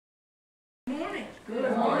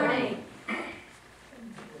Good morning.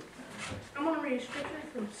 I'm going to read a scripture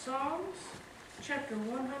from Psalms, chapter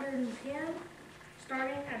 110,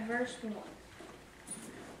 starting at verse 1.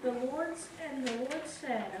 The Lord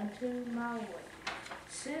said unto my Lord,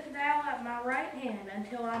 Sit thou at my right hand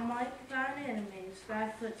until I make thine enemies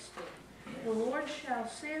thy footstool. The Lord shall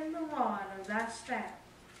send the rod of thy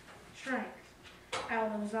strength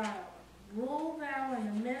out of Zion. Rule thou in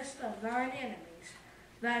the midst of thine enemies.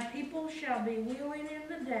 Thy people shall be willing in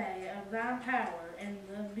the day of thy power and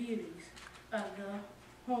the beauties of the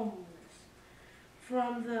homeless.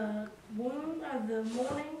 From the womb of the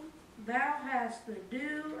morning thou hast the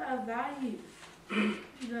dew of thy youth.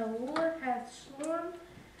 The Lord hath sworn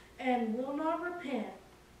and will not repent.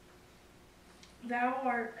 Thou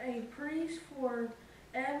art a priest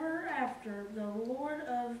forever after the Lord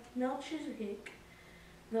of Melchizedek.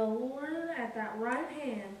 The Lord at thy right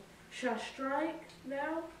hand shall strike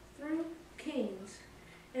thou through kings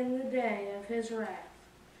in the day of his wrath.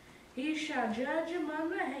 He shall judge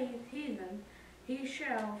among the heathen. He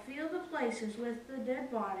shall fill the places with the dead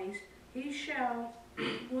bodies. He shall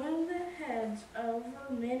wound the heads over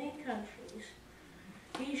many countries.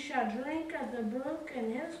 He shall drink of the brook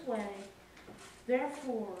in his way.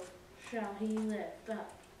 Therefore shall he lift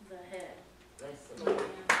up the head. Bless the Lord.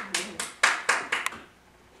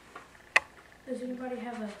 Does anybody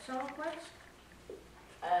have a song request?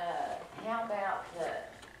 How about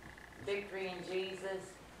Victory in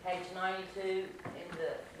Jesus, page 92 in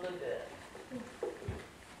the Blue Book?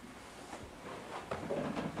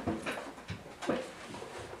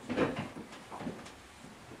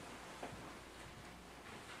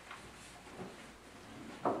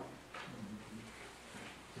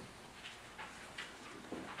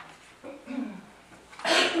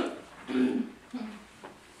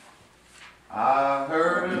 I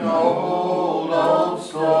heard an old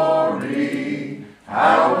story,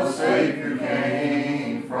 how a Savior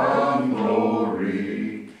came from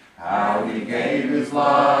glory, how he gave his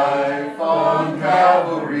life on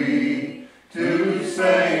Calvary to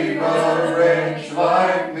save a wretch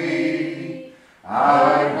like me.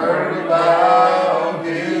 I heard about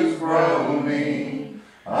his groaning,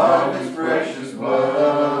 of his precious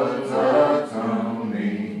blood's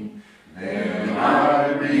atoning. Then I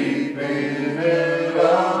repented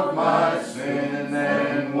of my sin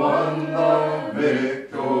and won the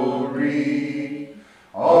victory.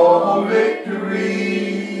 Oh,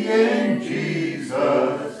 victory in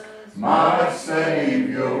Jesus, my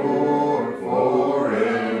Savior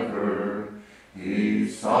forever. He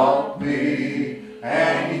sought me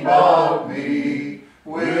and he bought me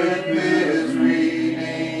with his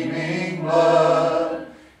redeeming blood.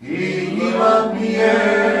 He loved me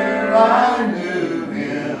ere I knew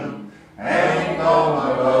him, and all my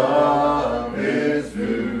love is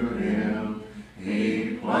due him.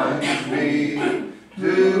 He plunged me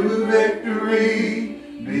to victory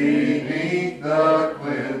beneath the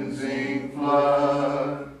cleansing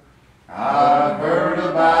flood. I heard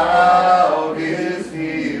about his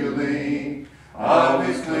healing, of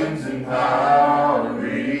his cleansing power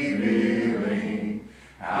revealing,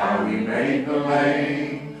 how he made the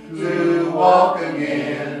lame to walk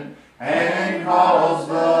again, and caused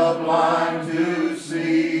the blind to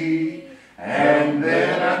see. And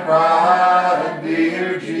then I cried,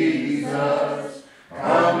 Dear Jesus,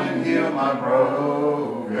 come and heal my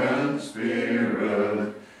broken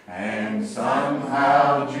spirit. And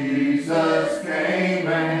somehow Jesus came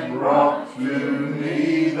and brought to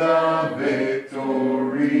me the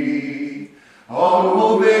victory.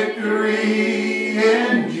 Oh, victory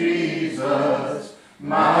in Jesus,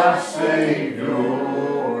 my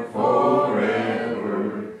Savior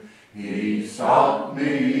forever. He sought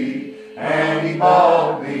me and he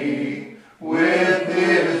bought me with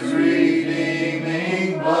his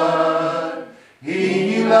redeeming blood.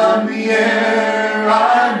 He loved me ere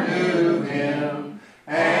I knew him,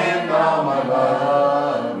 and all my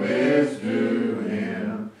love is due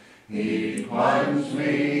him. He plunged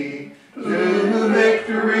me to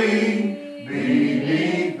victory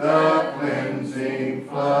beneath the cleansing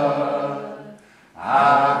flood.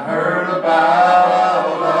 I heard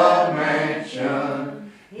about a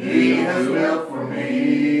mansion he has built for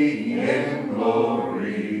me in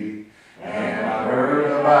glory, and I heard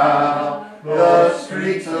about the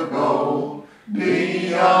streets of gold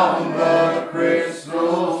beyond the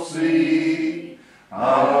crystal sea,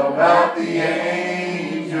 about the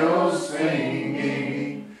angels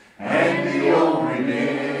singing and the old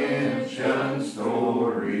redemption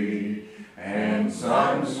story. And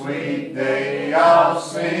some sweet day I'll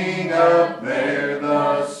sing up there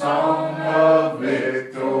the song of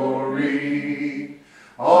victory.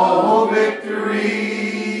 Oh, Oh,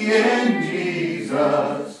 victory in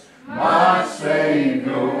Jesus, my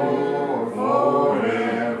Savior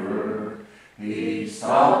forever. He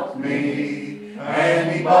sought me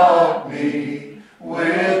and He bought me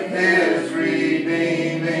with His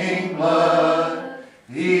redeeming blood.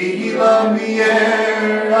 He loved me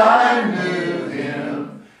ere I knew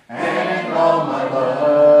Him, and all my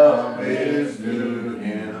love is due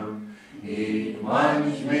Him. He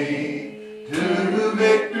plunged me to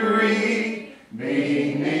victory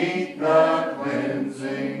beneath the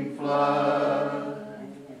cleansing flood.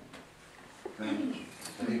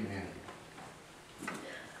 Amen.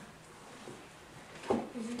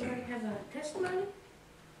 Does anybody have a testimony?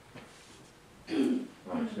 I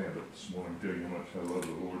stand up this morning and tell you how much I love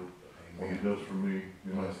the Lord, what He does for me.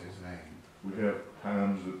 You know, Bless His name. we have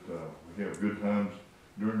times that we have good times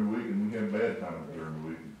during the week, and we have bad times during the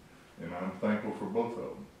week. And I'm thankful for both of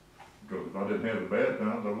them. Because if I didn't have the bad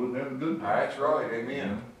times, I wouldn't have the good times. That's right,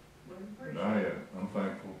 amen. And I'm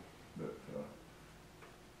thankful that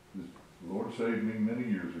the Lord saved me many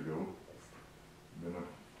years ago. Been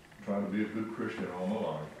trying to be a good Christian all my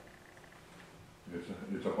life.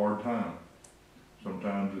 It's a hard time.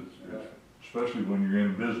 Sometimes it's especially when you're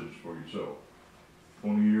in business for yourself.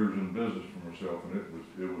 20 years in business for myself, and it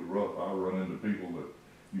was rough. I run into people that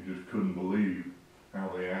you just couldn't believe how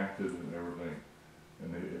they acted and everything.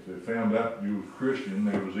 And if they found out you were Christian,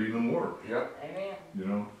 it was even worse. Yep. Amen. You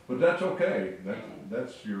know, but that's okay.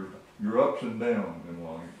 That's your ups and downs in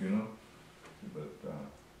life. You know, but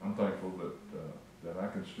I'm thankful that I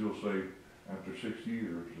can still say after 6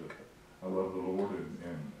 years that I love the Lord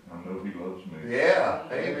and I know He loves me. Yeah,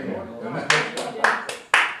 amen.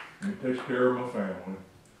 And He takes care of my family,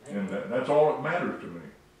 and that's all that matters to me.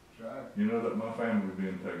 That's right. You know that my family's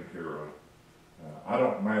being taken care of. I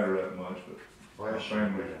don't matter that much, but my Bless you,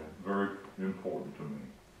 family's man. very important to me.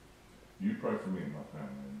 You pray for me and my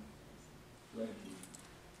family. Thank you.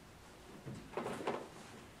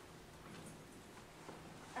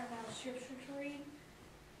 I got a scripture to read.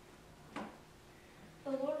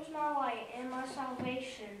 The Lord is my light and my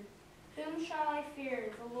salvation. Whom shall I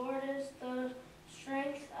fear? The Lord is the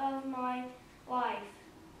strength of my life.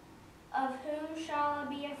 Of whom shall I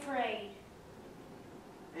be afraid?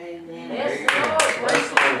 Amen. Yes, Amen. Lord. Bless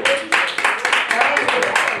the Lord.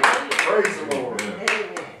 Praise the Lord. Yeah.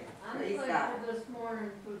 Amen. I'm Praise God. thankful this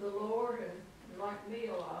morning for the Lord, and like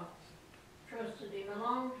Bill, I trusted Him a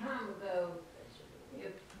long time ago.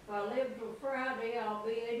 If I live till Friday, I'll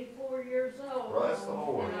be 84 years old. Bless the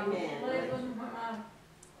Lord. And I was Amen. 11 when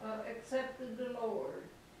I accepted the Lord.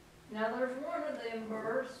 Now there's one of them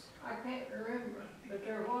verse, I can't remember, but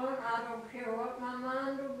there's one, I don't care what my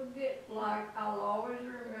mind will get like, I'll always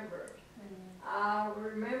remember it. I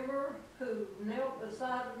remember who knelt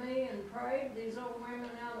beside me and prayed, these old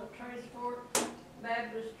women out of Traceport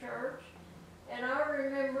Baptist Church. And I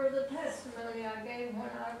remember the testimony I gave when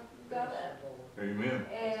I got up. Amen.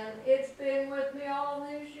 And it's been with me all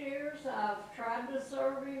these years. I've tried to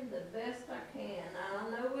serve Him the best I can. I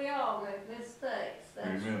know we all make mistakes.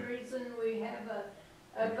 That's Amen. the reason we have a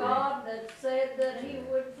That's God that said that He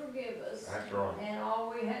would forgive us. That's right. And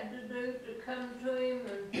all we had to do to come to Him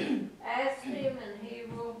and ask Him, and He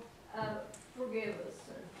will forgive us.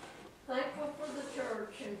 And thankful for the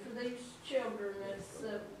church and for these children that's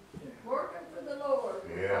working for the Lord.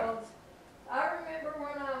 Yeah. Because I remember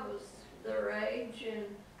when I was their age,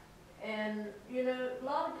 and you know, a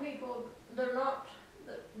lot of people, they're not,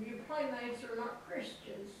 your playmates are not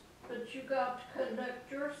Christians, but you got to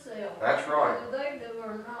conduct yourself. That's right. Whether they do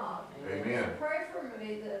or not. Amen. So pray for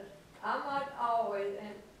me that I might always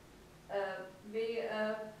be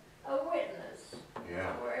a witness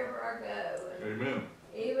Yeah. wherever I go. And Amen.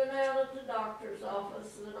 even out at the doctor's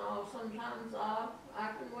office and all, sometimes I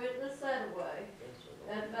can witness that way.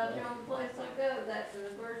 That's about the only place I go, that's in the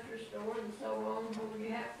grocery store and so on, where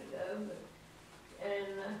you have to go.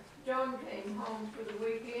 And John came home for the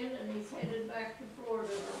weekend and he's headed back to Florida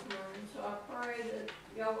this morning. So I pray that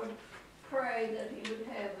y'all would pray that he would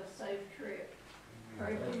have a safe trip.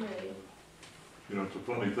 Pray for me. You know, it's a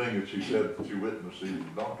funny thing that she said that you witnessed in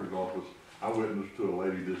the doctor's office. I witnessed to a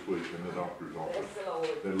lady this week in the doctor's office Bless the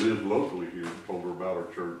Lord. that lives locally here, told her about our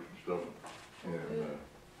church and stuff. And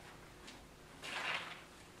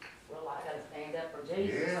Well, I gotta stand up for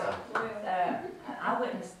Jesus. Yeah. I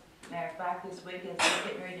witnessed, matter of fact, this weekend, I was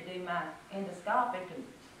getting ready to do my endoscopic, and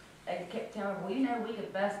they kept telling me, well, you know, we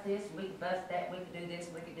could bust this, we could bust that, we could do this,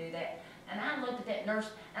 we could do that. And I looked at that nurse,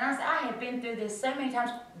 and I said, I have been through this so many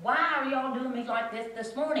times. Why are y'all doing me like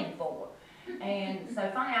this morning for? And so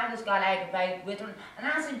finally I just got aggravated with her. And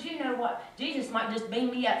I said, you know what? Jesus might just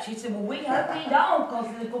beam me up. She said, well, we hope he don't, because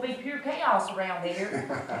there's going to be pure chaos around here.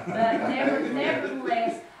 But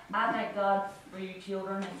nevertheless, I thank God for you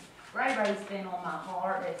children. And Ray Ray's been on my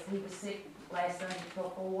heart as he was sick last Sunday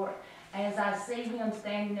before. And as I see him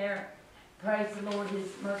standing there, praise the Lord, his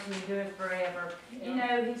mercy endureth forever. You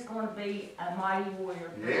know, he's going to be a mighty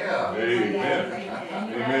warrior. Yeah. Amen. And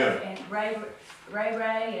you know, Amen. and Ray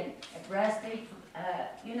and Rusty,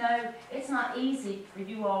 you know, it's not easy for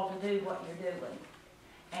you all to do what you're doing.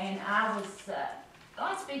 And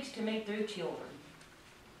God speaks to me through children.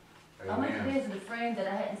 I went to visit a friend that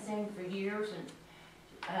I hadn't seen for years, and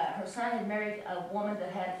her son had married a woman that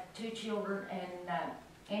had 2 children, and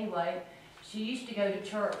anyway, she used to go to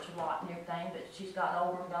church a lot and everything, but she's got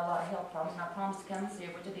older and got a lot of health problems, and I promised to come and see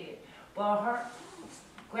her, which I did. Well, her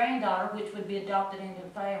granddaughter, which would be adopted into the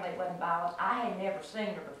family, it wasn't biological, I had never seen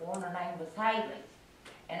her before, and her name was Haley.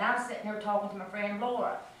 And I was sitting there talking to my friend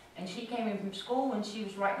Laura, and she came in from school, and she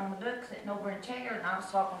was writing on the book, sitting over in a chair, and I was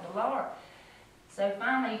talking to Laura. So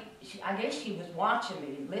finally, I guess she was watching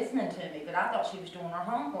me, listening to me, but I thought she was doing her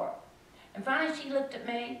homework. And finally she looked at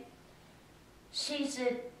me, she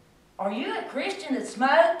said, are you a Christian that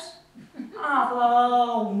smokes? I thought,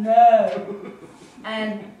 oh no.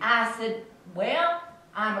 And I said, well,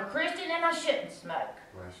 I'm a Christian and I shouldn't smoke.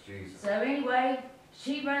 Bless Jesus. So anyway,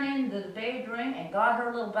 she ran into the bedroom and got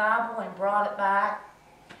her little Bible and brought it back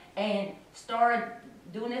and started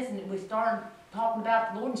doing this, and we started talking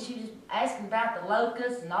about the Lord, and she was asking about the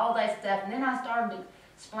locusts and all that stuff. And then I started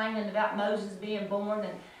explaining about Moses being born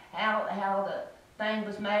and how the thing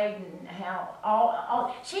was made and how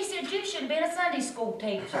all. She said, you should have been a Sunday school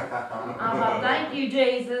teacher. I thought, thank you,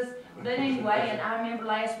 Jesus. But anyway, and I remember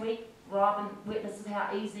last week, Robin witnesses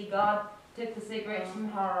how easy God took the cigarettes from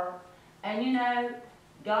her. And you know,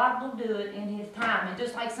 God will do it in His time. And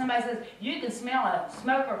just like somebody says, you can smell a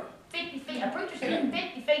smoker 50 feet, a preacher sitting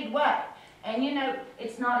 50 feet away. And you know,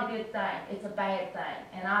 it's not a good thing, it's a bad thing.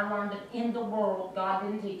 And I learned that in the world, God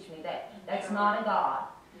didn't teach me that. That's not a God.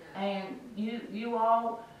 And you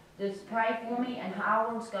all just pray for me. And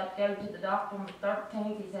Howard's got to go to the doctor on the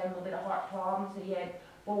 13th. He's having a little bit of heart problems. He had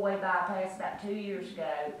 4-way bypass about 2 years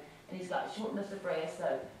ago. And he's got shortness of breath.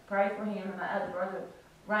 So pray for him. And my other brother,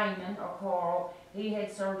 Raymond, or Carl, he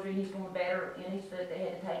had surgery. He's going better in his foot. They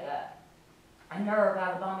had to take a nerve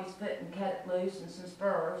out of the bottom of his foot and cut it loose, and some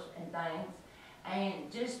spurs and things. And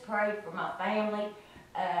just pray for my family.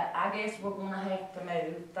 I guess we're going to have to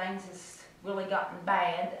move. Things has really gotten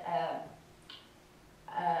bad.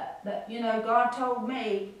 But you know, God told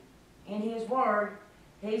me in His Word,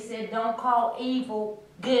 He said, don't call evil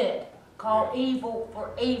good. Call evil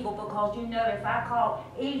for evil, because you know, if I call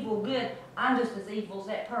evil good, I'm just as evil as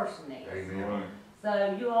that person is. Amen.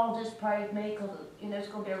 So you all just pray with me, because you know it's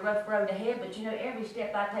going to be a rough road ahead. But you know, every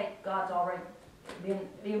step I take, God's already been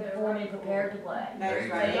before me and prepared the way. That's Amen.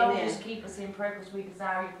 right. So y'all Amen. just keep us in prayer, because we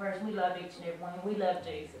desire your prayers. We love each and every one, and we love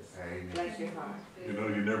Jesus. Amen. Bless your heart. You know,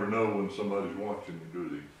 you never know when somebody's watching you, do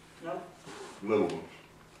they? Nope. Little ones.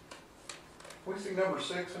 We see number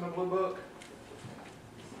 6 in the blue book.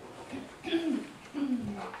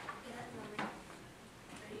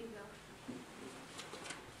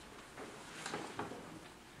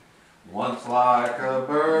 Once like a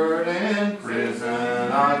bird in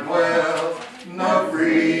prison I dwelt, no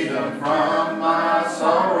freedom from my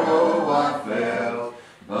sorrow I felt.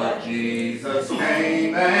 But Jesus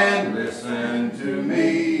came and listened to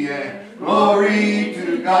me, and glory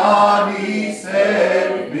to God, He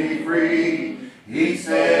set me free. He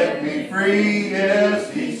set me free,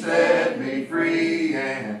 yes, He set me free,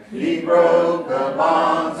 and He broke the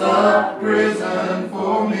bonds of prison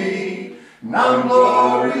for me. Now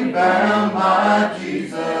glory bound my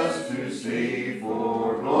Jesus to see,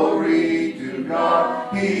 for glory to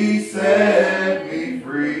God, He set me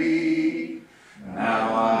free.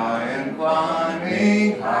 Now I am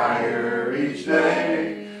climbing higher each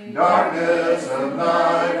day, darkness of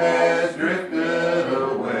night has drifted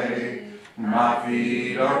away. My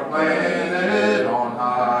feet are planted on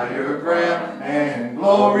higher ground, and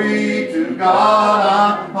glory to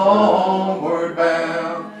God, I'm homeward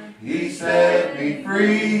bound. He set me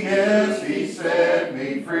free, yes, He set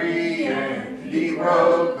me free, and He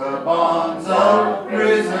broke the bonds of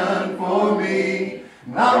prison for me.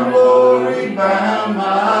 Now glory bound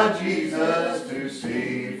my Jesus to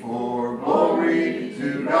see, for glory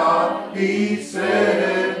to God, He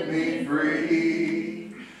set me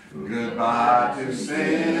free. Goodbye to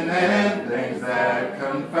sin and things that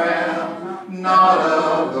confound, not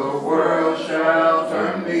of the world shall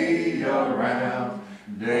turn me around.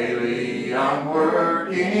 Daily I'm working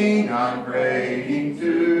King I'm praying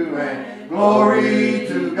to, and glory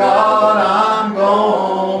to God I'm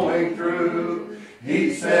going through.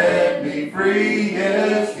 He set me free,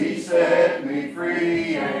 yes, He set me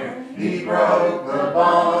free, and He broke the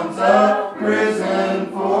bonds of prison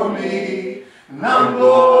for me. And I'm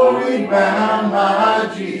glory bound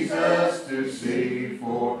my Jesus to see,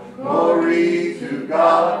 for glory to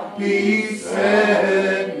God He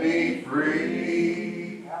set me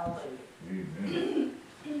free. Hallelujah. Amen.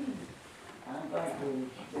 I'm thankful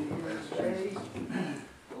to be here today.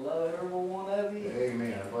 I love every one of you,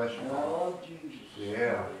 Amen. Bless and I you. love Jesus.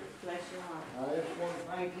 Yeah. Bless your heart. I just want to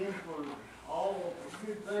thank Him for all the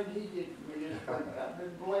good things He did for me this week. I've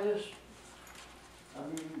been blessed. I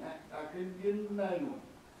mean, I couldn't get him to name them.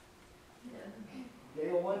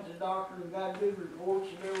 Gail went to the doctor and got good reports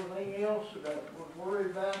and everything else that I was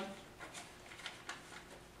worried about.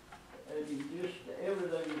 And just everything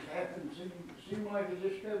that's happened seemed like it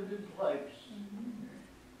just comes in place.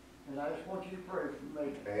 And I just want you to pray for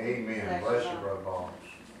me. Amen. Bless you, Brother Boss.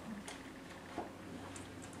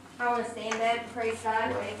 I want to stand up and praise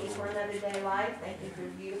God. Thank you for another day of life. Thank you for the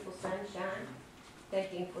beautiful sunshine.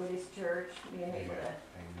 Thank you for this church, being able to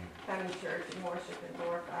Amen. come to church and worship and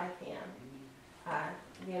glorify Him.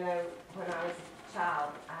 You know, when I was a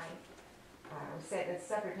child, I was sitting at the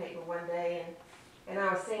supper table one day and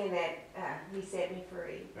I was singing that He set me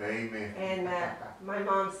free. Amen. And my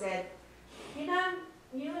mom said, you know,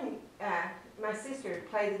 you and my sister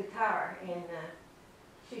play the guitar, and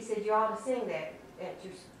she said you ought to sing that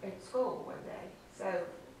at school one day. So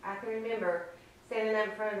I can remember standing up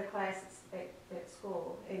in front of the class at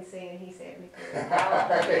school and singing He Set Me Free.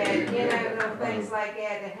 And you know, little things like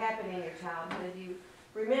that happen in your childhood, you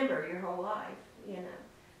remember your whole life, you know.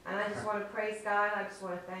 And I just want to praise God. I just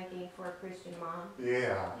want to thank Him for a Christian mom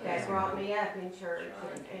Yeah. that brought me up in church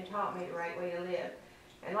and taught me the right way to live.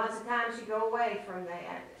 And lots of times you go away from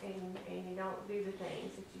that and you don't do the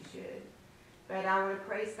things that you should. But I want to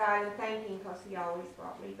praise God and thank Him because He always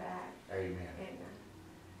brought me back. Amen. And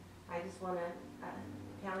I just want to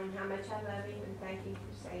tell Him how much I love Him and thank Him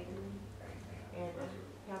for saving me. Amen. And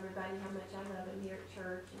tell everybody how much I love Him here at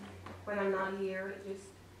church. And when I'm not here, it just,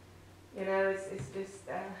 you know, it's just,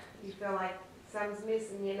 you feel like something's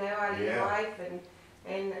missing, you know, out of your Yeah. life.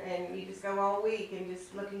 And you just go all week and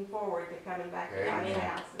just looking forward to coming back to God's Amen.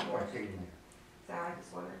 house and worship. Amen. So I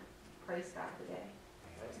just want to praise God today.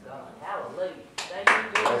 Praise God. Hallelujah. Thank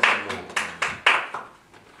you, Bless Jesus. you, Lord.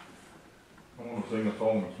 I want to sing a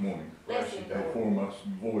song this morning. Bless you, Lord. Before my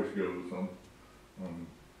voice goes, I'm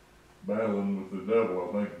battling with the devil,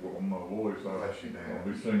 I think, on my voice. Bless you, Dad.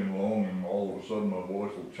 I'll be singing along and all of a sudden my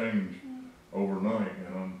voice will change overnight,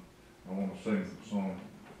 and I want to sing the song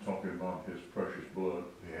talking about His precious blood.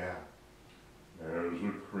 Yeah. There's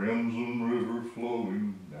a crimson river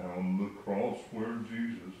flowing down the cross where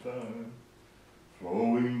Jesus died,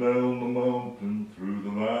 flowing down the mountain through the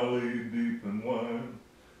valley deep and wide.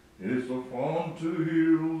 It's a font to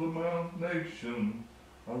heal the mountain nation,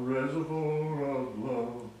 a reservoir of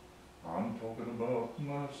love. I'm talking about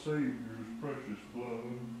my Savior's precious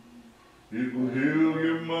blood. It will heal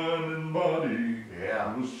your mind and body.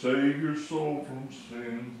 Yeah. It will save your soul from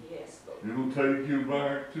sin. Yes, Lord. It will take you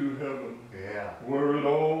back to heaven, Yeah. where it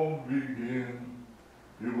all began.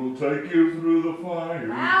 It will take you through the fire.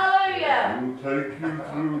 Hallelujah. It will take you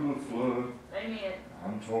through the flood. Amen.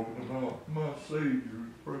 I'm talking about my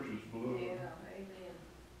Savior's precious blood. Amen.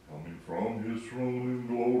 Coming from His throne in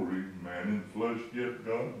glory, man in flesh, yet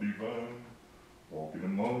God divine. Walking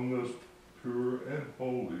among us, pure and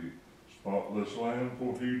holy, spotless Lamb,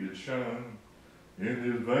 for He did shine. In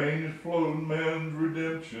His veins flowed man's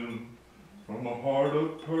redemption, from a heart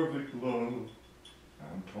of perfect love.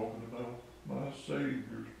 I'm talking about my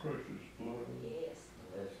Savior's precious blood. Yes.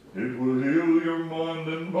 It will heal your mind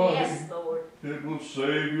and body. Yes, Lord. It will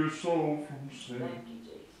save your soul from sin. Thank you,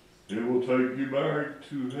 Jesus. It will take you back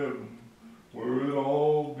to heaven, where it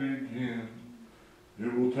all began.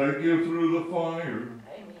 It will take you through the fire.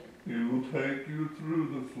 Amen. It will take you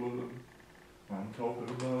through the flood. I'm talking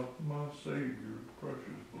about my Savior's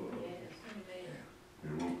precious blood. Yes. Amen.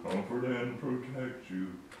 It will comfort and protect you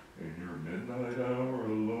in your midnight hour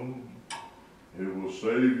alone. It will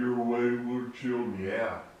save your wayward children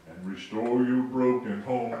Yeah. and restore your broken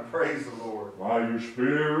home. Praise the Lord. Fly your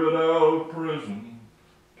spirit out of prison.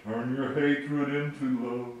 Turn your hatred into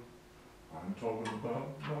love. I'm talking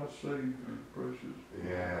about my Savior's precious blood.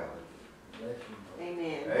 Yeah.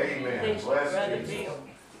 Amen. Amen. Bless you, Bless Brother Jesus. Bill.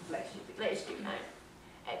 Bless you. Bless you, man.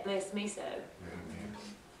 It blessed me so. Amen.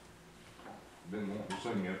 Been wanting to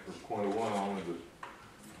sing it for quite a while, and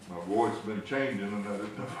My voice been changing and I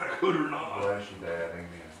didn't know if I could or not. Bless you, Dad, amen.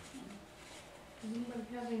 Does anybody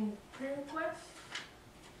have any prayer requests?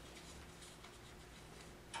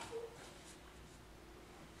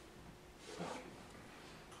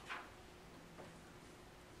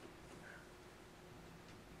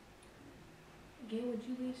 Gail, would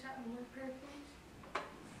you lead us out in one prayer, please?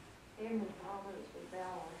 Heavenly Father, as we bow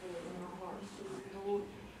our head and our hearts to you, Lord,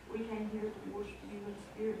 we came here to worship you in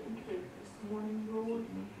spirit and truth this morning, Lord.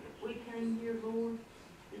 We came here, Lord,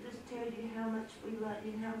 to just tell you how much we love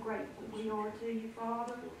you and how grateful we are to you,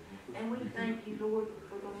 Father. And we thank you, Lord,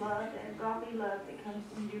 for the love, that godly love that comes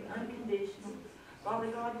from you, unconditional.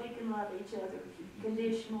 Father God, we can love each other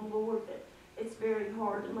conditional, Lord, but it's very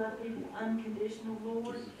hard to love people unconditional,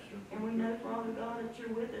 Lord. And we know, Father God, that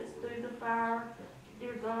you're with us through the fire,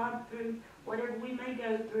 dear God, through whatever we may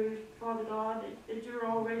go through, Father God, that you're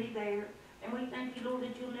already there. And we thank you, Lord,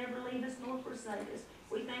 that you'll never leave us nor forsake us.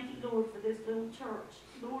 We thank you, Lord, for this little church.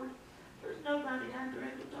 Lord, there's nobody I'd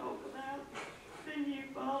rather talk about than you,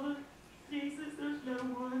 Father. Jesus, there's no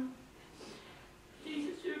one.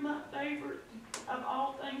 Jesus, you're my favorite of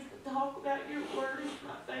all things to talk about. Your word is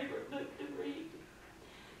my favorite book to read.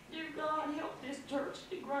 Dear God, help this church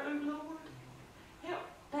to grow, Lord. Help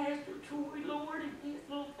Pastor Troy, Lord, and his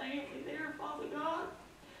little family there, Father God.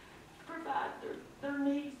 Provide their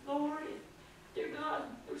needs, Lord. And dear God,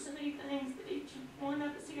 there's so many things that each one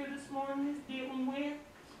of us here this morning is dealing with.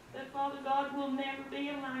 That, Father God, we'll never be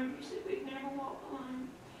alone. You said we'd never walk alone.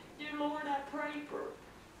 Dear Lord, I pray for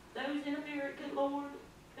those in America, Lord,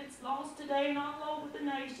 that's lost today and all over the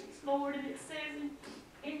nations, Lord. And it says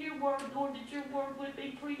in your word, Lord, that your word would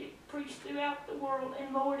be preached throughout the world.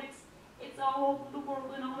 And Lord, it's all over the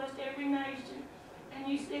world in almost every nation. And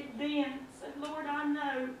you said, Lord, I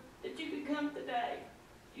know that you could come today.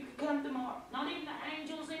 You could come tomorrow. Not even the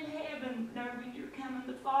angels in heaven know when you're coming,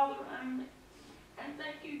 the Father only. And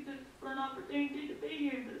thank you for an opportunity to be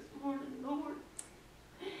here this morning, Lord.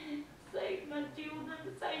 Save my children,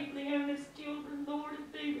 save Leona's children, Lord,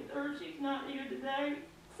 and be with her. She's not here today.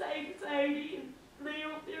 Save Sadie and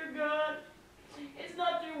Leo, dear God. It's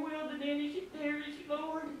not your will that any should perish,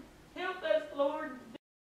 Lord. Help us, Lord.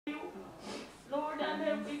 Lord, I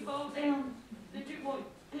know if we fall down that you're going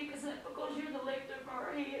to pick us up because you're the lifter of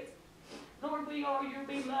our heads. Lord, we are your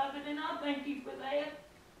beloved, and I thank you for that.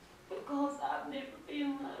 Because I've never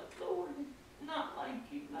been loved, Lord. Not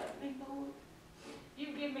like you love me, Lord.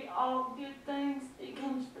 You give me all good things that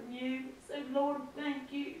comes from you. So, Lord,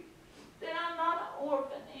 thank you that I'm not an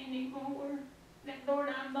orphan anymore. That, Lord,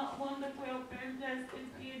 I'm not one of the welfare justice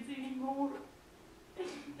kids anymore.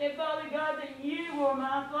 That, Father God, that you are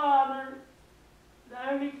my Father, the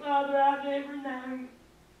only Father I've ever known.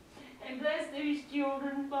 And bless these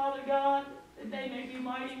children, Father God, that they may be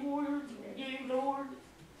mighty warriors for you, Lord.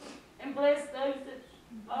 And bless those that,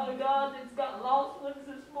 Father God, that's got lost ones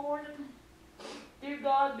this morning. Dear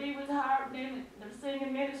God, be with Howard and their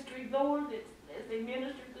singing ministry, Lord, as they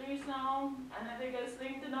minister through song. I know they go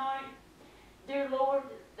sing tonight. Dear Lord,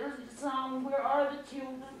 there's a song, Where Are the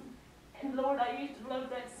Children? And Lord, I used to love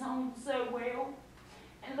that song so well.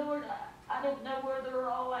 And Lord, I don't know where they're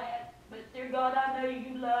all at, but dear God, I know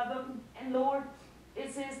you love them. And Lord,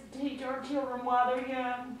 it says teach our children while they're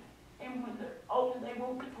young, and when they're old, they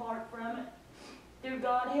won't depart from it. Dear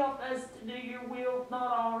God, help us to do your will,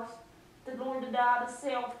 not ours. The Lord, to die to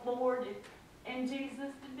self, Lord, and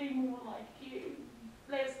Jesus, to be more like you,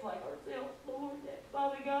 less like ourselves, Lord. That,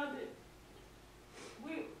 Father God, that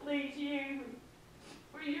we'll please you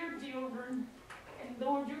for your children. And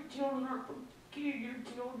Lord, your children are peculiar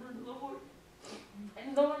children, Lord.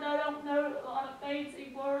 And Lord, I don't know a lot of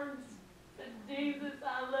fancy words, but Jesus,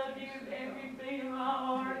 I love you with every beat of my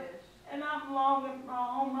heart. And I'm longing for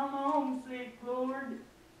home. I'm homesick, Lord.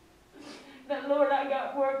 But Lord, I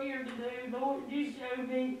got work here to do, Lord. You show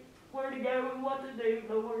me where to go and what to do,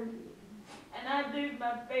 Lord. And I do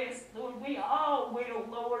my best, Lord. We all will,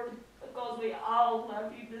 Lord, because we all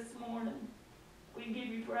love you this morning. We give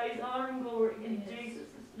you praise, honor, and glory in Jesus'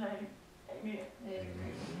 name. Amen.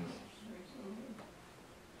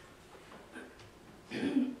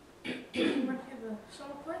 Anyone have a song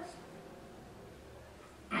request?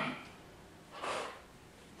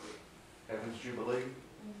 Heaven's Jubilee.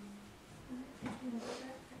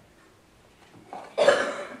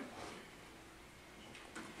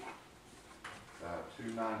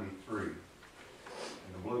 293 in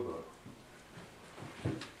the blue book.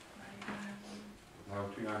 No,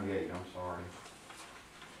 298, I'm sorry.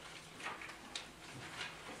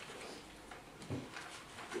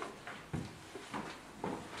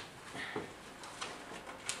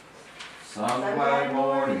 Some glad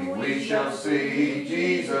morning we shall see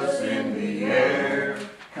Jesus in the air,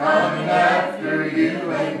 coming after you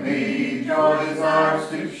and me, joy is ours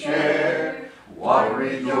to share. What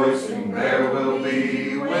rejoicing there will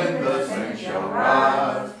be when the saints shall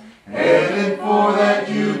rise, headed for that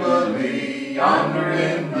jubilee yonder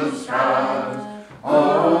in the skies.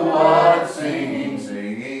 Oh, what singing,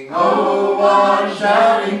 singing, oh, what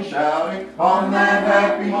shouting, shouting, on that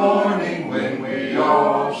happy morning when we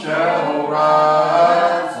all shall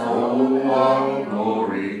rise. Oh, what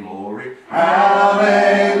glory, glory,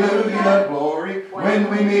 hallelujah, glory, when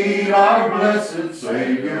we meet our blessed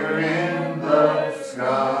Savior in the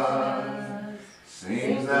skies.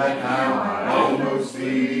 Seems that now I almost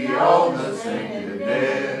see all the sainted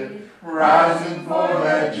dead, rising for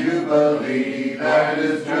that jubilee that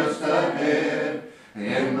is just ahead.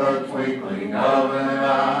 In the twinkling of an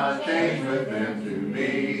eye, change with them to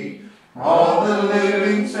be, all the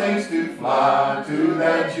living saints to fly to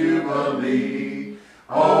that jubilee.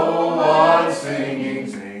 Oh, what singing,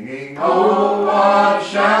 singing, oh, what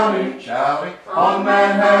shouting, shouting, on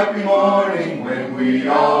that happy morning when we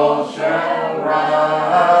all shall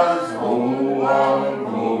rise. Oh, what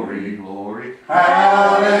glory, glory,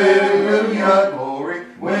 hallelujah, glory,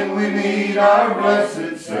 when we meet our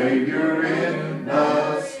blessed Savior in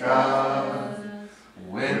the skies.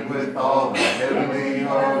 When with all the heavenly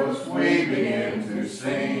hosts we begin to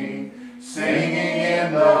sing, singing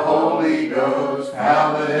in the Holy Ghost,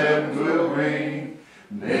 how the heavens will ring.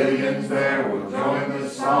 Millions there will join the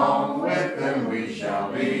song, with them we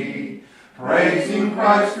shall be, praising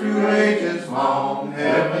Christ through ages long,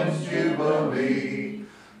 heaven's jubilee.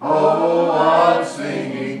 Oh, what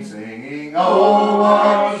singing, singing, oh,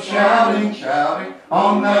 what shouting, shouting,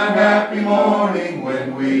 on that happy morning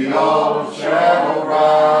when we all shall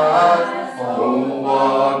rise. Oh,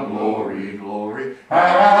 what glory, glory,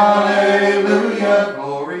 hallelujah,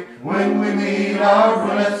 glory, when we meet our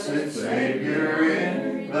blessed Savior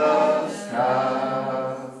in the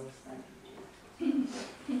skies. It's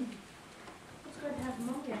good to have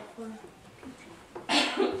Mommy up for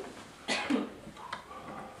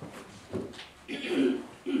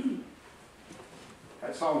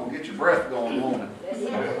That song will get your breath going, won't it?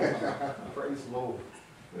 Praise the Lord.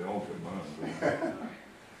 They all can mind.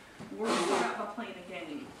 We're going to start by playing a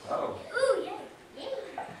game. Oh. Ooh, yeah.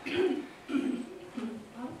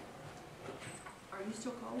 Are you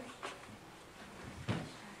still cold?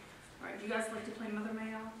 Alright, do you guys like to play Mother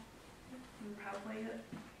May I? Remember how to play it?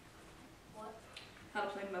 What? How to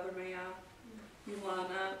play Mother May I? You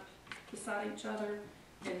line up beside each other,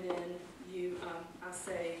 and then you, I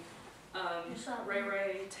say, Ray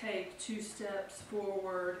Ray, take 2 steps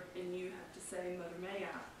forward, and you have to say Mother May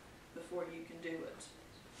I before you can do it.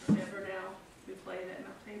 Remember now, we played it in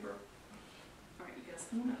our paper. Alright, you guys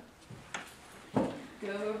come on up. Go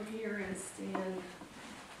over here and stand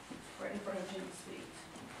right in front of Jim's feet.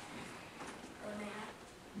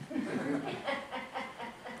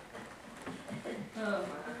 Oh my.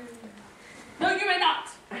 No, you may not!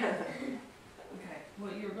 Okay,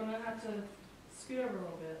 well, you're gonna have to scoot over a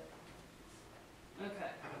little bit.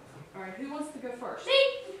 Okay. Alright, who wants to go first? Me!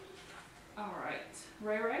 Alright,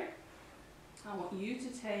 Ray Ray, I want you to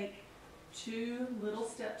take 2 little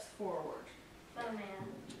steps forward. Oh,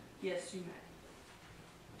 man. Yes, you may.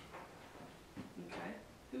 Okay.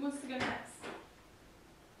 Who wants to go next?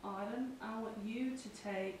 Autumn, I want you to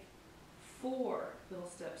take 4 little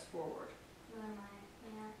steps forward.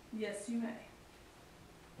 Yes, you may.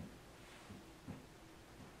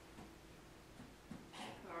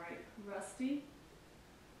 Alright, Rusty,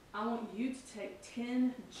 I want you to take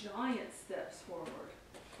 10 giant steps forward.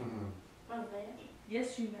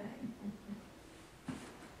 Yes, you may.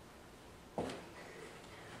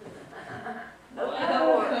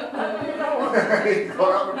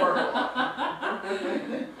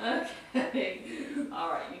 Okay.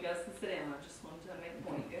 Alright, you guys can sit down. I just wanted to make a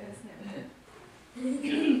point. Go ahead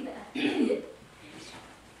and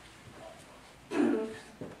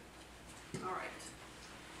Alright.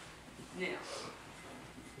 Now,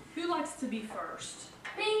 who likes to be first?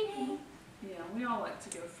 Me. Yeah, we all like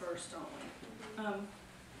to go first, don't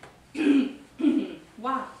we?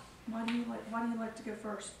 Why? Why do you like to go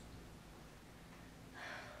first?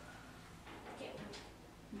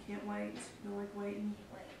 You can't wait? You don't like waiting?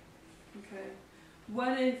 Okay.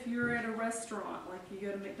 What if you're at a restaurant, like you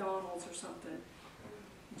go to McDonald's or something?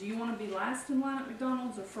 Do you want to be last in line at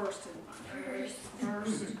McDonald's or first in line?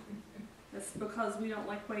 First. That's because we don't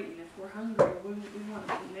like waiting. If we're hungry, we want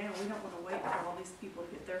to eat now. We don't want to wait for all these people to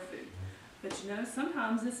get their food. But you know,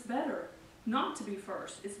 sometimes it's better not to be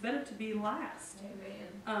first. It's better to be last.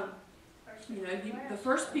 Amen. You know, the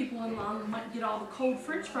first people in line might get all the cold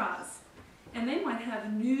French fries, and they might have a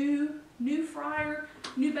new fryer,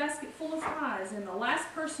 new basket full of fries, and the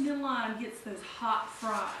last person in line gets those hot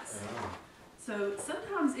fries. So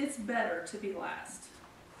sometimes it's better to be last.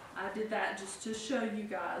 I did that just to show you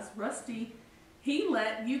guys. Rusty, he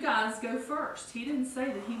let you guys go first. He didn't say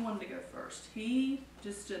that he wanted to go first. He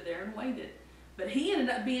just stood there and waited. But he ended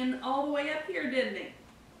up being all the way up here, didn't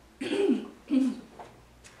he?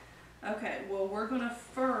 Okay, well, we're going to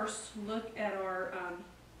first look at our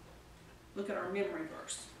memory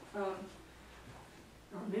verse. Our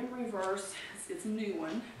memory verse, it's a new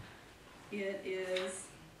one. It is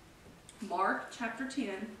Mark chapter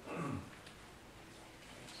 10.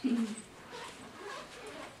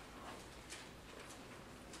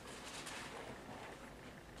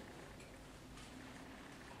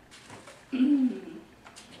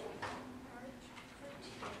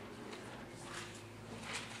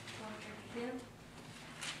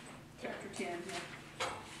 Chapter 10, yeah.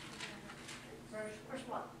 Verse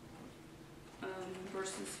what?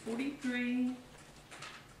 Verses 43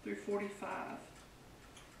 through 45.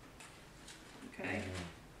 Okay?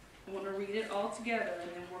 I want to read it all together, and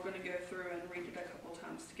then we're going to go through and read it a couple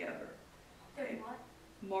times together. Okay? What?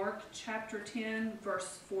 Mark chapter 10,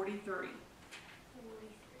 verse 43.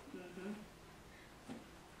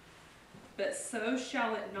 But so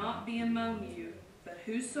shall it not be among you, but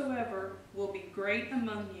whosoever will be great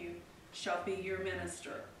among you shall be your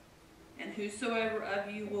minister. And whosoever of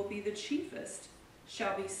you will be the chiefest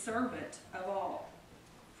shall be servant of all.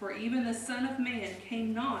 For even the Son of Man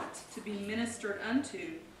came not to be ministered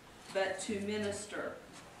unto, but to minister,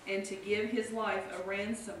 and to give his life a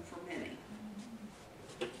ransom for many.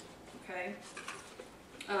 Okay?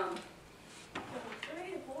 3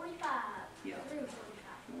 to 45. Yeah. 3 to 45.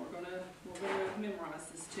 And we're gonna memorize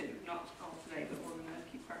this too. Not all today, but we're gonna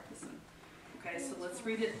keep practicing. Okay, so let's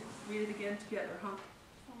read it again together, huh?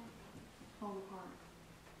 Hold the heart.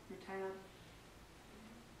 Your tab.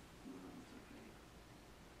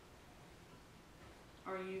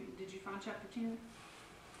 Did you find chapter 10?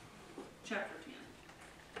 Chapter 10.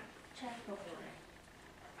 Chapter 10.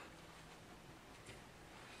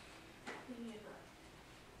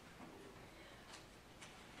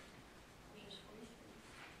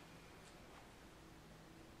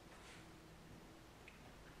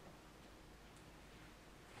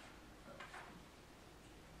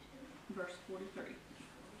 Verse 43.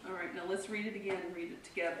 All right, now let's read it again and read it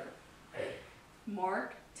together.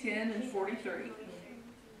 Mark 10 and 43.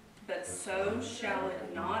 But so shall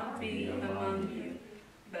it not be among you,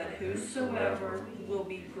 but whosoever will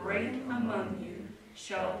be great among you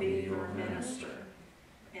shall be your minister.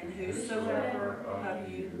 And whosoever of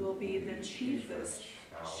you will be the chiefest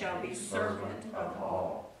shall be servant of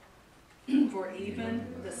all. For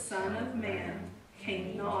even the Son of Man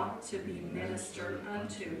came not to be ministered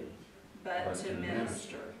unto, but to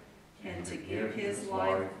minister, and to give his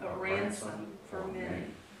life a ransom for many.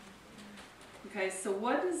 Okay, so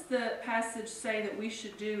what does the passage say that we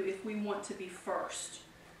should do if we want to be first?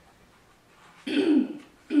 To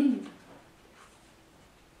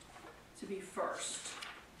be first.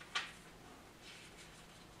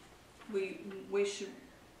 We should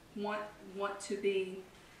want to be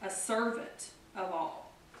a servant of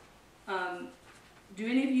all. Do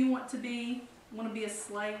any of you want to be a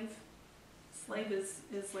slave? Slave is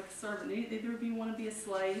like a servant. Either of you want to be a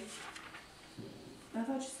slave? I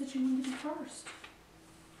thought you said you wanted to be first.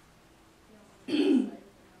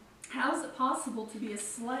 How is it possible to be a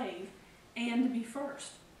slave and to be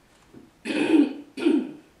first? Because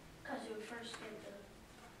you would first get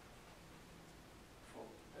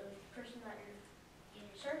the person that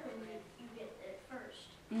you're serving, you get it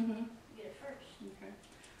first. Mm-hmm. You get it first. Okay.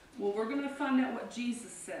 Well, we're going to find out what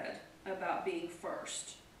Jesus said about being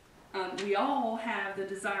first. We all have the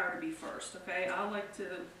desire to be first, okay? I like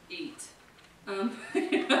to eat.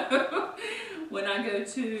 When I go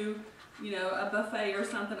to, a buffet or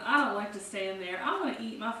something, I don't like to stand there. I want to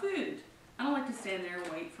eat my food. I don't like to stand there and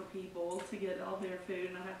wait for people to get all their food,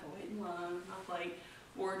 and I have to wait in line with my plate.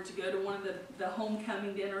 Or to go to one of the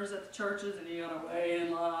homecoming dinners at the churches, and you gotta wait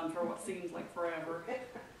in line for what seems like forever.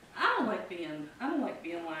 I don't like being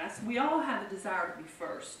last. We all have a desire to be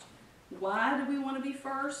first. Why do we want to be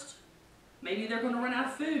first? Maybe they're going to run out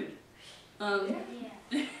of food.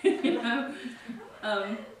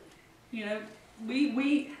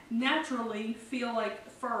 We naturally feel like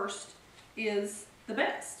first is the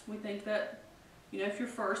best. We think that, if you're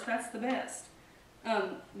first, that's the best.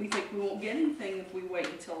 We think we won't get anything if we wait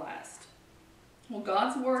until last. Well,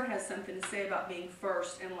 God's Word has something to say about being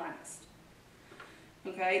first and last.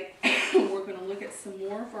 Okay, we're going to look at some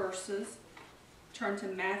more verses. turn to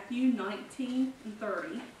Matthew 19 and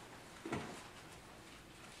 30.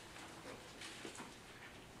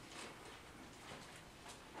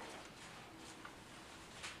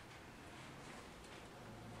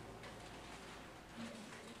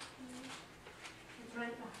 It's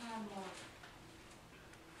right behind Mark.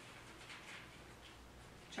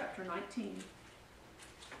 Chapter 19.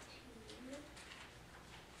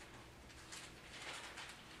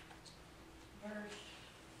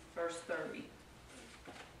 Verse 30.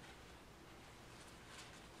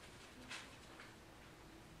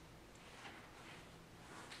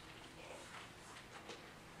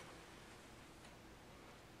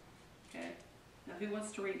 Okay. Now who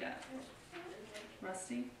wants to read that?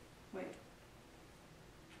 Rusty? Wait.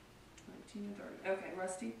 19 and 30. Okay,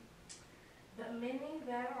 Rusty? But many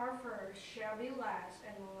that are first shall be last,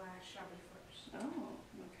 and the last shall be first. Oh,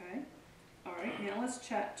 okay. All right, now let's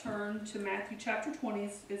turn to Matthew chapter 20.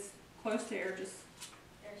 It's close there, just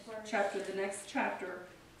the next chapter,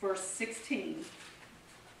 verse 16.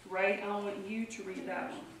 Ray, I want you to read that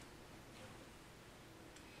one.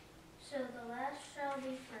 So the last shall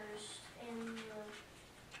be first, and the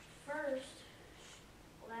first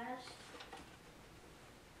last.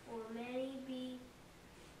 For many be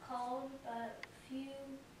called, but few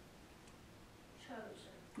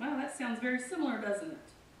chosen. Well, that sounds very similar, doesn't it?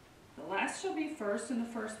 The last shall be first, and the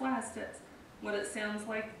first last. That's what it sounds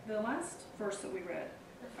like the last verse that we read.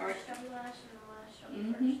 The All right. first shall be last, and the last shall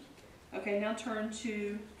be first. Okay, now turn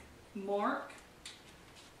to Mark.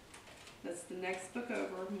 That's the next book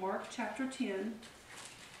over. Mark chapter 10.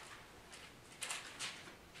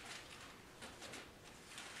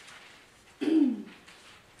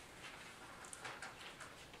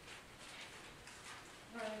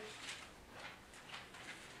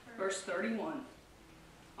 Verse 31.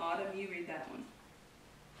 Autumn, you read that one.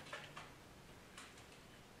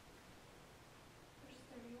 Verse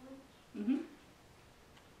 31. Mm-hmm.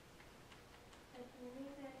 But many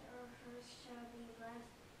that are first shall be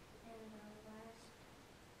last, and the last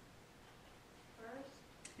first.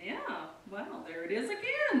 Yeah, well, there it is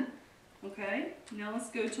again. Okay, now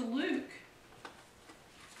let's go to Luke.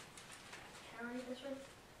 Can I read this one?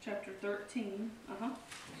 Chapter 13. Uh-huh.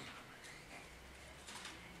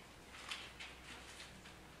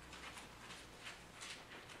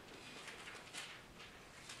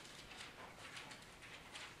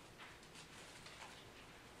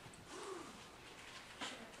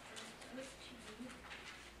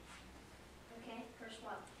 Okay, first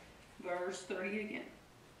one. Verse 30 again.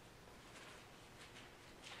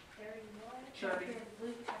 31. 30.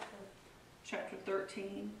 Luke Chapter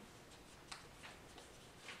 13.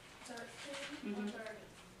 13 Mhm. or 30.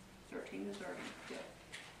 13 and 30. Yeah.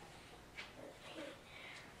 13.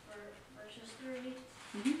 Verses 3.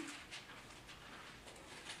 Mm-hmm.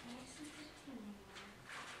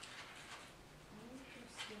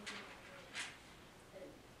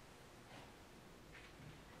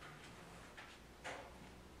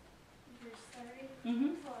 Verse 30.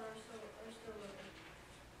 Mm-hmm. Oh, we're still looking.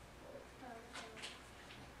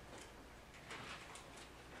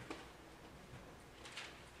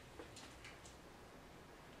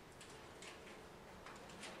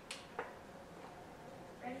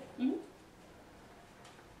 Ready? Mm-hmm.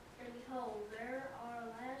 And behold, there are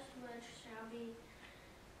last which shall be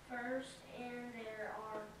first, and there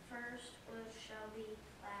are first which shall be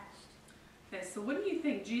last. Okay, so what do you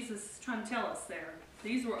think Jesus is trying to tell us there?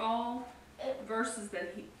 These were all verses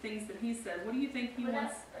things that he said. What do you think he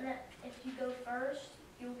wants? If you go first,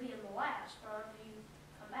 you'll be in the last, or if you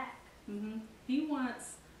come back. Mm-hmm. He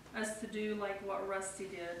wants us to do like what Rusty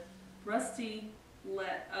did. Rusty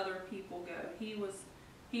let other people go. He was,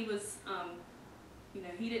 he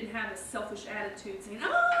didn't have a selfish attitude saying, "Oh, I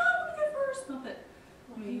want to go first." Not that.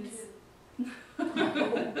 I mean,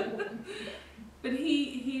 but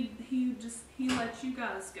he let you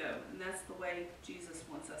guys go, and that's the way Jesus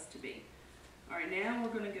wants us to be. All right, now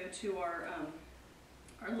we're going to go to our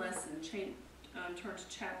lesson. Turn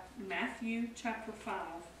to Matthew chapter 5.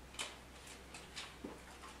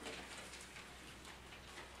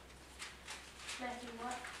 Matthew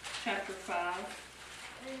what? Chapter 5.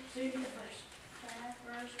 Do the first.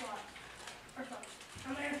 Verse what? Verse what?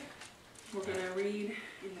 Come here. We're going to read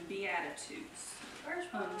in the Beatitudes. Verse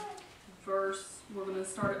what? We're going to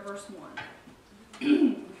start at verse 1.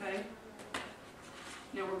 Okay?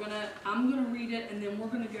 Now I'm going to read it, and then we're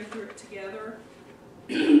going to go through it together.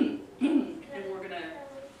 And we're going to,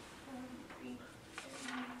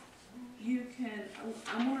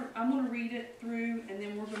 I'm going to read it through, and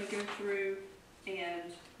then we're going to go through,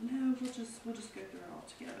 and no, we'll just go through it all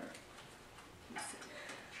together. Let's see.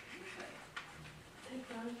 Okay.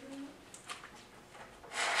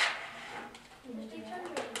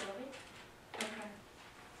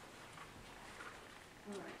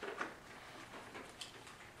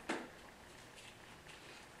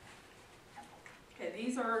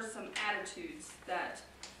 these are some attitudes that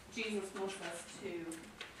Jesus wants us to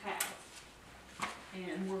have.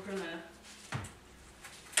 And we're gonna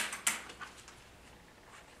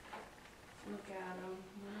look at them.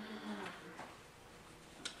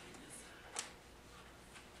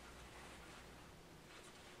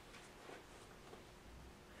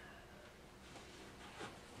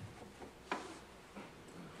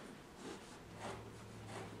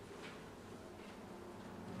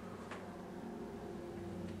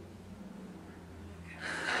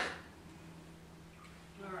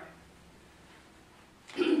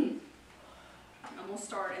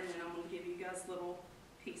 Start, and then I'm going to give you guys little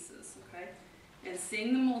pieces, okay? And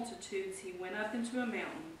seeing the multitudes, he went up into a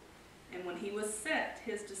mountain, and when he was set,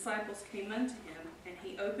 his disciples came unto him, and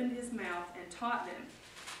he opened his mouth and taught them,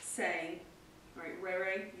 saying, all right,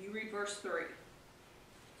 Ray, you read verse 3.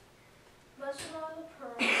 Blessed are the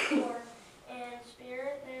poor in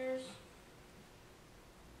spirit, theirs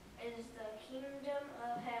is the kingdom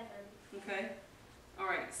of heaven. Okay? All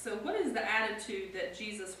right, so what is the attitude that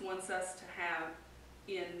Jesus wants us to have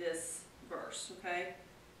in this verse, okay?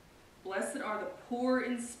 Blessed are the poor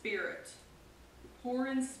in spirit. Poor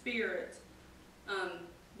in spirit.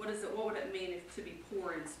 What is it? What would it mean to be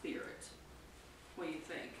poor in spirit? What do you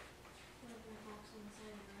think?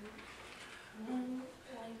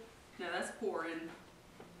 No, that's poor in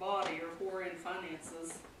body or poor in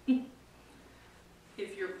finances.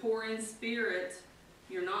 If you're poor in spirit,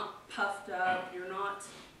 you're not puffed up, you're not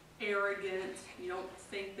arrogant, you don't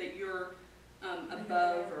think that you're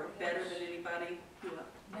above or better than anybody. Yeah.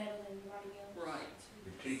 Better than anybody else. Right.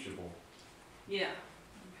 Be teachable. Yeah.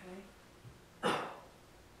 Okay. Funny.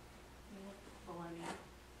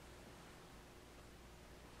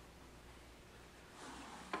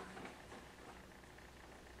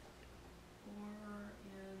 Poor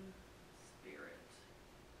in spirit.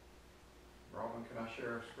 Roman, can I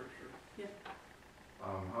share a scripture? Yeah. I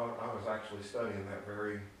was actually studying that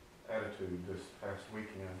very attitude this past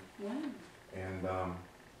weekend. Yeah. And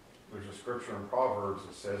there's a scripture in Proverbs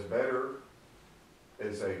that says, better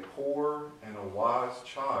is a poor and a wise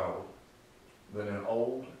child than an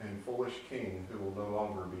old and foolish king who will no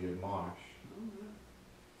longer be admonished. Mm-hmm.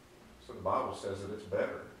 So the Bible says that it's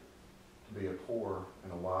better to be a poor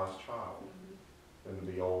and a wise child than to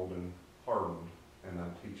be old and hardened and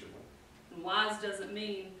unteachable. And wise doesn't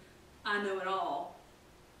mean I know it all.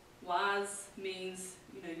 Wise means,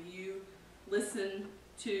 you listen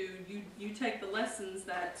to, you take the lessons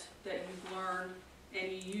that you've learned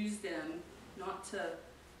and you use them, not to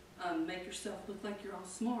make yourself look like you're all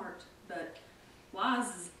smart, but wise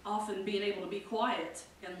is often being able to be quiet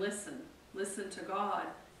and listen to God,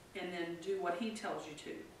 and then do what he tells you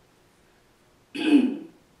to.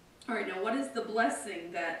 All right, now what is the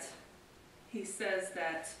blessing that he says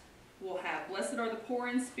that we'll have? Blessed are the poor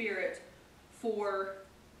in spirit, for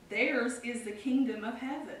theirs is the kingdom of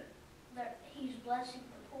heaven. That he's blessing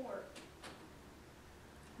the poor.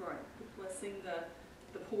 Right, blessing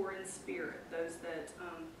the poor in spirit, those that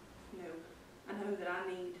I know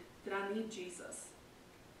that I need Jesus.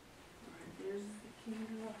 All right, there's the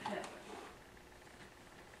kingdom of heaven.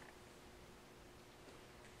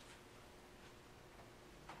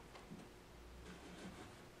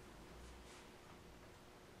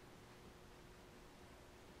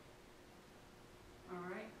 All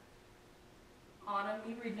right, Autumn,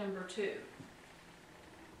 you read number 2.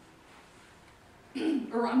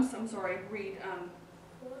 Or I'm sorry, read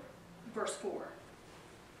verse 4.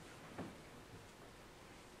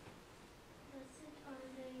 Blessed are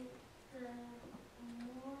they the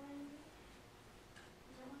mourn.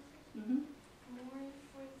 Is that what it says? Mm-hmm. Mourn,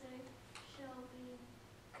 for they shall be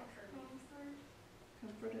comforted.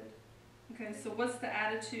 Comforted. Okay, so what's the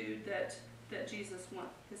attitude that Jesus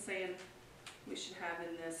is saying we should have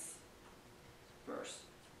in this verse?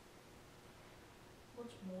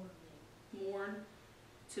 What's more Mourn,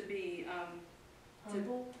 to be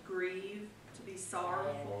humble? to grieve, to be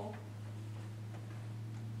sorrowful,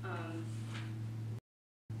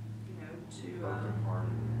 to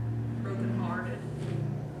Brokenhearted. brokenhearted.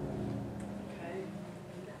 Okay.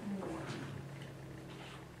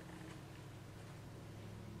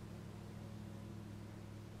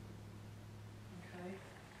 Okay.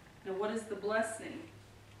 Now, what is the blessing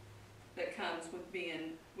that comes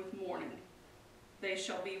with mourning? They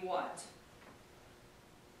shall be what?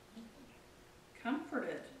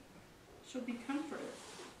 Comforted. Shall be comforted.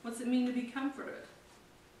 What's it mean to be comforted?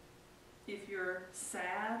 If you're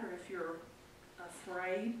sad or if you're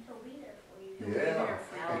afraid, He'll be there for you. he'll be there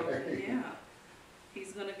for you. Yeah.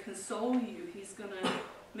 He's going to console you. He's going to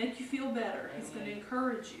make you feel better. He's going to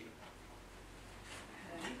encourage you.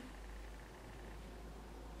 Okay.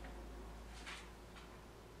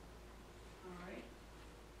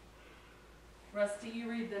 Rusty, you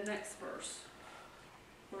read the next verse.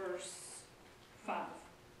 Verse 5.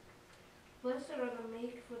 Blessed are the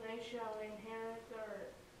meek, for they shall inherit the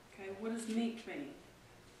earth. Okay, what does meek mean?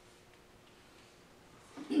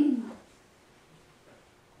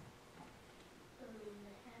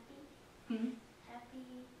 Happy. Hmm? Happy.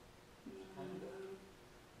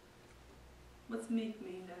 What's meek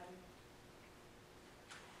mean, Daddy?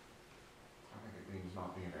 I think it means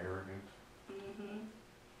not being arrogant. Mm-hmm.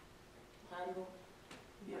 Humble.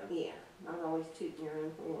 Yeah. Yeah, not always tooting your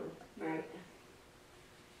own horn, right?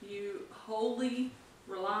 You wholly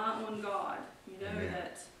rely on God. You know Amen.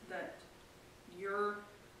 that you're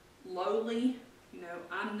lowly. You know,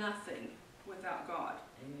 I'm nothing without God.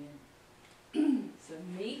 Amen. So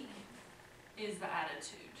meek is the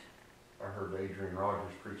attitude. I heard Adrian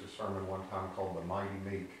Rogers preach a sermon one time called "The Mighty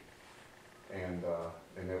Meek," and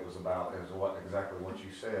it was about exactly what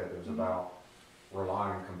you said. It was about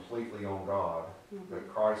relying completely on God.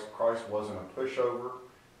 That Christ wasn't a pushover.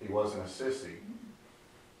 He wasn't a sissy,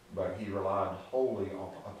 but he relied wholly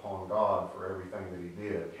upon God for everything that he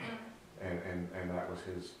did, and that was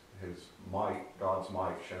his might, God's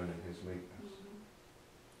might shown in his meekness.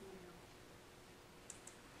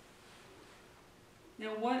 Now,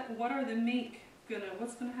 what are the meek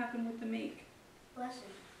what's gonna happen with the meek? Blessed.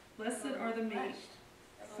 Blessed are the meek,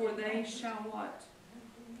 for they shall what?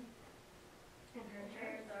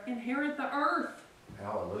 Inherit the earth.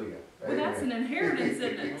 Hallelujah. Well, that's an inheritance,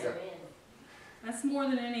 isn't it? Amen. That's more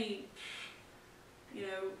than any, you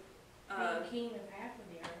know, Being king of half of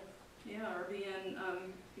the earth. yeah, or being,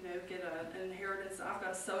 you know, get an inheritance. I've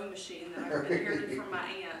got a sewing machine that I inherited from my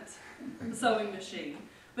aunt, a sewing machine.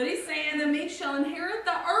 But he's saying the meek shall inherit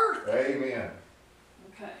the earth. Amen.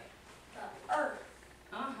 Okay. The earth.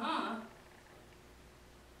 Uh-huh.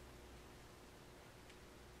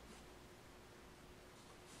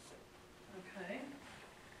 Okay.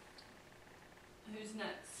 Who's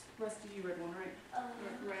next? Rusty, you read one, right?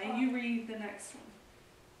 Ray, you read the next one.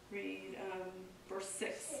 Read verse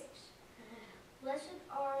 6. 6. Blessed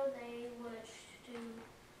are they which do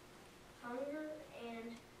hunger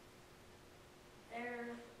and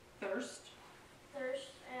their Thirst,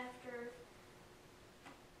 after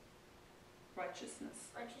righteousness.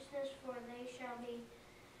 righteousness, for they shall be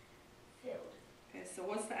filled. Okay, so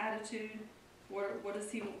what's the attitude?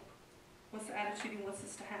 What's the attitude he wants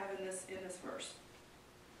us to have in this verse?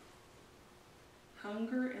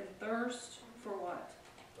 Hunger and thirst for what?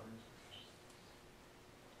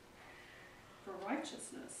 For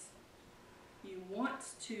righteousness. You want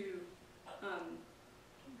to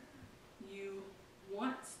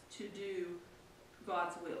do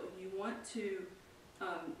God's will. You want to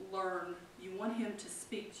learn. You want him to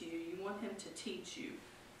speak to you. You want him to teach you.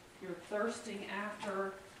 You're thirsting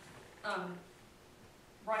after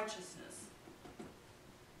righteousness.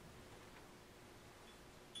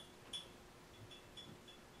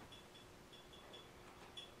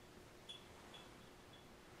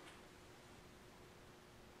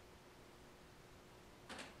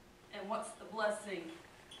 And what's the blessing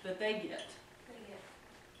that they get?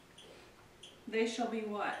 They shall be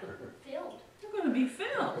what? Filled. They're going to be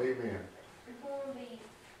filled. Amen. They're going to be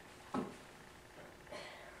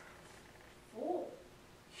full.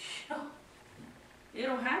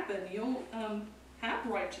 It'll happen. You'll have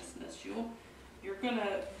righteousness. You're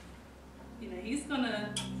gonna, he's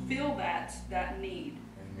gonna fill that need.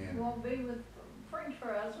 You Amen. won't be with French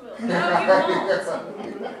fries, will you? No,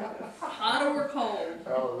 you won't. Hot or cold.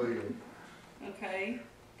 Hallelujah. Okay.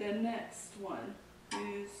 The next one.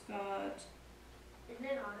 Who's got Isn't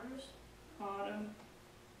it honors? autumn?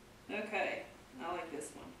 Okay. I like this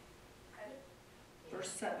one. Verse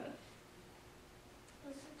 7.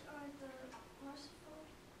 Blessed are the merciful,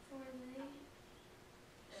 for they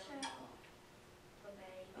shall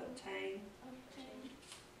Obtain. obtain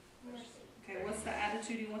mercy. Okay, what's the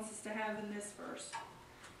attitude he wants us to have in this verse?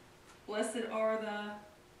 Blessed are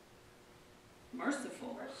the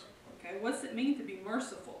merciful. Mercy. Okay, what's it mean to be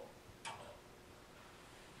merciful?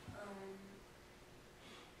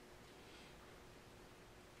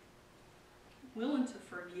 Willing to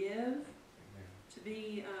forgive, Amen. to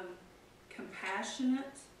be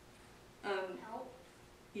compassionate, Help.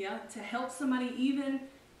 yeah, to help somebody even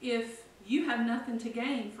if you have nothing to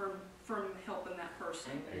gain from helping that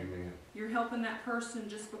person. Amen. You're helping that person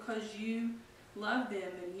just because you love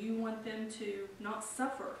them and you want them to not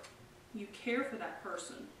suffer. You care for that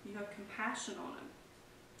person. You have compassion on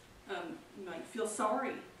them. You might feel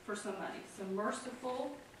sorry for somebody. So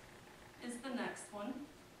merciful is the next one.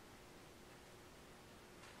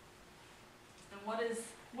 And what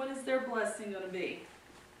is their blessing going to be?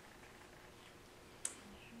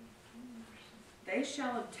 they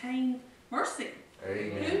shall obtain mercy.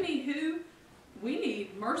 Amen. Who need who? We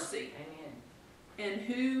need mercy. Amen. And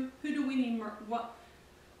who do we need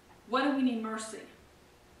what do we need mercy?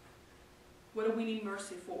 What do we need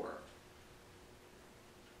mercy for?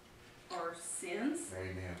 Our sins?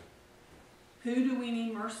 Amen. Who do we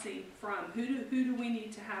need mercy from? Who do we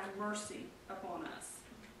need to have mercy upon us?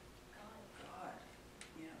 God.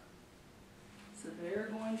 Yeah. So they're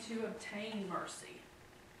going to obtain mercy.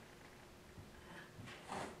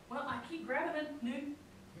 Well, I keep grabbing a new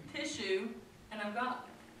tissue, and I've got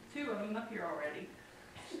 2 of them up here already.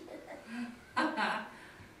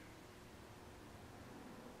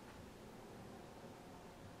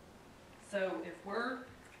 So if we're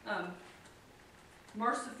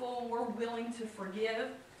merciful, we're willing to forgive,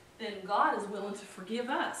 then God is willing to forgive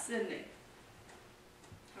us, isn't He?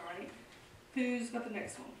 All right. Who's got the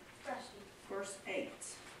next one? Verse 8.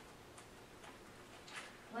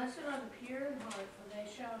 Blessed are the pure in heart, for they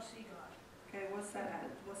shall see God. Okay, what's the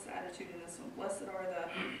attitude in this one? Blessed are the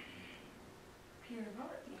Pure in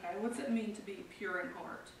heart. okay. What's it mean to be pure in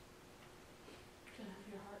heart? To have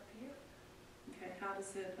your heart pure. Okay, how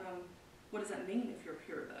does it? What does that mean if you're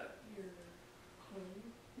pure though? You're clean.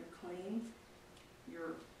 You're clean.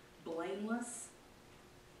 You're blameless.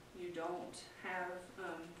 You don't have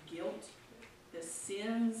guilt. The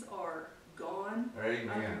sins are gone out of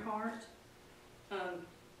Amen. your heart.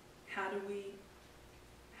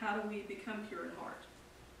 How do we become pure in heart?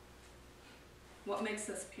 What makes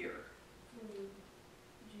us pure?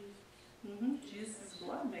 Jesus. Jesus'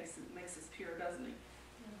 blood makes us pure, doesn't He?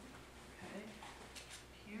 Okay.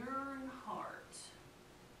 Pure in heart.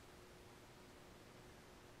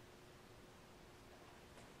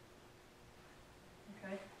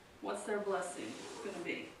 Okay. What's their blessing going to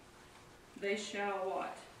be? They shall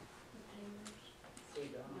what?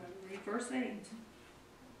 Read verse 8.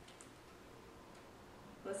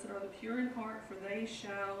 Blessed are the pure in heart, for they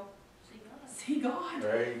shall see God.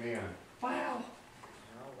 Amen. Wow.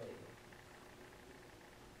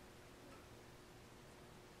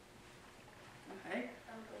 Okay.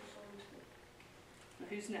 Now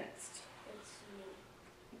who's next? It's me.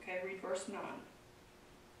 Okay, read verse 9.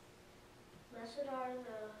 Blessed are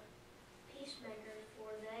the peacemakers, for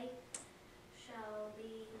they shall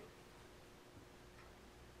be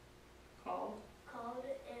Called.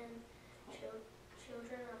 and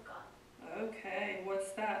children of God. Okay,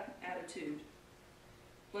 what's that attitude?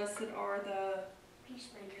 Blessed are the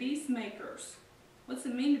Peacemakers. peacemakers. What's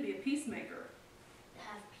it mean to be a peacemaker?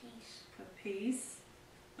 Have peace. A peace.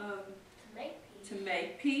 To make peace. To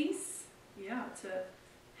make peace. Yeah, to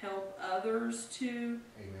help others to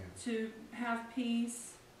Amen. have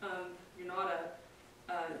peace. You're not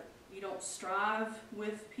you don't strive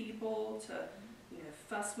with people to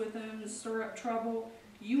fuss with them, stir up trouble.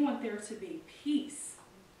 You want there to be peace.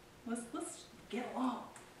 Let's get along.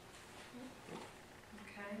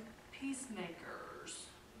 Okay, peacemakers.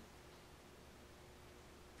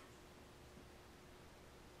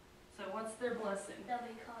 So what's their blessing? They'll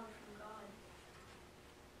be called from God.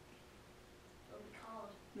 They'll be called.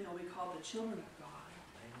 They'll be called the children of God.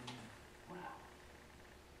 Wow.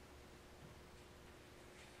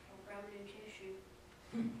 I'll grab a new tissue.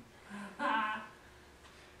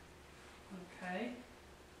 Okay.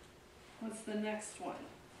 What's the next one?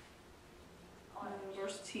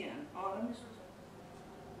 Verse 10. Autumn. This one's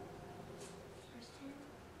verse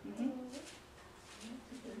 10. Mm-hmm.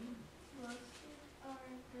 Blessed are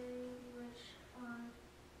they which are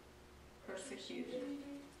Persecuted.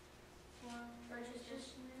 for righteousness'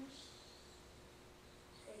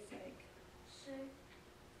 Sake. sake,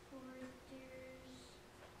 for theirs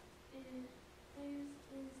is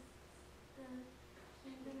the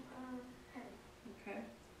kingdom of heaven. Okay.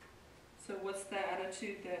 So what's the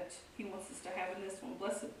attitude that he wants us to have in this one?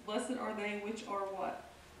 Blessed are they which are what?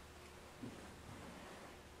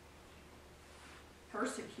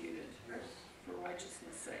 Persecuted for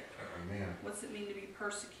righteousness' sake. Amen. What's it mean to be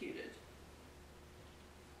persecuted?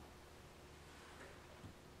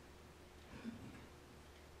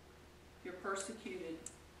 You're persecuted.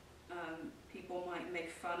 People might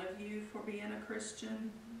make fun of you for being a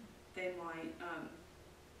Christian. They might,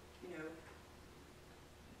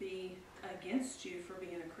 be against you for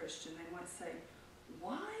being a Christian. They might say,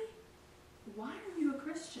 "Why are you a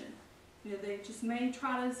Christian?" They just may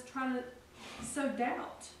try to sow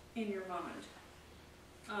doubt in your mind.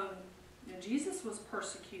 Jesus was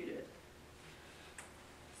persecuted.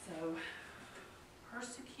 So,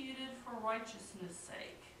 persecuted for righteousness'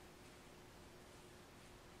 sake.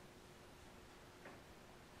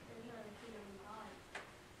 They're not the kingdom of God.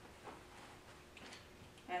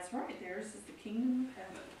 That's right, theirs is the kingdom of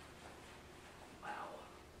heaven. Wow.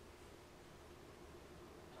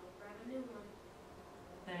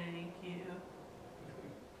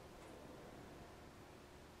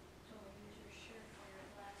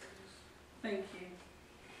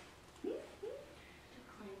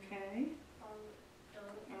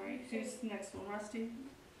 the next one, Rusty?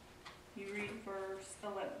 You read verse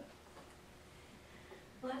 11.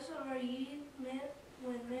 Blessed are ye men,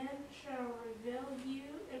 when men shall revile you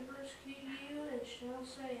and persecute you, and shall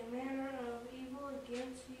say a manner of evil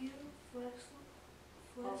against you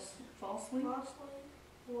Falsely. for my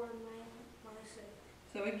sake.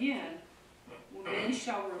 So again, when men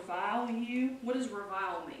shall revile you, what does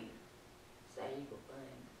revile mean? Say evil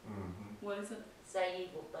things. Mm-hmm. What is it? Say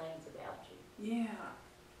evil things about you. Yeah.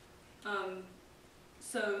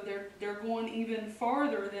 So they're going even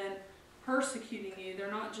farther than persecuting you.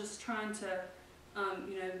 They're not just trying to,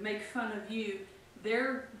 make fun of you.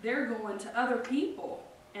 They're going to other people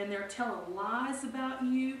and they're telling lies about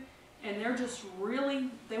you, and they're just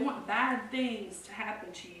they want bad things to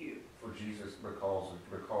happen to you. For Jesus, because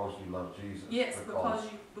you love Jesus. Yes,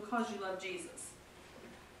 because you love Jesus.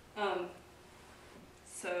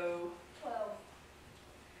 So 12.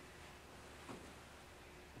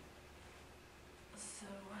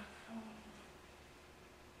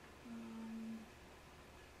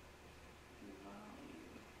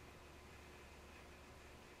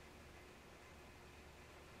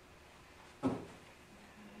 Reviled.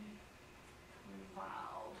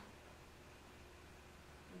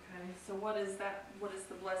 Okay, so what is that? What is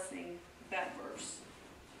the blessing of that verse?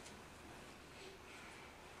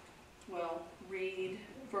 Well, read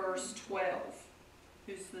verse 12.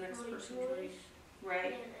 Who's the next person to read? Ray.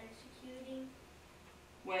 And executing.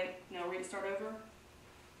 Wait, no, start over.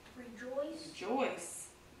 Rejoice Rejoice,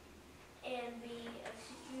 and be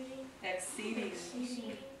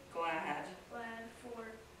exceeding glad. glad, for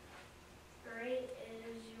great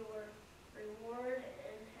is your reward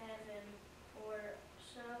in heaven, for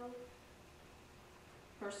so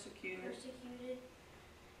Persecuted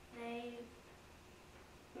they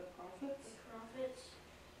the prophets, the prophets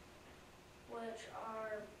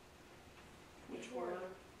which were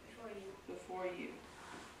before you. before you.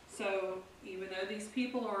 So even though these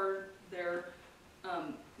people are,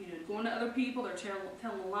 going to other people, they're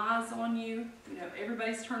telling lies on you,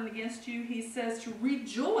 everybody's turning against you, he says to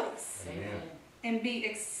rejoice. Amen. And be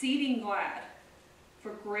exceeding glad,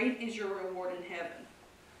 for great is your reward in heaven.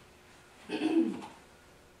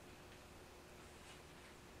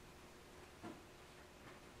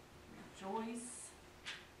 Rejoice,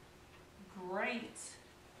 great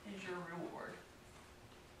is your reward.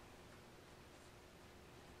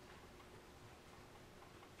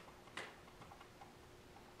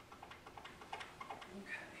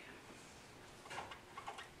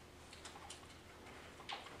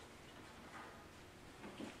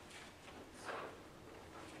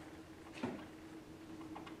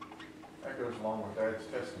 That goes along with Dad's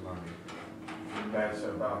testimony. Dad said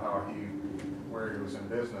about where he was in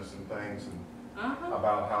business and things, and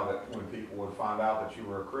about how that when people would find out that you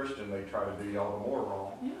were a Christian, they try to do you all the more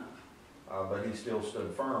wrong. Yeah. But he still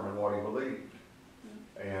stood firm in what he believed.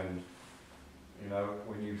 And,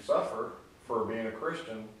 when you suffer for being a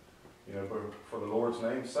Christian, for the Lord's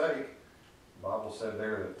name's sake, the Bible said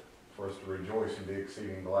there that for us to rejoice and be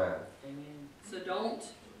exceeding glad. Amen. So don't,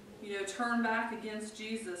 turn back against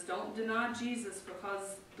Jesus. Don't deny Jesus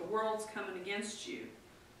because the world's coming against you.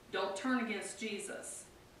 Don't turn against Jesus.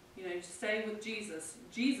 Stay with Jesus.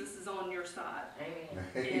 Jesus is on your side. Amen.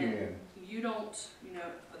 Amen. And you don't,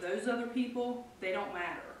 those other people, they don't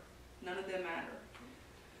matter. None of them matter.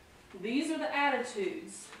 These are the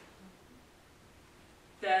attitudes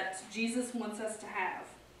that Jesus wants us to have.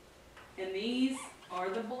 And these are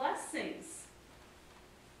the blessings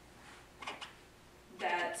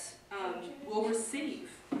that we'll receive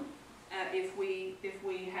if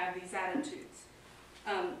we have these attitudes.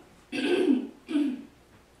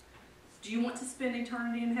 Do you want to spend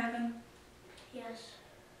eternity in heaven? Yes.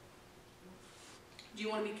 Do you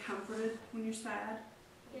want to be comforted when you're sad?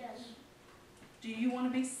 Yes. Do you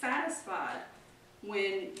want to be satisfied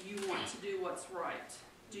when you want to do what's right?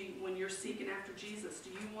 When you're seeking after Jesus, do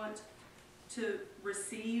you want to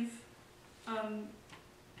receive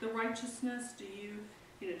the righteousness? Do you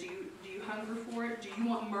hunger for it? Do you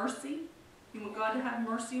want mercy? You want God to have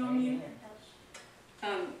mercy on you?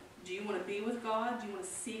 Amen. Do you want to be with God? Do you want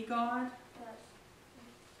to see God? Yes.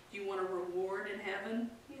 Do you want a reward in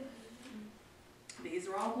heaven? Yes. These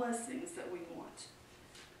are all blessings that we want.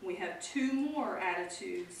 We have two more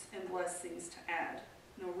attitudes and blessings to add.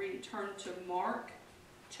 Now turn to Mark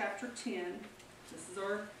chapter 10. This is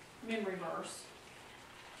our memory verse.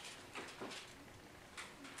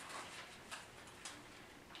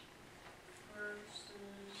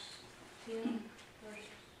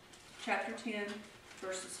 Chapter 10,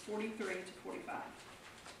 verses 43 to 45.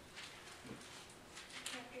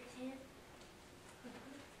 Chapter 10.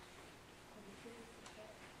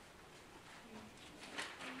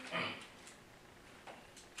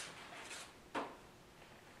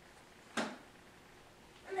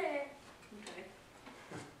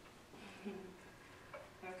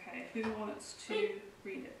 who wants to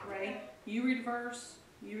read it? Ray, you read a verse,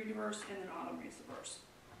 and then Autumn reads the verse.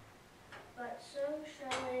 But so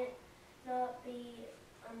shall it not be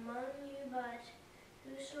among you, but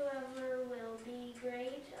whosoever will be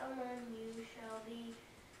great among you shall be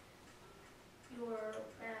your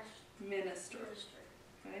Minister. minister.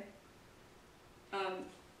 Okay.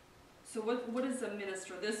 So what is a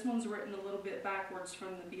minister? This one's written a little bit backwards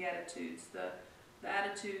from the Beatitudes. The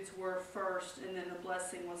attitudes were first, and then the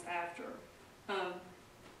blessing was after.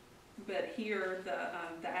 But here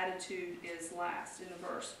the attitude is last in the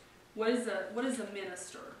verse. What is a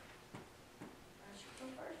minister? I shall come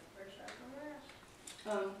first, first shall come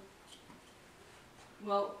last.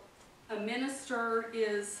 Well, a minister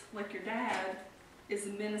is like your dad is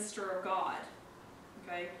a minister of God.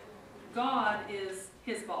 Okay, God is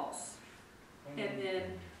his boss, and then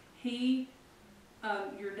he,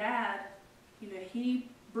 your dad, he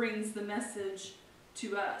brings the message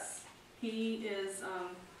to us. He is,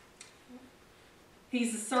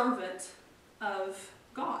 he's a servant of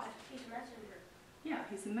God. He's a messenger. Yeah,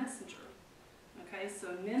 he's a messenger. Okay,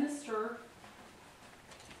 so minister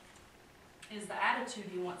is the attitude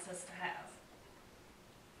he wants us to have.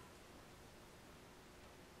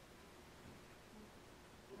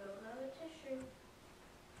 Don't know the tissue.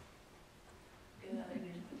 Good, I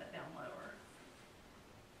need to put that down lower.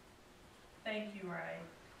 Thank you, Ray.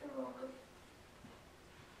 You're welcome.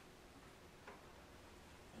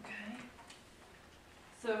 Okay.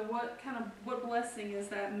 So what blessing is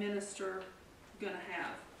that minister gonna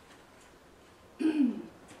have?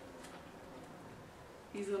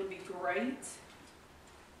 He's gonna be great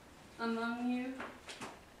among you.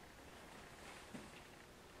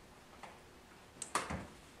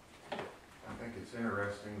 I think it's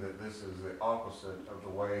interesting that this is the opposite of the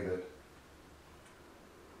way that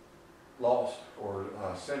lost or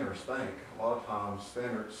sinners think. A lot of times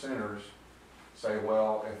sinners say,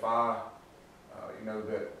 well, if I,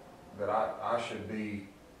 that I should be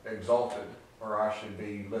exalted or I should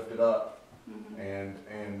be lifted up. Mm-hmm.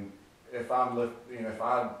 And if I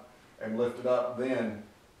am lifted up, then,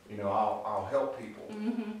 I'll help people.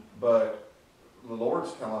 Mm-hmm. But the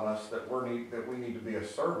Lord's telling us that we need to be a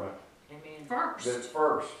servant. Amen. First. That's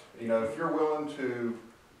first. If you're willing to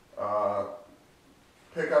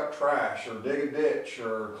pick up trash or dig a ditch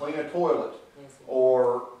or clean a toilet Yes.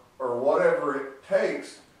 or whatever it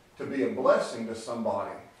takes to be a blessing to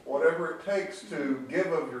somebody, whatever it takes to give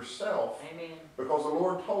of yourself, Amen. because the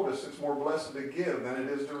Lord told us it's more blessed to give than it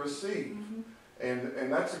is to receive. Mm-hmm.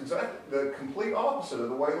 And that's exactly the complete opposite of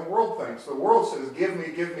the way the world thinks. The world says, give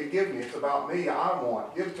me, give me, give me. It's about me, I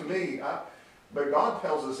want, give to me. But God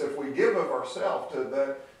tells us if we give of ourselves,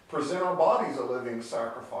 to present our bodies a living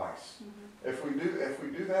sacrifice. Mm-hmm. If we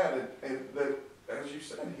do that, and that, as you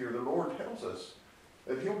said here, the Lord tells us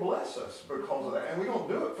that He'll bless us because of that, and we don't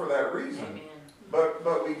do it for that reason. Amen. But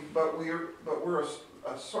we're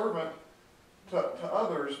a servant to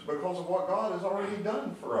others because of what God has already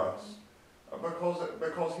done for us.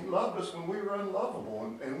 Because He loved us when we were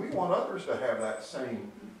unlovable, and we want others to have that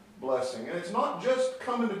same blessing. And it's not just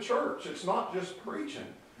coming to church. It's not just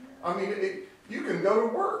preaching. I mean, you can go to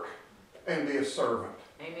work and be a servant.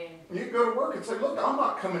 Amen. You can go to work and say, look, I'm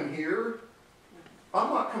not coming here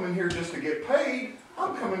just to get paid.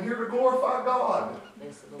 I'm coming here to glorify God.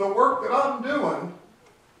 The work that I'm doing,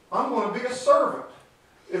 I'm going to be a servant.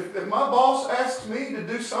 If my boss asks me to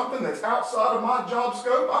do something that's outside of my job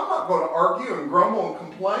scope, I'm not going to argue and grumble and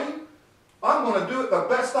complain. I'm going to do it the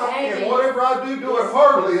best I can. Amen. Whatever I do it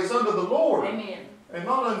heartily as unto the Lord. Amen. And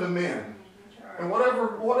not unto men. And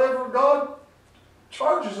whatever God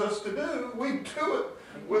charges us to do, we do it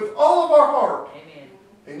with all of our heart. Amen.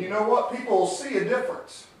 And you know what? People will see a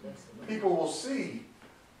difference. People will see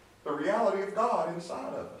the reality of God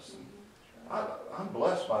inside of us. And I'm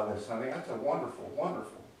blessed by this, honey. That's a wonderful,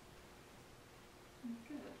 wonderful.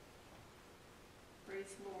 Good.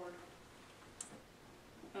 Praise the Lord.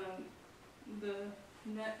 The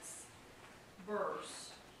next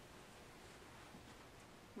verse.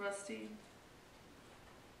 Rusty,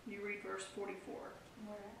 you read verse 44.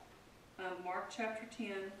 Where at? Mark chapter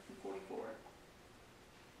 10 and 44.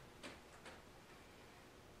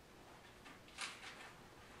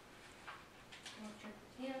 Mark chapter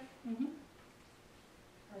 10, Mm-hmm.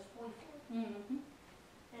 verse 44. Mm-hmm.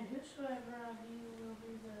 And whosoever of you will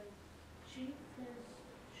be the chief, his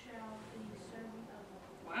shall be servant of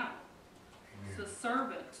all. Wow. So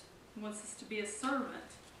servant. He wants us to be a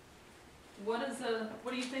servant. What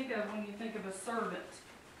do you think of when you think of a servant?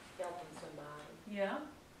 Helping somebody. Yeah.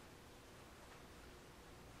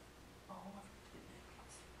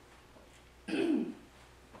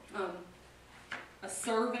 A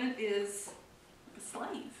servant is a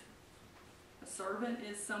slave. A servant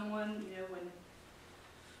is someone, when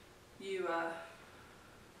you,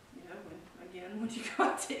 when you go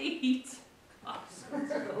out to eat.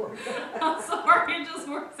 I'm sorry, it just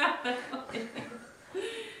works out that way.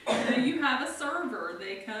 You have a server.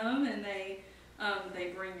 They come and they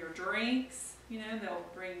bring your drinks. They'll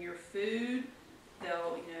bring your food.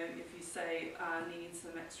 They'll, if you say, I need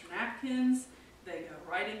some extra napkins, they go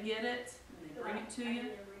right and get it, and they bring it to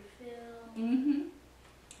you. Mm-hmm.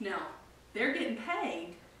 Now, they're getting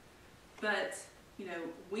paid, but,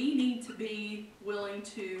 we need to be willing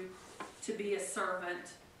to be a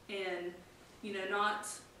servant and, not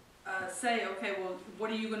say, okay, well,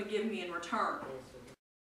 what are you going to give me in return?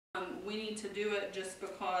 We need to do it just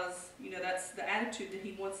because, that's the attitude that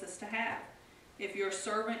he wants us to have. If you're a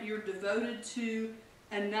servant, you're devoted to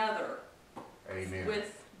another. Amen.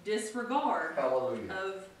 With disregard Hallelujah.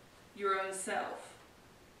 of your own self.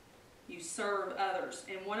 You serve others.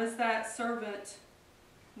 And what is that servant,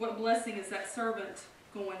 what blessing is that servant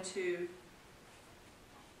going to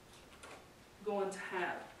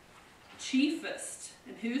have? Chiefest.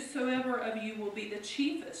 And whosoever of you will be the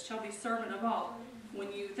chiefest shall be servant of all.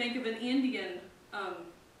 When you think of an Indian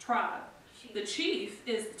tribe, the chief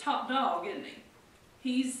is the top dog, isn't he?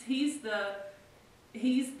 He's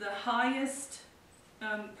the highest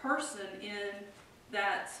person in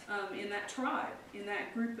that tribe, in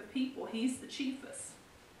that group of people. He's the chiefest.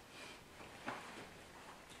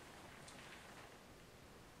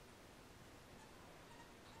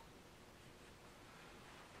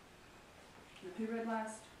 Who read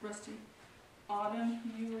last? Rusty. Autumn,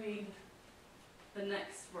 you read the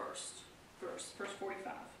next verse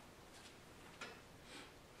 45.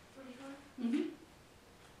 45? Mm-hmm.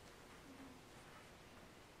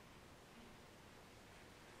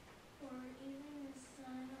 For even the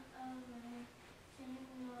Son of Man came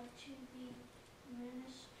not to be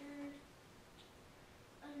ministered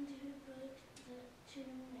unto, but to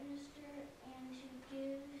minister and to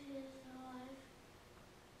give his life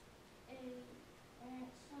a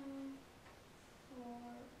ransom for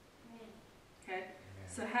many. Okay.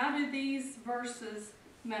 So how do these verses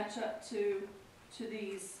match up to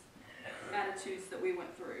these attitudes that we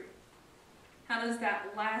went through? How does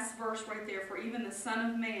that last verse right there, for even the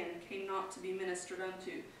Son of Man came not to be ministered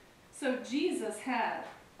unto? So Jesus had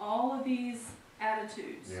all of these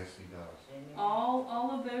attitudes. Yes, he does.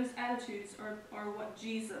 All of those attitudes are what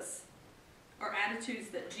Jesus, are attitudes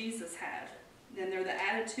that Jesus had. And they're the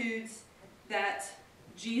attitudes that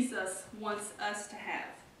Jesus wants us to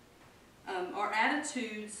have. Our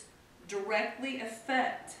attitudes directly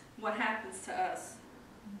affect what happens to us.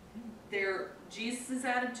 They're Jesus'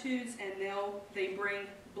 attitudes, and they bring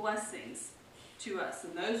blessings to us.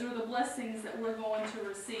 And those are the blessings that we're going to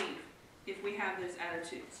receive if we have those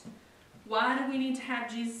attitudes. Why do we need to have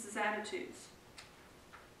Jesus' attitudes?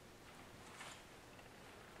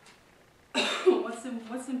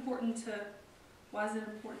 What's important to, why is it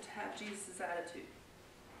important to have Jesus' attitude?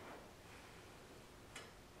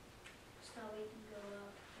 So we can go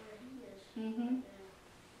out where he is.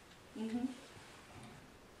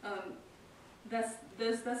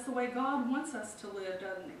 That's the way God wants us to live,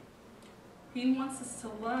 doesn't he? He wants us to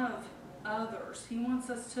love others. He wants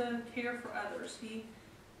us to care for others. He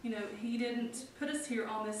didn't put us here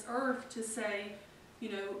on this earth to say,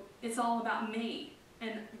 it's all about me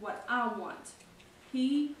and what I want.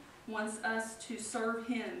 He wants us to serve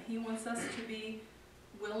him. He wants us to be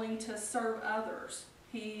willing to serve others.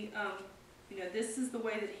 This is the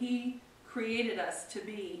way that he created us to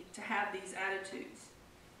be, to have these attitudes.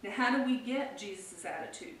 Now, how do we get Jesus'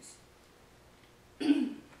 attitudes? Obey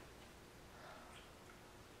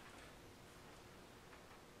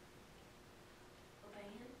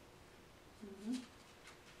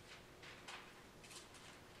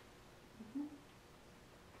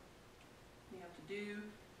him.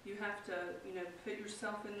 You have to put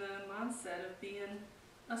yourself in the mindset of being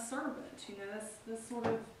a servant. That's sort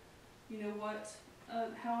of,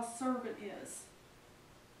 how a servant is.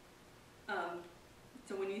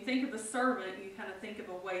 So when you think of a servant, you kind of think of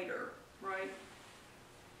a waiter, right?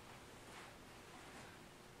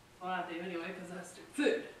 Well, I do anyway, because I stick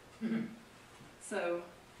food. So,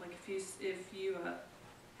 like if you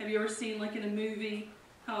have you ever seen, like in a movie,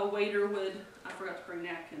 how a waiter would, I forgot to bring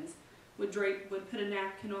napkins, would put a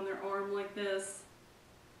napkin on their arm like this,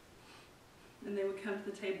 and they would come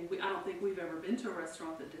to the table. I don't think we've ever been to a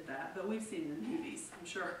restaurant that did that, but we've seen it in movies, I'm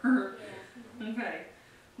sure. Okay.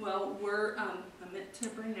 Well, I meant to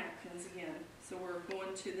bring napkins again, so we're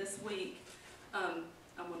going to this week. I'm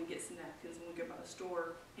going to get some napkins when we go by the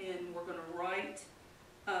store, and we're going to write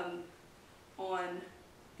on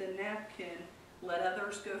the napkin, let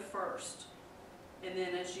others go first. And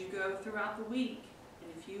then as you go throughout the week,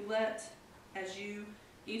 and if you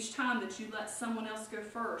each time that you let someone else go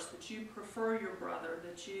first, that you prefer your brother,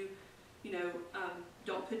 that you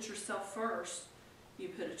don't put yourself first, you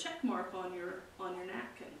put a check mark on your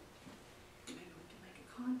napkin. Maybe we can make a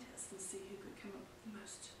contest and see who could come up with the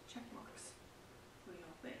most check marks. What do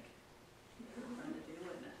y'all think? Fun to do,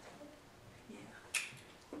 isn't it? Yeah.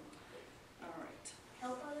 All right.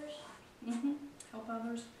 Help others? Help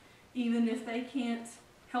others, even if they can't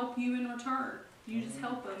help you in return. You just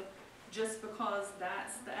help them, just because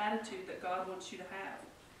that's the attitude that God wants you to have.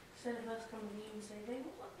 Instead of us coming to you and say, they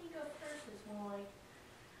won't let me go first, it's more like,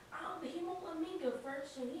 oh, but he won't let me go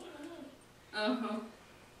first, so he.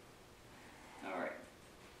 All right.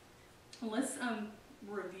 Let's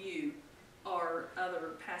review our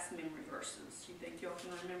other past memory verses. You think y'all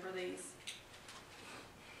can remember these?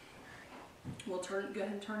 Well, go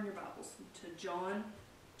ahead and turn your Bibles to John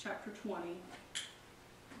chapter 20.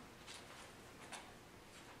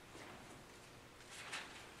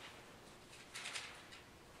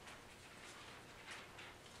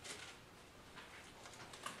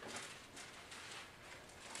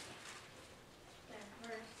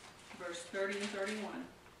 Verse 30 and 31.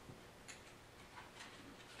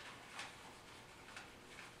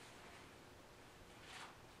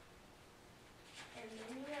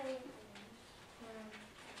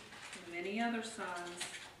 Many other signs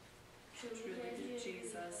truly did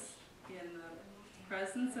Jesus in the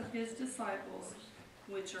presence of his disciples,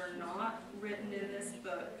 which are not written in this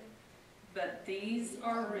book, but these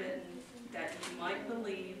are written that you might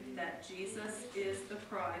believe that Jesus is the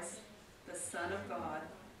Christ, the Son of God,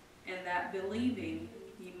 and that believing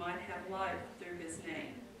you might have life through his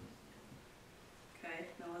name. Okay,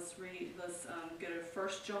 now let's go to 1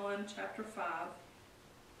 John chapter 5.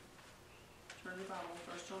 Turn your Bible,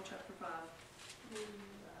 1 John chapter 5.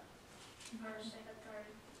 First, second, third.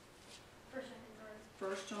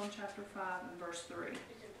 1 John chapter 5 and verse 3.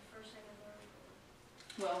 Is it the first, second,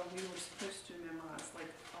 third? Well, we were supposed to memorize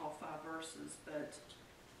like all 5 verses, but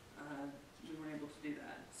we weren't able to do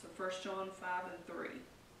that. So 1 John 5 and 3.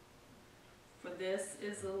 For this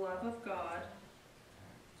is the love of God,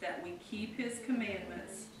 that we keep his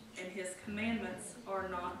commandments, and his commandments are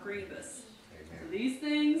not grievous. So these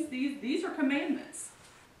things, these are commandments.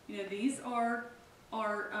 These are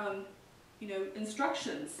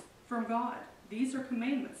instructions from God. These are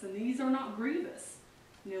commandments, and these are not grievous.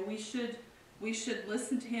 We should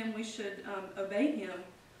listen to him. We should obey him.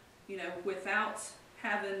 Without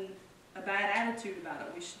having a bad attitude about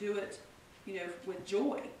it. We should do it, with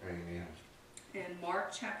joy. Amen. And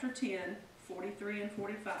Mark chapter 10, 43 and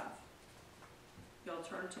 45. Y'all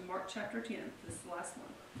turn to Mark chapter 10. This is the last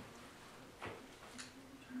one.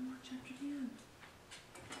 Turn to Mark chapter 10.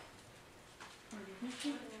 Are you with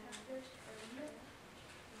me?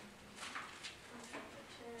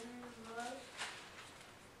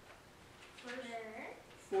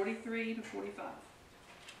 43 to 45.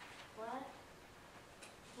 What?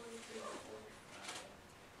 43 to 45.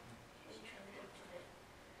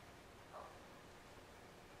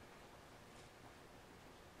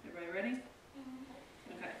 Everybody ready?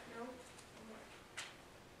 Okay. No.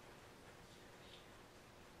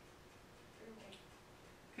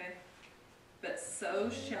 Okay. But so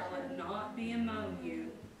shall it not be among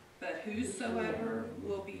you, but whosoever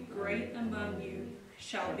will be great among you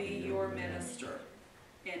shall be your minister,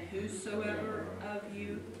 and whosoever of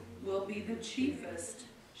you will be the chiefest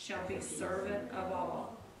shall be servant of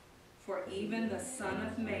all. For even the Son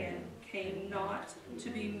of Man came not to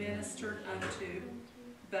be ministered unto,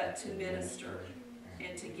 but to minister,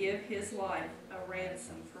 and to give his life a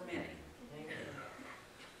ransom for many.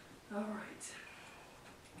 All right.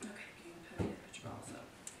 Okay, you can put your balls up.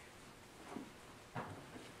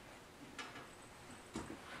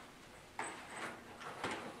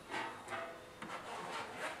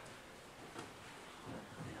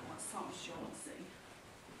 What songs do you want to sing?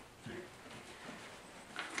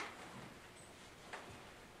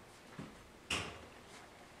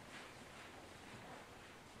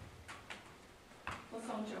 What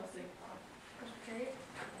song do y'all sing? Okay.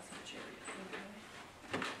 That's my cherry.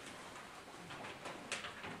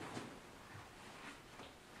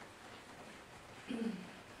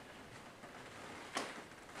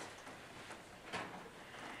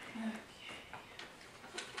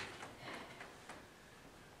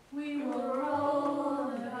 We will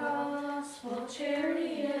roll the gospel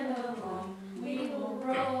chariot along. We will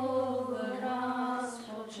roll the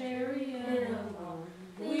gospel chariot along.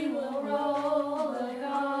 We will roll the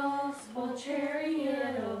gospel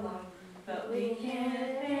chariot along. But we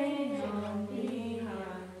can't hang on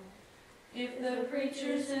If the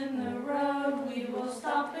preacher's in the road, we will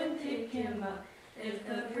stop and pick him up. If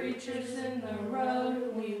the preacher's in the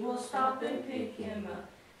road, we will stop and pick him up.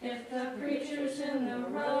 If the preacher's in the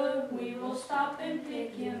road, we will stop and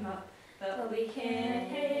pick him up. But we can't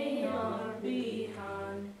hang on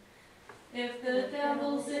behind. If the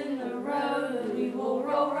devil's in the road, we will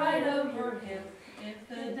roll right over him. If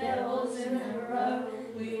the devil's in the road,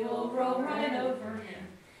 we will roll right over him.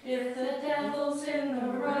 If the devil's in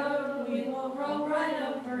the road, we will roll right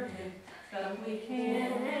over him. But we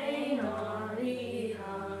can't hang on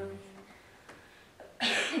behind.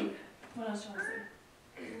 What else do you want to say?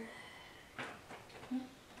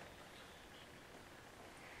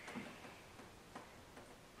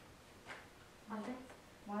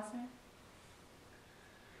 Wise man?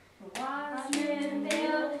 The wise man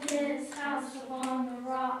built his house upon the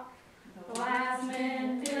rock. The wise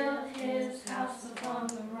man built his house upon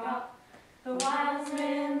the rock. The wise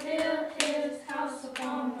man built his house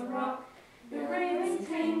upon the rock. The rains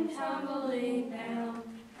came tumbling down.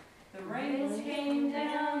 The rains came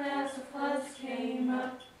down as the floods came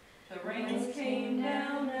up. The rains came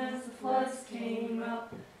down as the floods came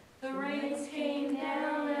up. The rains came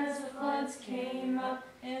down as the floods came up,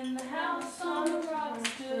 and the house on the rock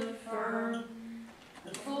stood firm.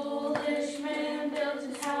 The foolish man built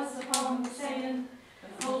his house upon the sand.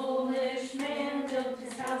 The foolish man built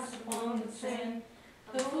his house upon the sand.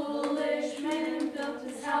 The foolish man built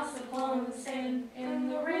his house upon the sand,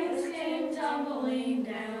 and the rains came tumbling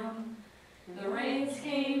down. The rains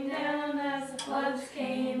came down as the floods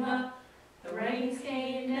came up. The rains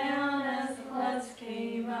came down as the floods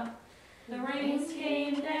came up. The rains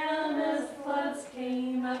came down as the floods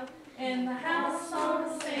came up, and the house on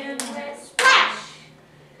the sand went splash.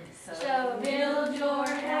 So build your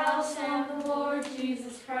house on the Lord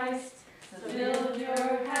Jesus Christ. So build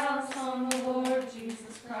your house on the Lord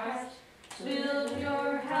Jesus Christ. Build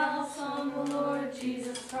your house on the Lord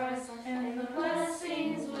Jesus Christ, and the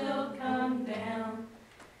blessings will come down.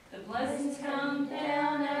 The blessings come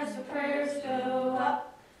down as the prayers go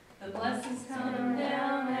up. The blessings come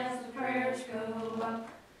down as the prayers go up.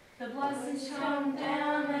 The blessings come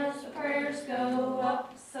down as the prayers go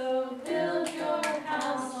up. So build your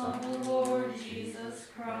house on the Lord Jesus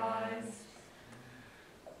Christ.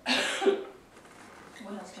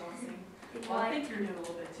 What else do you want to sing? Well, I think you're doing a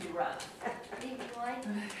little bit too rough.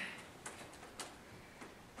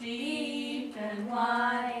 Deep and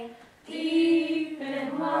wide, deep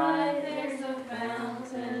and wide, there's a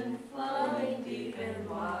fountain flowing deep and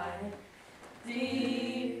wide.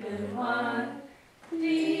 Deep and wide,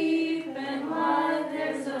 deep and wide,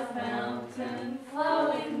 there's a fountain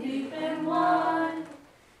flowing deep and wide.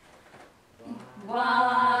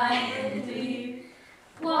 Wide and deep,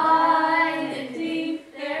 wide and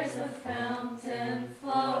deep, there's a fountain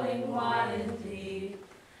flowing wide and deep.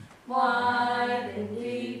 Wide and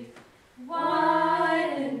deep,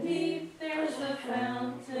 wide and deep, there's a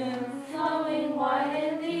fountain flowing wide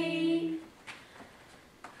and deep.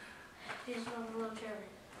 This one's a little German.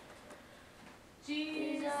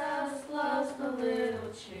 Jesus loves the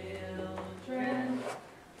little children,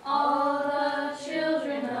 all the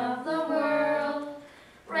children of the world.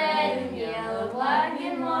 Red and yellow, black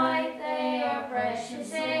and white, they are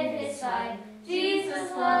precious in His sight.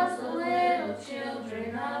 Jesus loves the little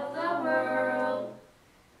children of the world.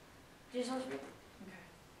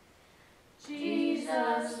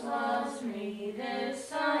 Jesus loves me,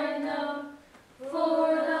 this I know,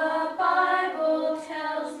 for the Bible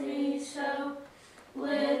tells me so.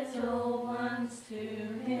 Little ones to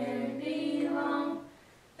Him belong.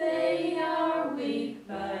 They are weak,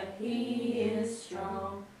 but He is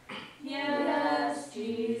strong. Yes,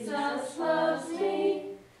 Jesus loves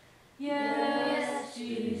me. Yes,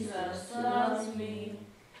 Jesus loves me.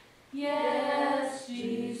 Yes,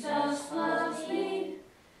 Jesus loves me.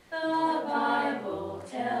 The Bible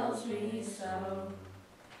tells me so.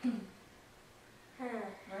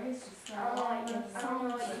 Right? It's just I like it. I don't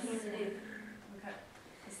know what you can do. Okay.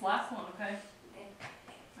 This last one, okay?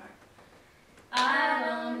 I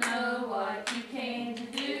don't know what you came to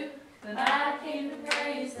do, but I came to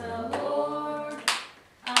praise the Lord.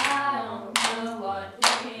 I don't know what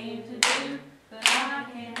you came to do, but I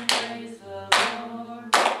came to praise the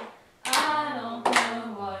Lord. I don't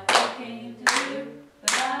know what you came to do,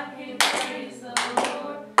 but I came to praise the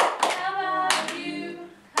Lord. How about you?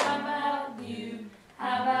 How about you?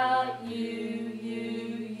 How about you, you,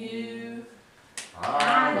 you?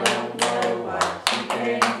 I don't know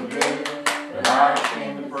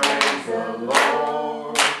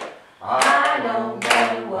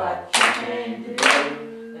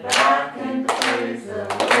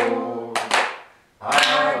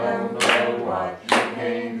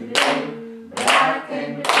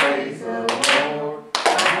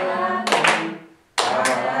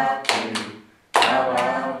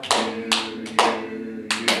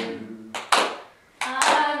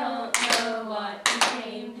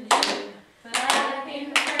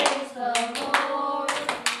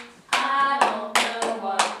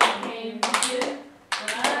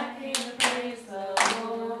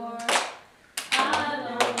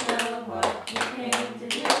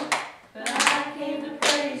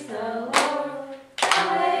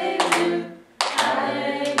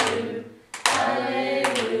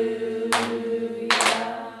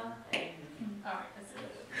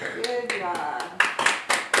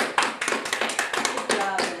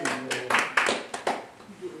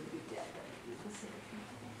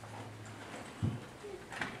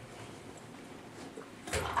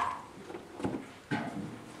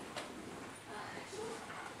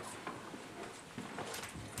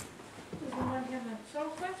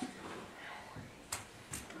song class?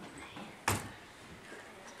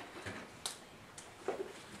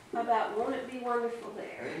 About won't it be wonderful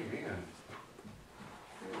there? Amen.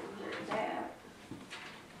 There's that.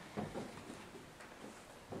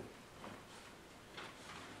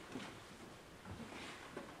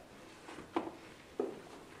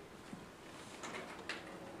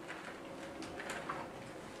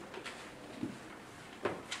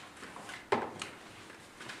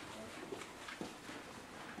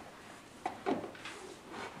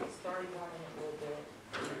 Started on it a little bit.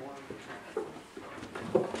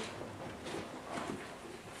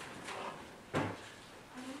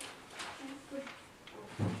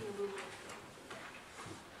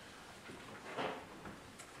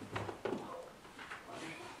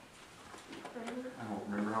 I don't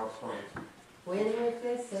remember how it starts. When with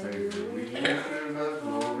this Say, we enter the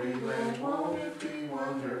glory land, won't it be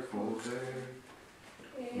wonderful there?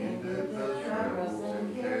 Into the troubles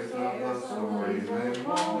and cares of the stories, and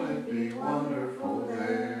won't it be wonderful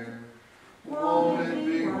there? Won't it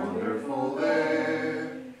be wonderful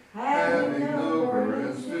there? Having no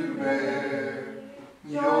burdens to bear,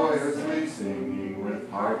 joyously singing with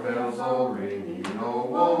heart bells all ringing, oh,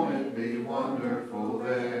 won't it be wonderful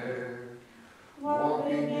there?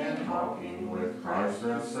 Walking and talking with Christ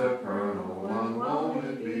the supernal one, won't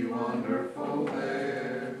it be wonderful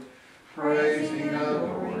there? Praising,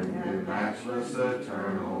 adoring the matchless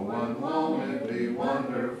eternal one, won't it be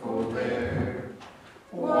wonderful there?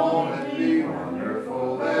 Won't it be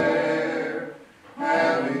wonderful there?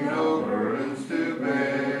 Having no burdens to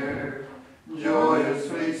bear,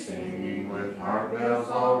 joyously singing with heart bells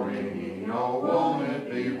all ringing, oh, won't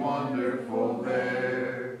it be wonderful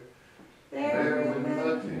there? There when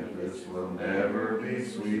the tempest will never be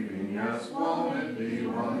sweeping us, won't it be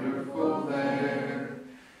wonderful there?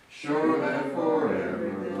 Sure that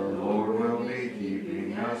forever the Lord will be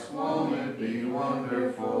keeping us, won't it be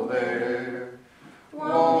wonderful there?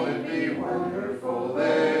 Won't it be wonderful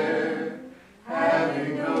there?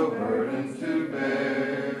 Having no burdens to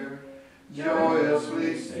bear,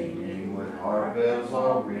 joyously singing with heart bells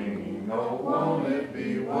all ringing, oh, won't it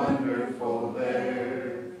be wonderful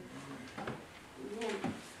there?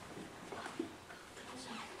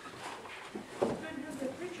 Good to have the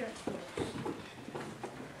preacher.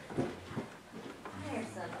 I have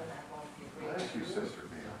something I want to read. Thank you, Sister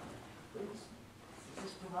Mia.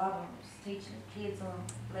 Sister Robin was teaching the kids on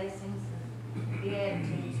blessings and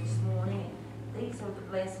beatitudes this morning. These are the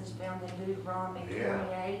blessings found in Deuteronomy Yeah.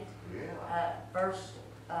 28, Yeah. verse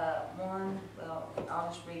 1. Well, I'll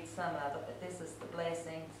just read some of it, but this is the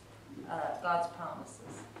blessings, God's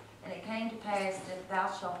promises. And it came to pass that thou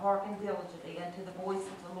shalt hearken diligently unto the voice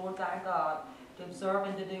of the Lord thy God, to observe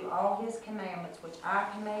and to do all his commandments, which I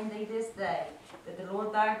command thee this day, that the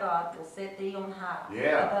Lord thy God will set thee on high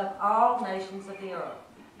Yeah. above all nations of the earth.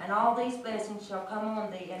 And all these blessings shall come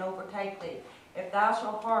on thee and overtake thee, if thou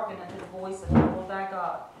shalt hearken unto the voice of the Lord thy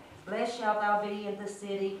God. Blessed shalt thou be in the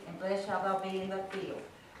city, and blessed shalt thou be in the field.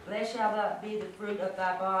 Blessed shall thou be the fruit of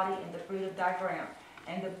thy body, and the fruit of thy ground,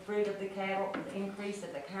 and the fruit of the cattle, and the increase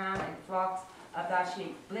of the kine, and the flocks of thy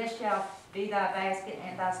sheep. Blessed shall be thy basket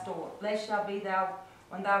and thy store. Blessed shall be thou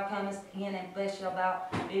when thou comest in, and blessed shall thou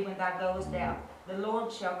be when thou goest out. The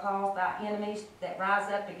Lord shall cause thy enemies that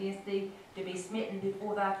rise up against thee to be smitten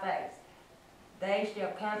before thy face. They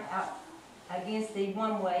shall come out against thee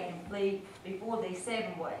one way, and flee before thee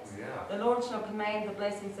 7 ways. Yeah. The Lord shall command the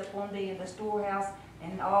blessings upon thee in the storehouse,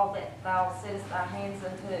 and all that thou settest thy hands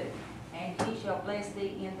unto. And he shall bless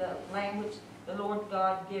thee in the land which the Lord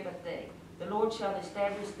God giveth thee. The Lord shall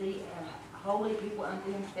establish thee a holy people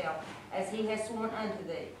unto himself, as he has sworn unto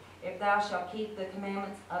thee, if thou shalt keep the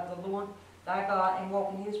commandments of the Lord thy God, and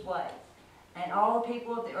walk in his ways. And all the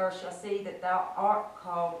people of the earth shall see that thou art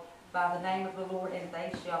called by the name of the Lord, and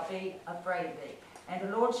they shall be afraid of thee. And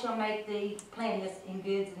the Lord shall make thee plenteous in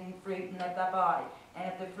goods and in fruit and of thy body,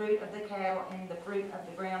 and of the fruit of the cattle, and the fruit of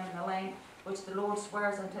the ground in the land which the Lord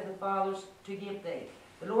swears unto the fathers to give thee.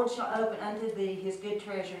 The Lord shall open unto thee his good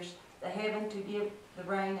treasures, the heaven, to give the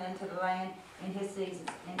rain unto the land in his seasons,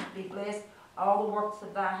 and to be blessed all the works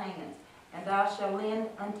of thy hands. And thou shalt lend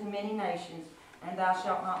unto many nations, and thou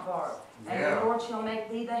shalt not borrow. And Yeah. the Lord shall make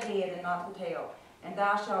thee the head and not the tail. And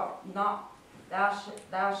thou shalt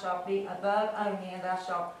be above only, and thou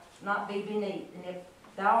shalt not be beneath. And if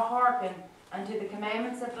thou hearken unto the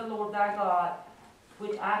commandments of the Lord thy God,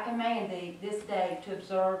 which I command thee this day to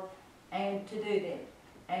observe and to do them,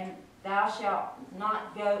 and thou shalt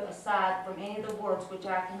not go aside from any of the words which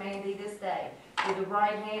I command thee this day, to the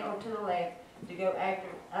right hand or to the left, to go after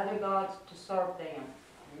other gods to serve them.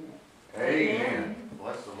 Amen.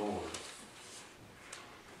 Bless the Lord.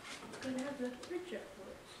 read that for us.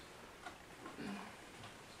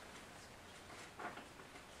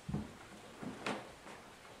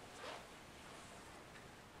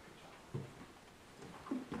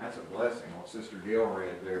 That's a blessing, what Sister Gail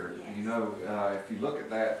read there. Yes. You know, if you look at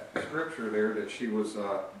that scripture there that she was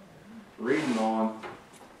reading on,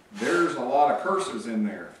 there's a lot of curses in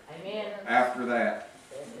there Amen. after that.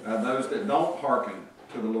 Those that don't hearken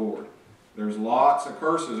to the Lord. There's lots of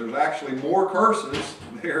curses. There's actually more curses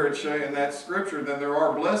there in that scripture than there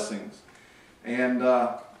are blessings. And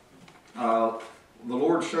the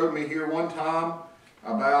Lord showed me here one time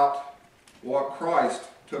about what Christ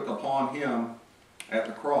took upon him at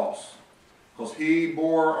the cross. Because he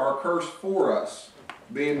bore our curse for us,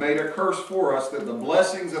 being made a curse for us, that the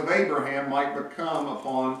blessings of Abraham might become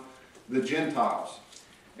upon the Gentiles.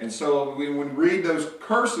 And so when we read those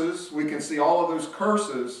curses, we can see all of those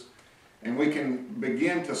curses, and we can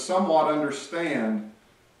begin to somewhat understand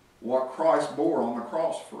what Christ bore on the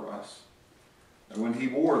cross for us. And when he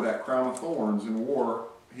wore that crown of thorns and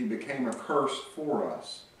he became a curse for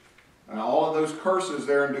us. And all of those curses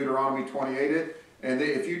there in Deuteronomy 28, and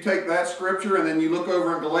if you take that scripture and then you look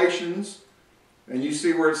over in Galatians, and you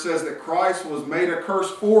see where it says that Christ was made a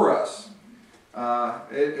curse for us,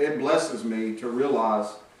 it blesses me to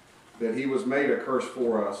realize that he was made a curse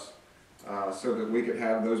for us so that we could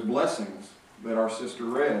have those blessings that our sister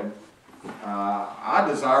read. I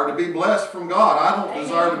desire to be blessed from God. I don't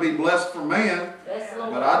desire to be blessed from man,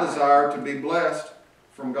 but I desire to be blessed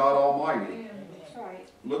from God Almighty. That's right.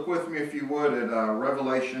 Look with me, if you would, at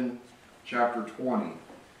Revelation chapter 20.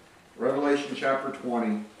 Revelation chapter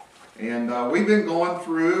 20. And we've been going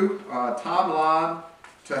through timeline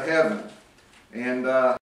to heaven. And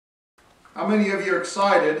how many of you are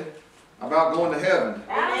excited about going to heaven?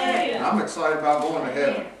 Amen. I'm excited about going to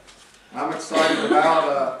heaven. I'm excited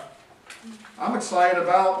about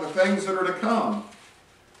the things that are to come.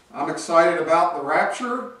 I'm excited about the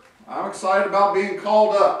rapture. I'm excited about being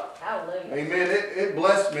called up. Hallelujah. Amen. It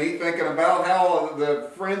blessed me thinking about how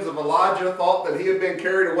the friends of Elijah thought that he had been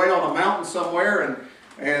carried away on a mountain somewhere,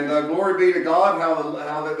 and glory be to God,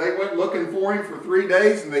 how that they went looking for him for 3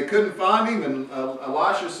 days and they couldn't find him, and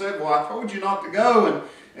Elisha said, well, I told you not to go,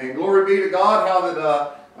 and glory be to God, how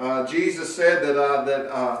that Jesus said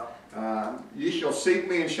that ye shall seek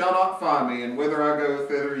me and shall not find me, and whither I go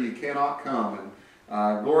thither ye cannot come.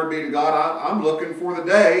 And glory be to God, I'm looking for the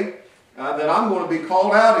day that I'm going to be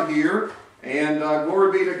called out of here. And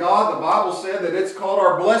glory be to God, the Bible said that it's called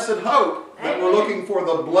our blessed hope. That we're looking for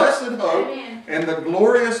the blessed hope. Amen. And the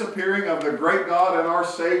glorious appearing of the great God and our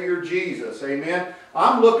Savior Jesus. Amen.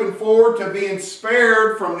 I'm looking forward to being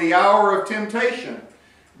spared from the hour of temptation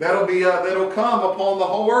that'll come upon the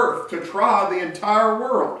whole earth to try the entire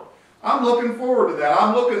world. I'm looking forward to that.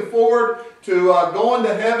 I'm looking forward to going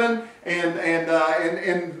to heaven and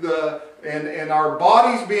our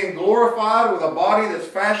bodies being glorified with a body that's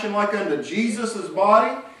fashioned like unto Jesus'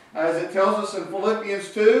 body, as it tells us in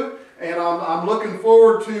Philippians 2. And I'm looking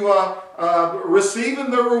forward to receiving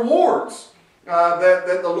the rewards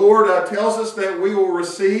that the Lord tells us that we will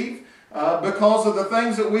receive because of the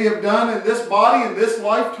things that we have done in this body, in this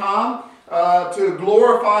lifetime, to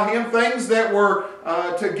glorify Him, things that were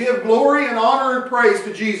to give glory and honor and praise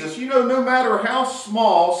to Jesus. You know, no matter how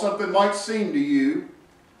small something might seem to you,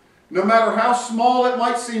 no matter how small it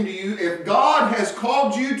might seem to you, if God has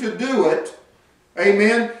called you to do it,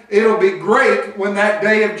 amen, it'll be great when that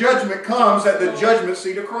day of judgment comes at the judgment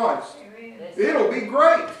seat of Christ. It'll be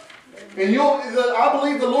great. And I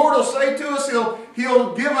believe the Lord will say to us, He'll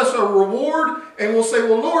give us a reward, and we'll say,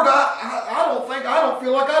 well, Lord, I don't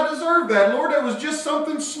feel like I deserve that. Lord, that was just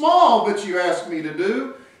something small that you asked me to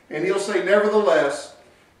do. And He'll say, nevertheless,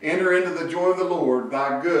 enter into the joy of the Lord,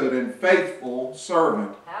 thy good and faithful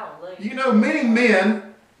servant. Hallelujah. You know, many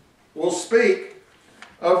men will speak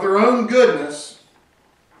of their own goodness,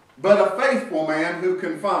 but a faithful man who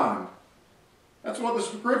can find. That's what the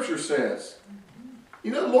Scripture says.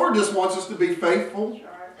 You know, the Lord just wants us to be faithful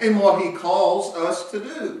in what He calls us to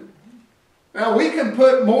do. Now, we can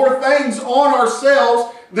put more things on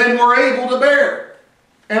ourselves than we're able to bear.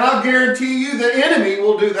 And I guarantee you the enemy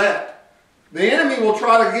will do that. The enemy will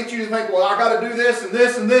try to get you to think, well, I got to do this and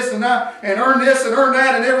this and this and that, and earn this and earn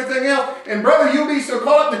that and everything else. And brother, you'll be so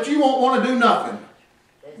caught up that you won't want to do nothing.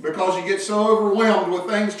 Because you get so overwhelmed with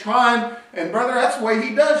things trying. And brother, that's the way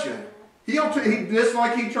he does you. Just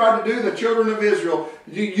like he tried to do the children of Israel.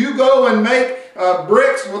 You go and make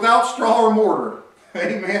bricks without straw or mortar.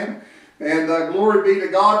 Amen. And glory be to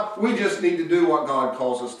God. We just need to do what God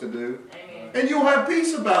calls us to do. Amen. And you'll have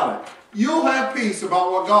peace about it. You'll have peace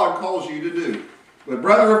about what God calls you to do. But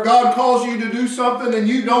brother, if God calls you to do something and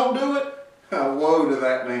you don't do it, Woe to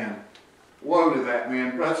that man. Woe to that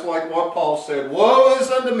man. That's like what Paul said. Woe is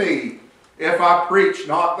unto me if I preach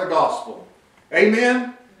not the gospel.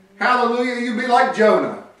 Amen? Hallelujah. You be like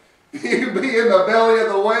Jonah. You be in the belly of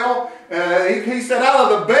the whale. He said,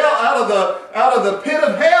 out of the pit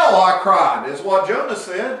of hell I cried, is what Jonah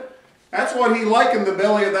said. That's what he likened the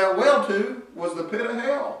belly of that whale to, was the pit of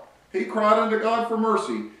hell. He cried unto God for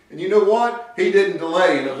mercy. And you know what? He didn't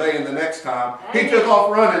delay in obeying the next time. He took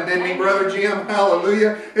off running, didn't he, Brother Jim?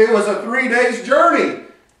 Hallelujah. It was a 3 days journey,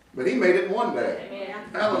 but he made it in 1 day.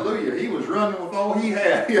 Hallelujah. He was running with all he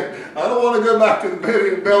had. I don't want to go back to the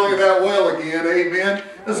belly of that whale again. Amen.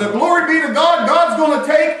 And so glory be to God. God's going to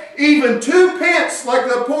take even 2 pence like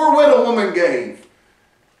the poor widow woman gave.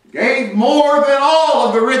 Gave more than all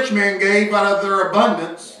of the rich men gave out of their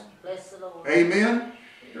abundance. Bless the Lord. Amen.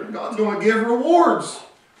 God's going to give rewards.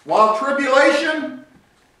 While tribulation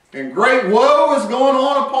and great woe is going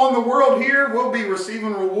on upon the world here, we'll be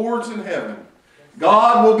receiving rewards in heaven.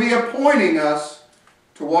 God will be appointing us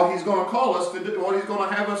to what He's going to call us to do, what He's going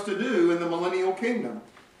to have us to do in the millennial kingdom.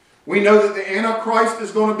 We know that the Antichrist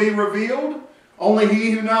is going to be revealed. Only he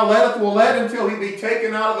who now letteth will let until he be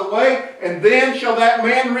taken out of the way. And then shall that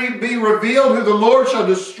man be revealed who the Lord shall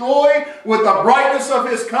destroy with the brightness of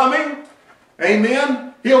His coming.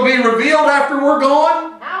 Amen. He'll be revealed after we're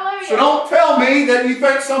gone. Hallelujah. So don't tell me that you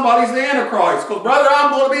think somebody's the Antichrist. Because brother,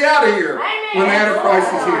 I'm going to be out of here when the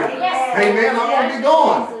Antichrist is here. Yes. Amen. I'm going to be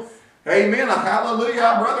gone. Amen.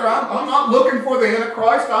 Hallelujah, brother. I'm not looking for the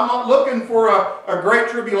Antichrist. I'm not looking for a great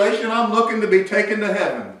tribulation. I'm looking to be taken to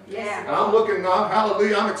heaven. Yeah. And I'm looking,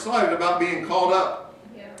 hallelujah, I'm excited about being called up.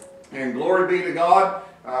 Yeah. And glory be to God.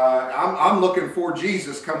 I'm looking for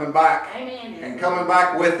Jesus coming back. Amen. And coming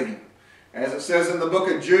back with Him. As it says in the book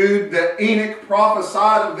of Jude, that Enoch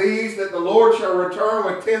prophesied of these, that the Lord shall return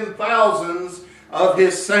with 10,000s of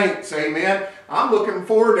His saints. Amen. I'm looking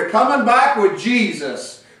forward to coming back with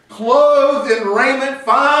Jesus, clothed in raiment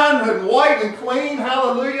fine and white and clean.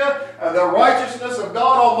 Hallelujah. The righteousness of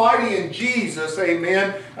God Almighty in Jesus.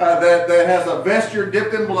 Amen. That has a vesture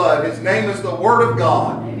dipped in blood. His name is the Word of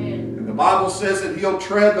God. Amen. And the Bible says that He'll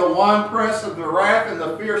tread the winepress of the wrath and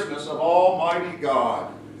the fierceness of Almighty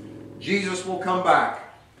God. Jesus will come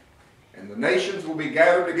back, and the nations will be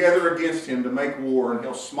gathered together against Him to make war, and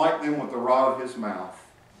He'll smite them with the rod of His mouth.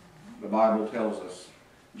 The Bible tells us.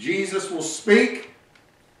 Jesus will speak,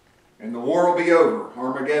 and the war will be over.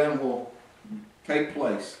 Armageddon will take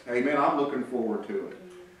place. Amen. I'm looking forward to it.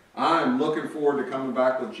 I'm looking forward to coming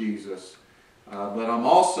back with Jesus. But I'm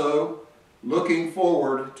also looking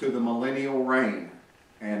forward to the millennial reign.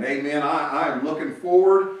 And amen, I'm looking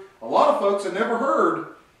forward. A lot of folks have never heard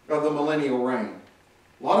of the millennial reign.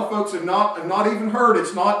 A lot of folks have not even heard.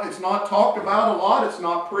 It's not talked about a lot. It's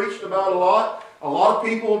not preached about a lot. A lot of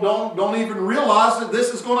people don't even realize that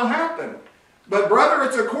this is going to happen. But brother,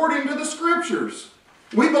 it's according to the Scriptures.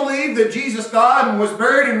 We believe that Jesus died and was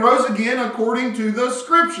buried and rose again according to the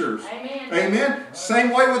Scriptures. Amen. Amen. Same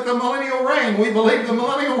way with the millennial reign. We believe the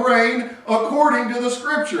millennial reign according to the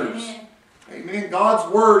Scriptures. Amen. Amen.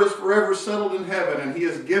 God's Word is forever settled in heaven, and He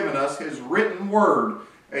has given us His written Word.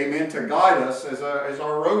 Amen. To guide us as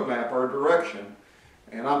our roadmap, our direction.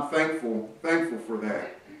 And I'm thankful for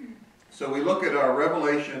that. So we look at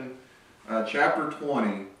Revelation chapter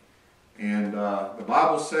 20. And the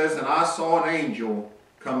Bible says, and I saw an angel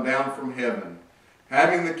come down from heaven,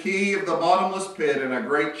 having the key of the bottomless pit and a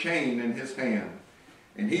great chain in his hand.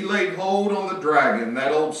 And he laid hold on the dragon,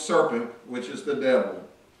 that old serpent, which is the devil,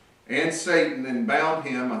 and Satan, and bound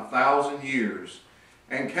him 1,000 years.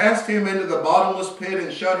 And cast him into the bottomless pit,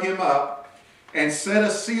 and shut him up, and set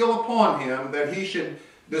a seal upon him, that he should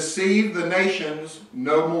deceive the nations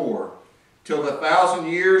no more, till the 1,000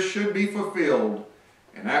 years should be fulfilled.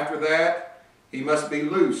 And after that, he must be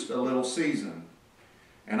loosed a little season.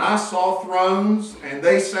 And I saw thrones, and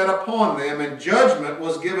they sat upon them, and judgment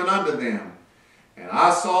was given unto them. And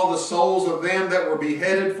I saw the souls of them that were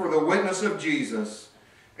beheaded for the witness of Jesus,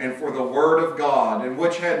 and for the word of God, and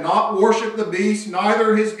which had not worshipped the beast,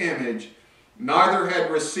 neither his image, neither had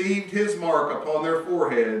received his mark upon their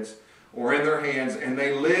foreheads or in their hands. And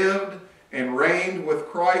they lived and reigned with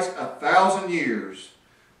Christ 1,000 years.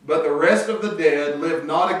 But the rest of the dead lived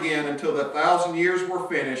not again until the 1,000 years were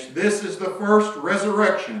finished. This is the first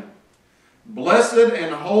resurrection. Blessed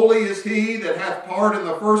and holy is he that hath part in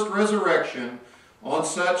the first resurrection. On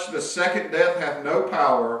such the second death hath no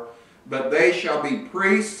power, but they shall be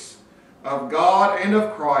priests of God and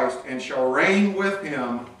of Christ, and shall reign with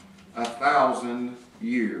Him 1,000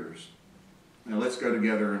 years. Now let's go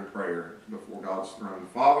together in prayer before God's throne.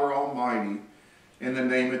 Father Almighty, in the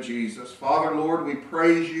name of Jesus. Father, Lord, we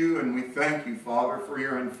praise you and we thank you, Father, for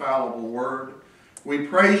your infallible word. We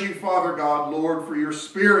praise you, Father God, Lord, for your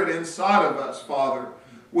Spirit inside of us, Father,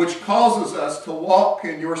 which causes us to walk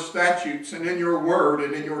in your statutes and in your word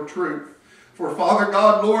and in your truth. For Father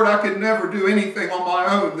God, Lord, I could never do anything on my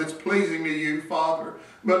own that's pleasing to you, Father.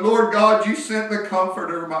 But Lord God, you sent the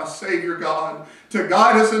Comforter, my Savior God, to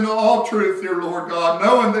guide us into all truth, dear Lord God,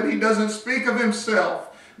 knowing that he doesn't speak of himself,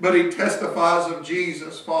 but he testifies of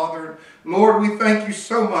Jesus, Father. Lord, we thank you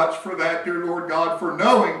so much for that, dear Lord God, for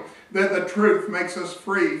knowing that the truth makes us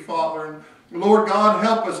free, Father. And Lord God,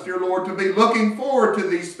 help us, dear Lord, to be looking forward to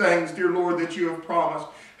these things, dear Lord, that you have promised.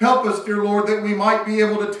 Help us, dear Lord, that we might be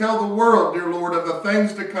able to tell the world, dear Lord, of the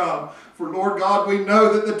things to come. For Lord God, we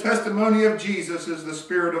know that the testimony of Jesus is the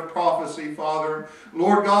spirit of prophecy, Father.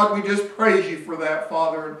 Lord God, we just praise you for that,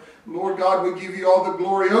 Father. Lord God, we give you all the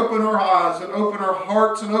glory. Open our eyes and open our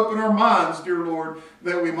hearts and open our minds, dear Lord,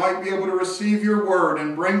 that we might be able to receive your word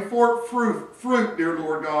and bring forth fruit, dear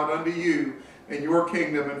Lord God, unto you in your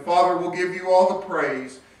kingdom. And Father, we'll give you all the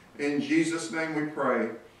praise. In Jesus' name we pray,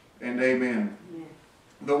 and amen.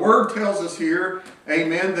 The word tells us here,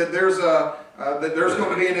 amen, that there's going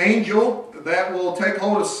to be an angel that will take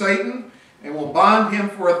hold of Satan and will bind him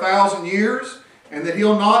for 1,000 years, and that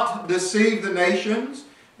he'll not deceive the nations.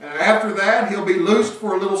 And after that, he'll be loosed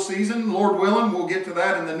for a little season. Lord willing, we'll get to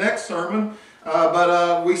that in the next sermon.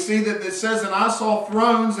 But we see that it says, "And I saw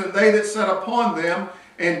thrones, and they that sat upon them,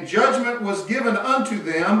 and judgment was given unto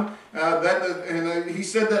them." He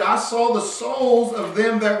said that I saw the souls of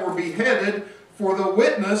them that were beheaded for the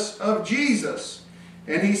witness of Jesus.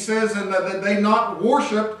 And he says that they not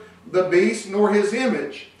worshiped the beast nor his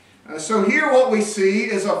image. So here what we see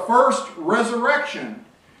is a first resurrection.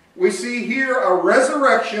 We see here a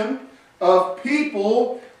resurrection of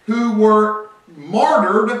people who were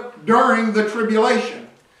martyred during the tribulation.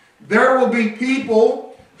 There will be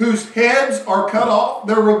people whose heads are cut off.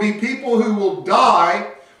 There will be people who will die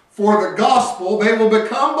for the gospel. They will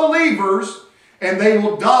become believers, and they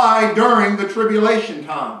will die during the tribulation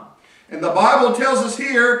time. And the Bible tells us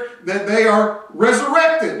here that they are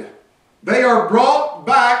resurrected. They are brought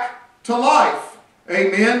back to life.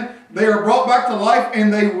 Amen. They are brought back to life,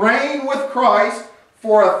 and they reign with Christ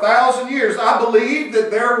for 1,000 years. I believe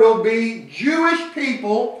that there will be Jewish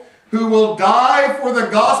people who will die for the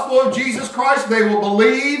gospel of Jesus Christ. They will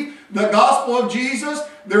believe the gospel of Jesus.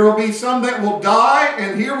 There will be some that will die,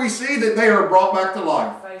 and here we see that they are brought back to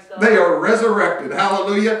life. They are resurrected.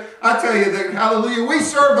 Hallelujah. I tell you that, hallelujah, we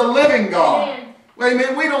serve the living God. Amen.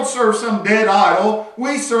 Amen. We don't serve some dead idol.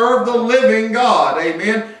 We serve the living God.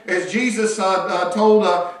 Amen. As Jesus told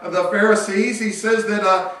the Pharisees, he says that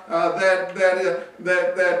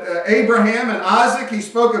Abraham and Isaac, he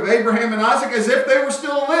spoke of Abraham and Isaac as if they were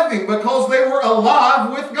still living because they were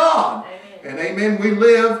alive with God. Amen. And amen, we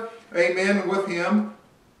live, amen, with him.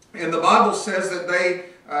 And the Bible says that they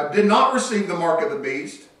did not receive the mark of the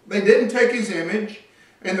beast. They didn't take his image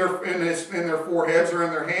in their foreheads or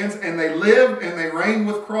in their hands, and they lived and they reigned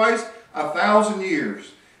with Christ 1,000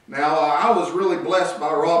 years. Now, I was really blessed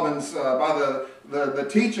by Robin's, by the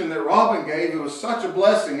teaching that Robin gave. It was such a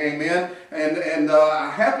blessing, amen. And I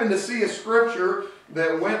happened to see a scripture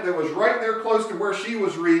that was right there close to where she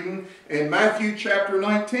was reading in Matthew chapter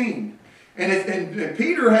 19. And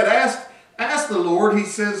Peter had asked the Lord, he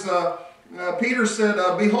says, Peter said,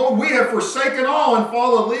 "Behold, we have forsaken all and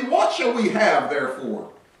followed thee. What shall we have therefore?"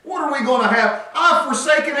 What are we going to have? I've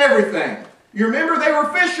forsaken everything. You remember they were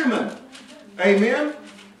fishermen. Amen.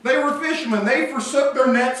 They were fishermen. They forsook their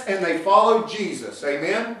nets and they followed Jesus.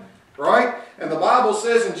 Amen. Right? And the Bible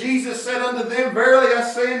says, "And Jesus said unto them, Verily I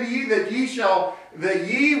say unto you, that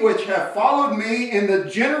ye which have followed me in the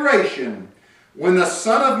generation, when the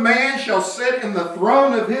Son of Man shall sit in the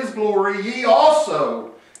throne of his glory, ye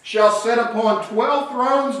also shall sit upon 12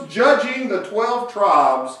 thrones, judging the 12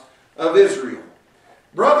 tribes of Israel."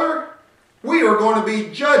 Brother, we are going to be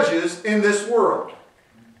judges in this world.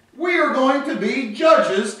 We are going to be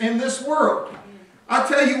judges in this world. I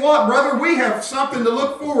tell you what, brother, we have something to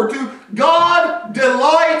look forward to. God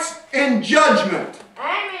delights in judgment.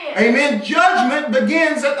 Amen. Amen. Judgment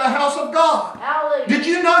begins at the house of God. Hallelujah. Did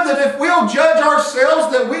you know that if we'll judge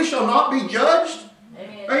ourselves, that we shall not be judged?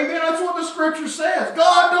 Amen. Amen. That's what the scripture says.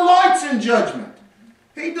 God delights in judgment.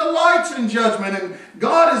 He delights in judgment. And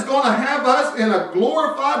God is going to have us in a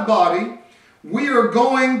glorified body. We are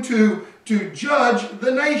going to judge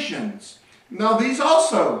the nations. Now these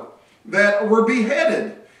also that were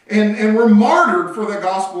beheaded and were martyred for the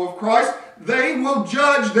gospel of Christ, they will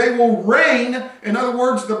judge, they will reign. In other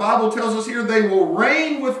words, the Bible tells us here, they will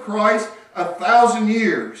reign with Christ 1,000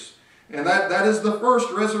 years. And that is the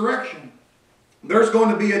first resurrection. There's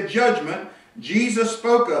going to be a judgment. Jesus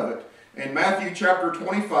spoke of it. In Matthew chapter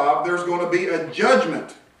 25, there's going to be a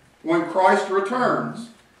judgment when Christ returns.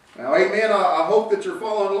 Now, amen, I hope that you're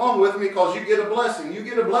following along with me because you get a blessing. You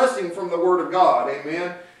get a blessing from the Word of God,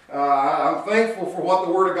 amen. I'm thankful for what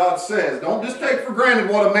the Word of God says. Don't just take for granted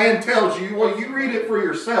what a man tells you. Well, you read it for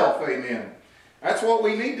yourself, amen. That's what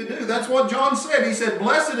we need to do. That's what John said. He said,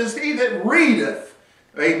 blessed is he that readeth,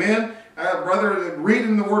 amen. Brother,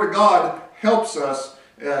 reading the Word of God helps us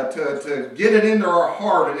to get it into our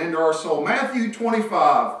heart and into our soul. Matthew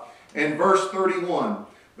 25 and verse 31.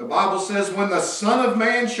 The Bible says, when the Son of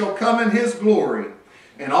Man shall come in his glory,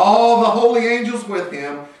 and all the holy angels with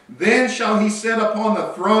him, then shall he sit upon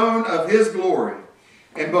the throne of his glory.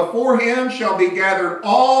 And before him shall be gathered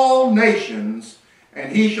all nations,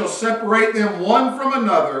 and he shall separate them one from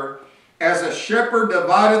another, as a shepherd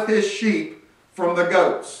divideth his sheep from the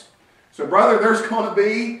goats. So, brother, there are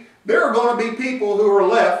going to be people who are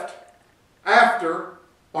left after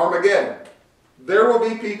Armageddon. There will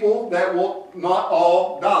be people that will not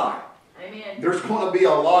all die. Amen. There's going to be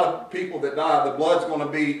a lot of people that die. The blood's going to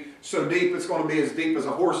be so deep, it's going to be as deep as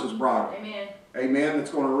a horse's bridle. Amen. Amen. It's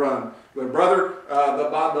going to run. But brother, the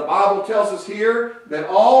Bible tells us here that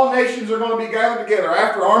all nations are going to be gathered together.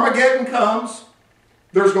 After Armageddon comes,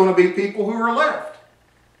 there's going to be people who are left.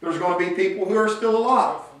 There's going to be people who are still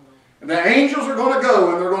alive. And the angels are going to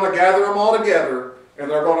go and they're going to gather them all together, and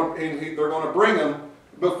they're going to bring them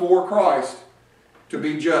before Christ to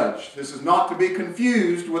be judged. This is not to be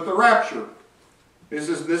confused with the rapture. This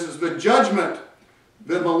is the judgment,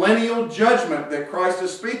 the millennial judgment that Christ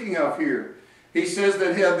is speaking of here. He says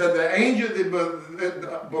that the angel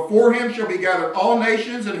before him shall be gathered all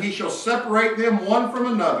nations, and he shall separate them one from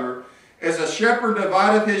another, as a shepherd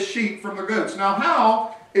divideth his sheep from the goats. Now,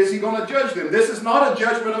 how is he going to judge them? This is not a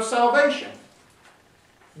judgment of salvation.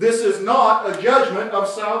 This is not a judgment of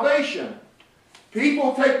salvation.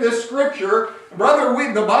 People take this scripture, brother,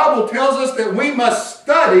 the Bible tells us that we must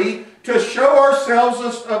study to show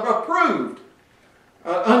ourselves approved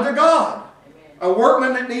unto God. A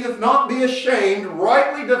workman that needeth not be ashamed,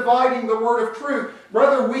 rightly dividing the word of truth.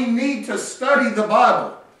 Brother, we need to study the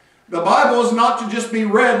Bible. The Bible is not to just be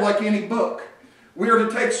read like any book. We are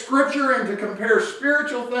to take Scripture and to compare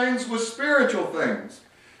spiritual things with spiritual things.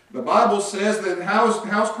 The Bible says that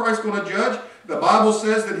how's Christ going to judge? The Bible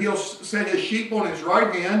says that he'll set his sheep on his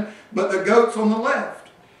right hand, but the goats on the left.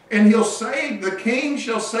 And he'll say, the king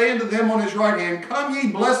shall say unto them on his right hand, come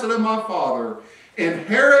ye blessed of my Father,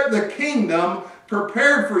 inherit the kingdom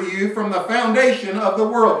prepared for you from the foundation of the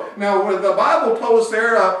world. Now, the Bible told us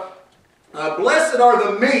there, blessed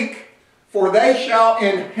are the meek, for they shall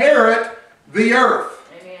inherit the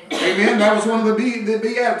earth. Amen. Amen. That was one of the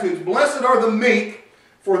Beatitudes. Blessed are the meek,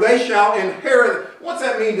 for they shall inherit. What's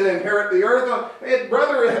that mean, to inherit the earth?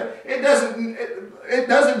 Brother, it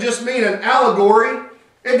doesn't just mean an allegory.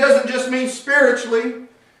 It doesn't just mean spiritually.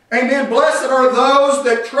 Amen. Blessed are those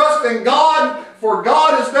that trust in God, for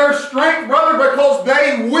God is their strength, brother, because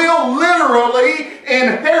they will literally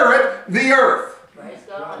inherit the earth.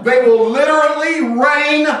 They will literally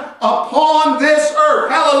reign upon this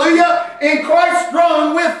earth. Hallelujah. In Christ's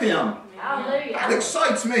throne with him. Hallelujah. That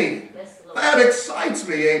excites me. That excites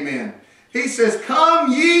me. Amen. He says,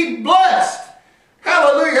 come ye blessed.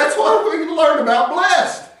 Hallelujah. That's what we learned about,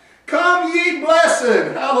 blessed. Come ye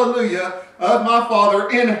blessed. Hallelujah. Of my Father.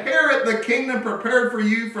 Inherit the kingdom prepared for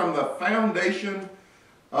you from the foundation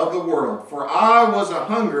of the world. For I was a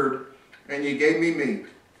hungered, and ye gave me meat.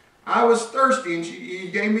 I was thirsty, and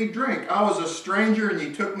ye gave me drink. I was a stranger, and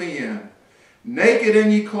ye took me in. Naked,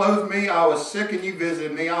 and ye clothed me. I was sick, and ye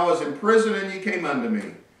visited me. I was in prison, and ye came unto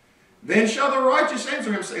me. Then shall the righteous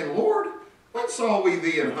answer him, saying, Lord, when saw we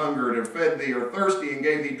thee an hungered, and fed thee, or thirsty, and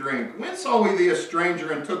gave thee drink? When saw we thee a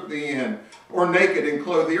stranger, and took thee in? Or naked, and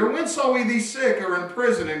clothed thee? Or when saw we thee sick, or in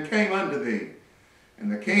prison, and came unto thee?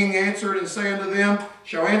 And the king answered and say unto them,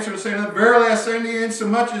 shall answer and say unto them, verily I say unto you,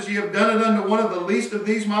 insomuch as ye have done it unto one of the least of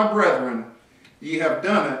these my brethren, ye have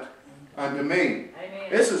done it unto me. Amen.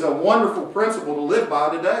 This is a wonderful principle to live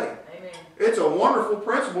by today. Amen. It's a wonderful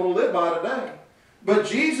principle to live by today. But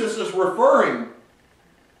Jesus is referring,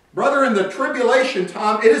 brother, in the tribulation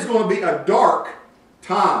time, it is going to be a dark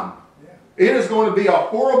time. It is going to be a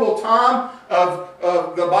horrible time.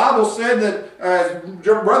 The Bible said that, as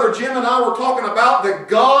Brother Jim and I were talking about, that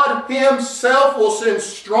God Himself will send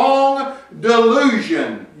strong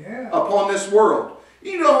delusion upon this world.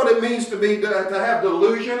 You know what it means to have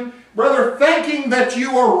delusion? Brother, thinking that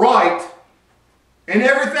you are right and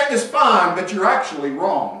everything is fine, but you're actually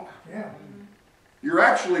wrong. Yeah. You're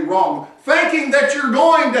actually wrong. Thinking that you're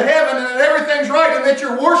going to heaven and that everything's right and that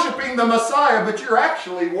you're worshiping the Messiah, but you're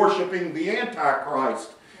actually worshiping the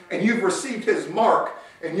Antichrist. And you've received his mark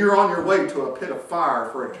and you're on your way to a pit of fire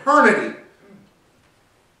for eternity.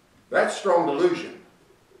 That's strong delusion.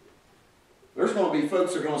 There's going to be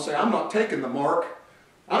folks that are going to say, I'm not taking the mark.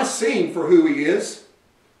 I see him for who he is.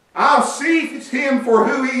 I'll see him for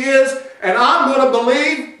who he is, and I'm going to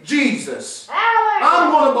believe Jesus.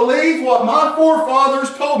 I'm going to believe what my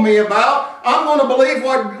forefathers told me about. I'm going to believe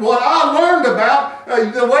what I learned about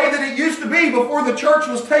the way that it used to be before the church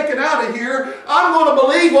was taken out of here. I'm going to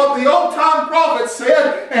believe what the old-time prophets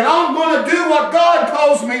said, and I'm going to do what God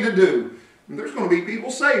calls me to do. And there's going to be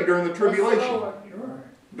people saved during the tribulation.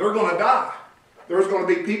 They're going to die. There's going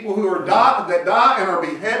to be people who are that die and are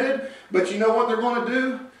beheaded. But you know what they're going to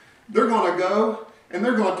do? They're going to go and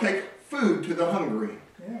they're going to take food to the hungry.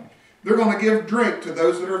 Yeah. They're going to give drink to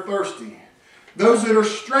those that are thirsty. Those that are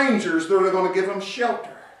strangers, they're going to give them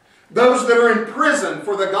shelter. Those that are in prison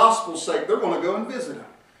for the gospel's sake, they're going to go and visit them.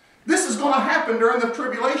 This is going to happen during the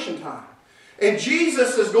tribulation time. And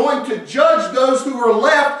Jesus is going to judge those who are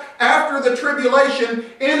left after the tribulation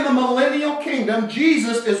in the millennial kingdom.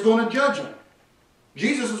 Jesus is going to judge them.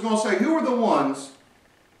 Jesus is going to say, who are the ones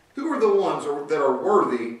that are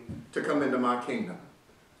worthy to come into my kingdom?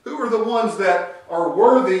 Who are the ones that are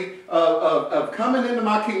worthy of coming into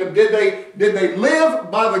my kingdom? Did they live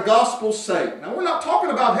by the gospel's sake? Now, we're not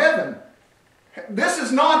talking about heaven. This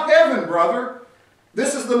is not heaven, brother.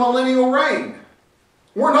 This is the millennial reign.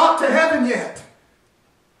 We're not to heaven yet.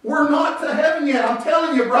 We're not to heaven yet. I'm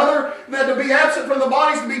telling you, brother, that to be absent from the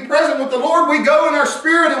body is to be present with the Lord. We go in our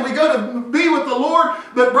spirit and we go to be with the Lord.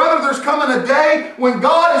 But brother, there's coming a day when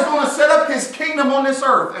God is going to set up his kingdom on this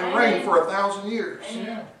earth and reign for 1,000 years.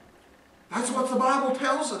 Amen. That's what the Bible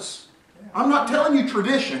tells us. I'm not telling you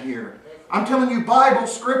tradition here. I'm telling you Bible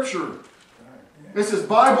scripture. This is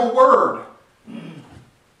Bible word.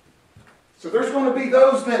 So there's going to be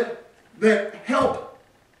those that help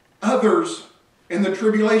others in the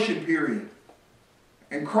tribulation period.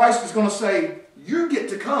 And Christ is going to say, you get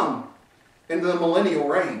to come into the millennial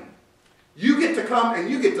reign. You get to come and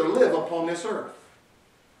you get to live upon this earth.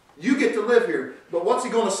 You get to live here. But what's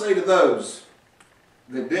he going to say to those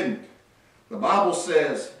that didn't? The Bible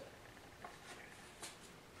says,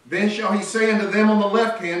 then shall he say unto them on the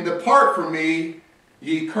left hand, depart from me,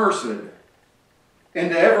 ye cursed,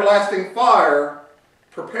 into everlasting fire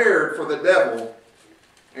prepared for the devil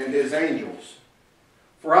and his angels.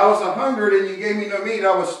 For I was $100 and you gave me no meat.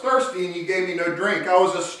 I was thirsty and you gave me no drink. I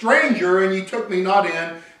was a stranger and you took me not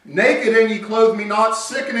in. Naked and you clothed me not.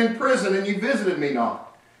 Sick and in prison and you visited me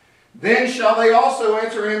not. Then shall they also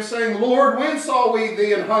answer him, saying, Lord, when saw we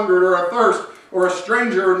thee an hungered or athirst, or a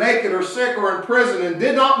stranger, or naked, or sick, or in prison, and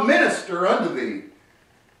did not minister unto thee?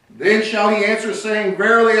 Then shall he answer, saying,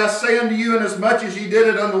 Verily I say unto you, inasmuch as ye did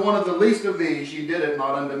it unto one of the least of these, ye did it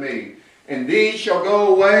not unto me. And these shall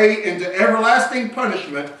go away into everlasting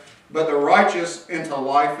punishment, but the righteous into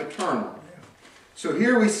life eternal. So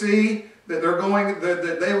here we see that they're going,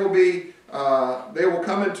 that they will be, they will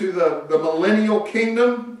come into the millennial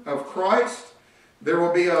kingdom of Christ. There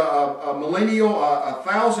will be a millennial,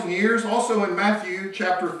 1,000 years. Also in Matthew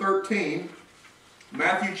chapter 13,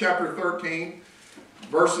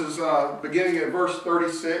 verses beginning at verse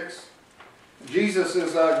 36, Jesus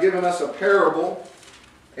is giving us a parable.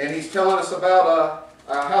 And he's telling us about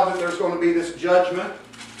how that there's going to be this judgment.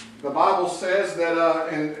 The Bible says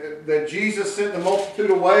that Jesus sent the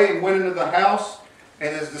multitude away and went into the house.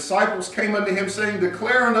 And his disciples came unto him, saying,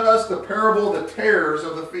 Declare unto us the parable of the tares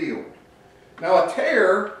of the field. Now a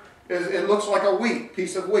tare, it looks like a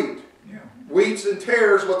piece of wheat. Yeah. Wheats and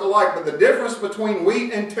tares look alike. But the difference between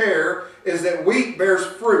wheat and tare is that wheat bears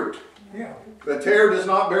fruit. Yeah. The tare does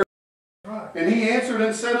not bear. And he answered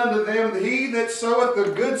and said unto them, He that soweth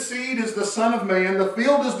the good seed is the Son of Man. The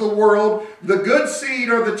field is the world. The good seed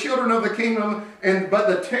are the children of the kingdom, but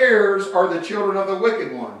the tares are the children of the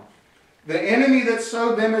wicked one. The enemy that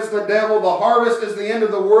sowed them is the devil. The harvest is the end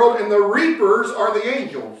of the world, and the reapers are the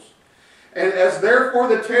angels. And as therefore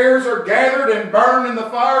the tares are gathered and burned in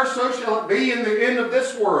the fire, so shall it be in the end of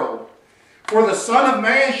this world. For the Son of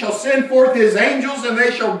Man shall send forth his angels, and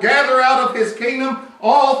they shall gather out of his kingdom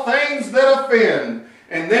all things that offend,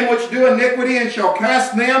 and them which do iniquity, and shall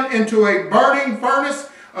cast them into a burning furnace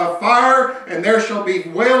of fire, and there shall be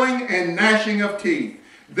wailing and gnashing of teeth.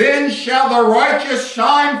 Then shall the righteous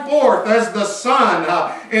shine forth as the sun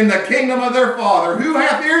in the kingdom of their Father. Who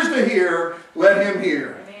hath ears to hear, let him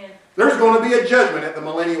hear. Amen. There's going to be a judgment at the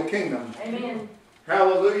millennial kingdom. Amen.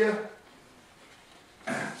 Hallelujah.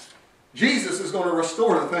 Jesus is going to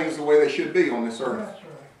restore the things the way they should be on this earth.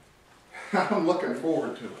 That's right. I'm looking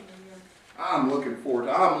forward to it. I'm looking forward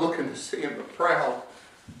to it. I'm looking to see the proud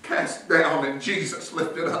cast down and Jesus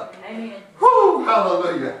lifted up. Amen. Whoo,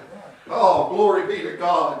 hallelujah. Oh, glory be to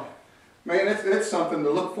God. Man, it's something to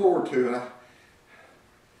look forward to. And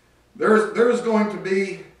there's going to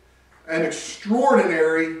be an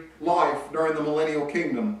extraordinary life during the millennial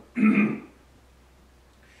kingdom.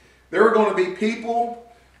 There are going to be people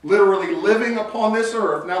literally living upon this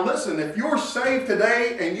earth. Now listen, if you're saved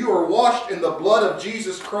today and you are washed in the blood of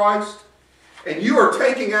Jesus Christ, and you are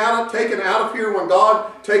taken out of here when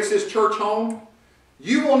God takes His church home,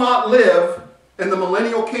 you will not live in the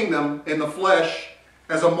millennial kingdom in the flesh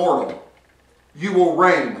as a mortal. You will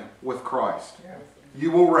reign with Christ.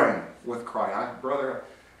 You will reign with Christ. Brother,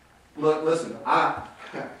 look, listen, I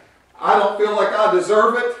don't feel like I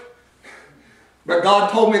deserve it, but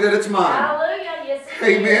God told me that it's mine. Hallelujah. Yes,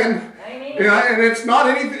 Amen. Amen. You know, and it's not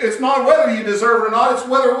anything. It's not whether you deserve it or not. It's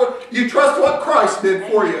whether you trust what Christ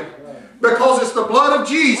did for you. Because it's the blood of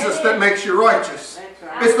Jesus that makes you righteous. That's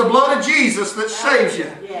right. It's the blood of Jesus that saves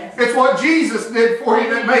you. Yes. It's what Jesus did for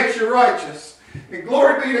you that makes you righteous. And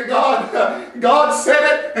glory be to God. God said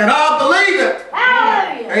it, and I believe it.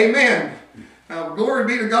 Hallelujah. Amen. Glory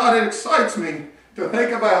be to God. It excites me to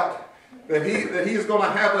think about that He is going to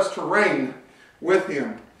have us to reign with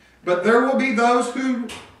Him. But there will be those who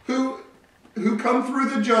come through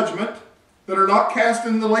the judgment that are not cast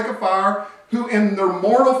in the lake of fire, who in their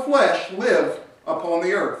mortal flesh live upon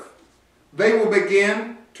the earth. They will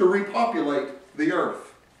begin to repopulate the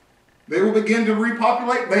earth. They will begin to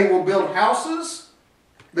repopulate. They will build houses.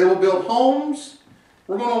 They will build homes.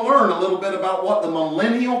 We're going to learn a little bit about what the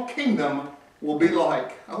millennial kingdom will be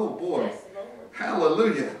like. Oh boy. Yes, Lord.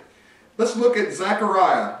 Hallelujah. Let's look at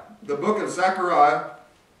Zechariah, the book of Zechariah,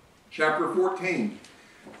 chapter 14.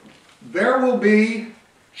 There will be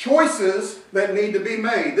choices that need to be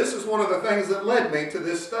made. This is one of the things that led me to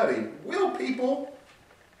this study. Will people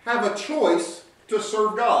have a choice to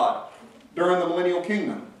serve God during the millennial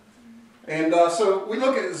kingdom? And so we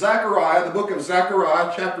look at Zechariah, the book of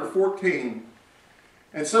Zechariah, chapter 14.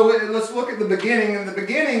 And so let's look at the beginning. And the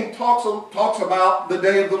beginning talks about the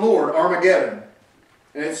day of the Lord, Armageddon.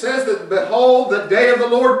 And it says that, behold, the day of the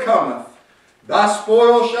Lord cometh. Thy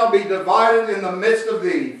spoil shall be divided in the midst of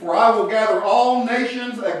thee. For I will gather all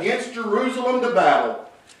nations against Jerusalem to battle.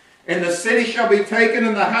 And the city shall be taken,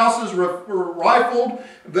 and the houses rifled,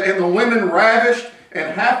 and the women ravished.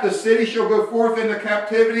 And half the city shall go forth into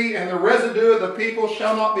captivity, and the residue of the people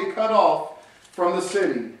shall not be cut off from the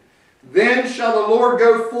city. Then shall the Lord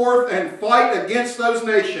go forth and fight against those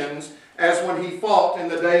nations, as when He fought in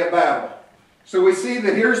the day of battle. So we see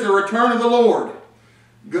that here's the return of the Lord.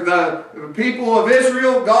 The people of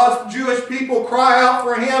Israel, God's Jewish people, cry out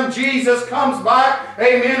for Him. Jesus comes back.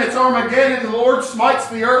 Amen. It's Armageddon. The Lord smites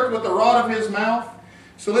the earth with the rod of His mouth.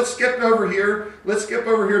 So let's skip over here. Let's skip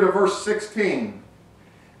over here to verse 16.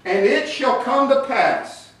 And it shall come to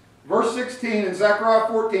pass, verse 16 in Zechariah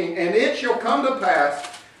 14, and it shall come to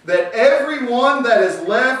pass that every one that is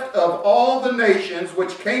left of all the nations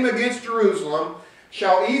which came against Jerusalem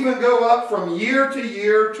shall even go up from year to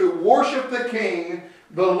year to worship the King,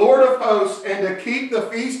 the Lord of hosts, and to keep the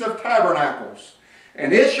Feast of Tabernacles.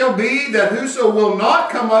 And it shall be that whoso will not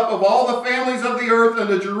come up of all the families of the earth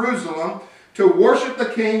unto Jerusalem to worship the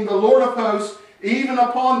King, the Lord of hosts, even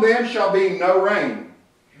upon them shall be no rain.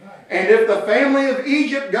 And if the family of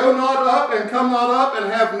Egypt go not up and come not up and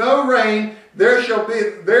have no rain, there shall be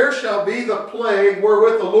the plague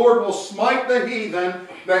wherewith the Lord will smite the heathen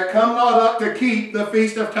that come not up to keep the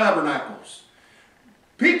Feast of Tabernacles.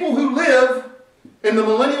 People who live in the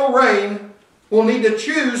millennial reign will need to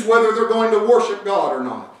choose whether they're going to worship God or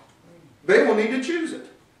not. They will need to choose it.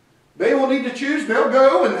 They will need to choose. They'll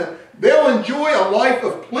go and they'll enjoy a life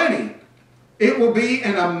of plenty. It will be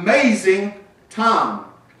an amazing time.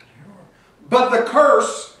 But the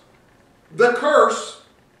curse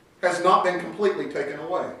has not been completely taken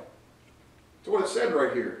away. That's what it said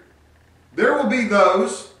right here. There will be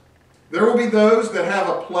those that have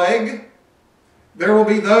a plague. There will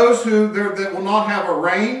be those that will not have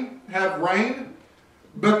rain,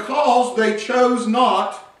 because they chose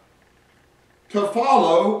not to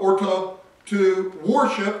follow or to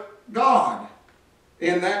worship God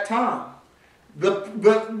in that time.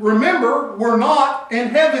 Remember, we're not in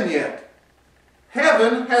heaven yet.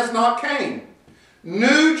 Heaven has not came.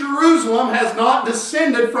 New Jerusalem has not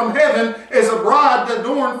descended from heaven as a bride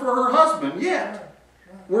adorned for her husband yet.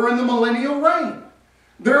 We're in the millennial reign.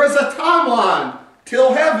 There is a timeline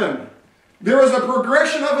till heaven. There is a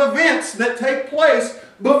progression of events that take place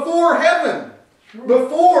before heaven.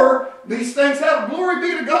 before these things happen. Glory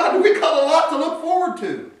be to God. We got a lot to look forward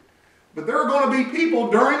to. But there are going to be people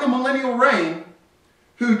during the millennial reign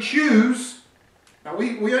who choose. Now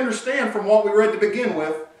we understand from what we read to begin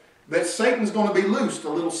with that Satan's going to be loosed a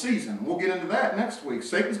little season. We'll get into that next week.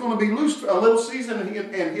 Satan's going to be loosed a little season,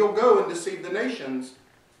 and he'll go and deceive the nations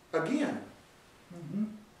again.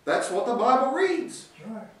 That's what the Bible reads.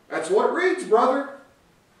 That's what it reads, brother.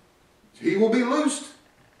 He will be loosed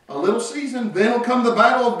a little season. Then will come the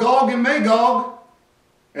battle of Gog and Magog.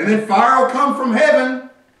 And then fire will come from heaven.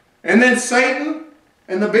 And then Satan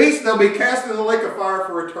and the beast, they'll be cast into the lake of fire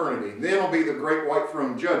for eternity. Then will be the great white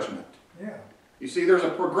throne judgment. Yeah. You see, there's a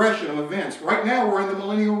progression of events. Right now, we're in the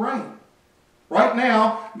millennial reign. Right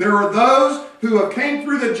now, there are those who have came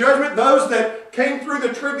through the judgment, those that came through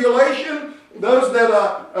the tribulation, those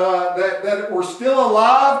that were still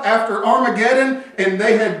alive after Armageddon, and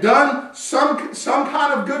they had done some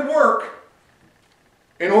kind of good work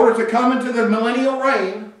in order to come into the millennial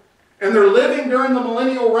reign, and they're living during the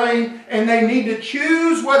millennial reign, and they need to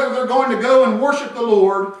choose whether they're going to go and worship the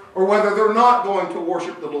Lord or whether they're not going to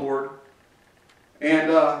worship the Lord.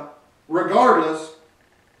 And regardless,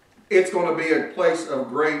 it's going to be a place of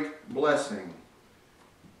great blessing.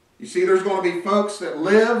 You see, there's going to be folks that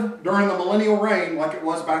live during the millennial reign like it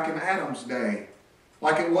was back in Adam's day,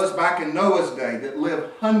 like it was back in Noah's day, that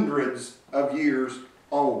live hundreds of years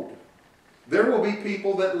old. There will be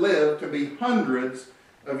people that live to be hundreds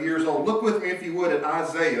of years old. Look with me, if you would, at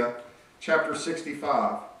Isaiah chapter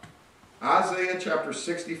 65. Isaiah chapter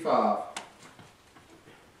 65.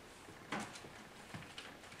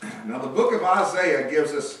 Now, the book of Isaiah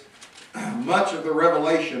gives us much of the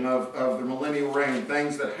revelation of the millennial reign,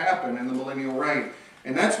 things that happen in the millennial reign.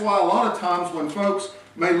 And that's why a lot of times when folks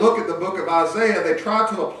may look at the book of Isaiah, they try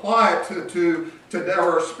to apply it to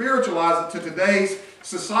or spiritualize it to today's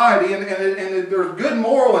society. And there's good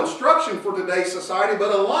moral instruction for today's society,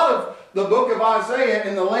 but a lot of the book of Isaiah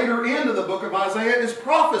and the later end of the book of Isaiah is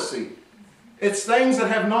prophecy. It's things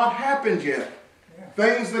that have not happened yet,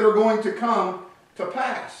 things that are going to come to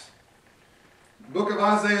pass. Book of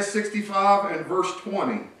Isaiah 65 and verse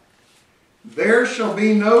 20. There shall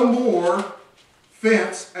be no more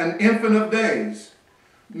thence an infant of days,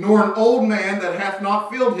 nor an old man that hath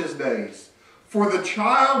not filled his days. For the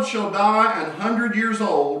child shall die 100 years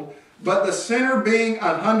old, but the sinner being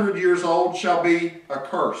 100 years old shall be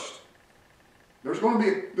accursed. There's going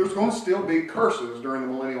to still be curses during the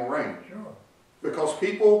millennial reign. Sure. Because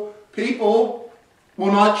people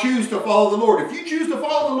will not choose to follow the Lord. If you choose to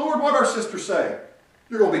follow the Lord, what our sisters say?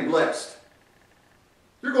 You're going to be blessed.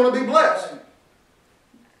 You're going to be blessed.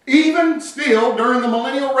 Even still, during the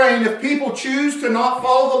millennial reign, if people choose to not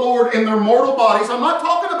follow the Lord in their mortal bodies, I'm not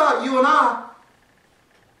talking about you and I,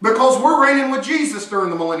 because we're reigning with Jesus during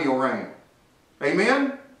the millennial reign.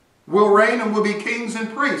 Amen? We'll reign and we'll be kings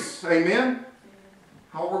and priests. Amen?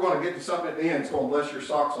 How we're going to get to something at the end, it's going to bless your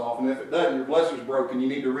socks off, and if it doesn't, your blesser's broken, you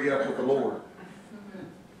need to re-up with the Lord.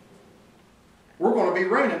 We're going to be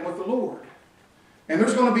reigning with the Lord. And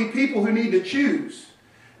there's going to be people who need to choose.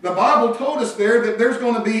 The Bible told us there that there's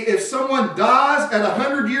going to be, if someone dies at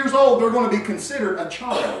 100 years old, they're going to be considered a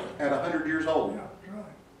child at 100 years old. Yeah, right.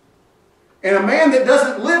 And a man that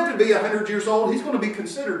doesn't live to be 100 years old, he's going to be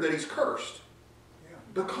considered that he's cursed. Yeah.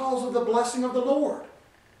 Because of the blessing of the Lord.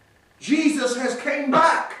 Jesus has came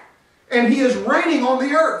back, and he is reigning on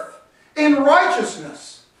the earth in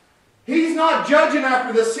righteousness. He's not judging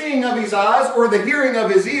after the seeing of his eyes or the hearing of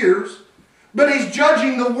his ears, but he's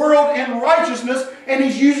judging the world in righteousness, and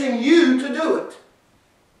he's using you to do it.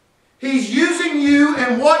 He's using you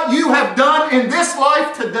and what you have done in this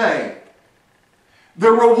life today.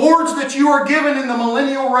 The rewards that you are given in the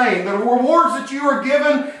millennial reign, the rewards that you are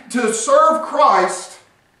given to serve Christ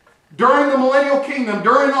during the millennial kingdom,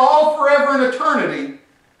 during all forever and eternity,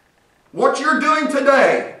 what you're doing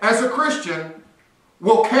today as a Christian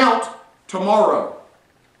will count tomorrow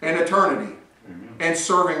and eternity. Amen. And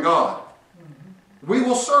serving God. We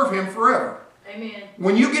will serve him forever. Amen.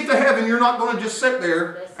 When you get to heaven, you're not going to just sit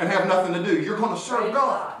there and have nothing to do. You're going to serve Praise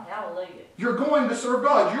God. Hallelujah. You're going to serve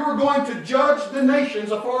God. You are going to judge the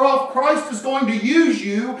nations afar off. Christ is going to use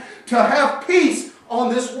you to have peace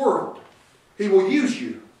on this world. He will use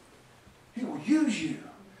you. He will use you.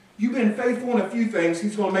 You've been faithful in a few things.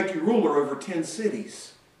 He's going to make you ruler over 10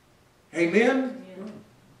 cities. Amen?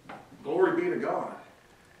 Yeah. Glory be to God.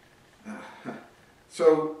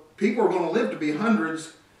 So people are going to live to be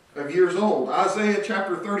hundreds of years old. Isaiah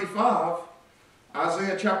chapter 35.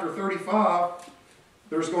 Isaiah chapter 35.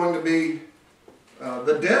 There's going to be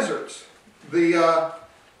the deserts. The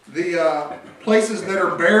places that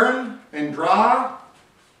are barren and dry.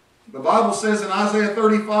 The Bible says in Isaiah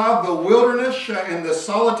 35, the wilderness and the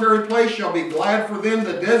solitary place shall be glad for them.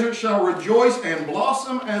 The desert shall rejoice and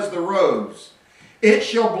blossom as the rose. It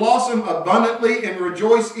shall blossom abundantly and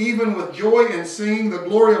rejoice even with joy and singing. The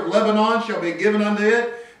glory of Lebanon shall be given unto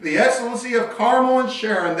it. The excellency of Carmel and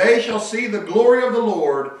Sharon. They shall see the glory of the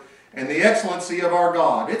Lord and the excellency of our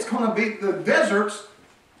God. It's going to be, the deserts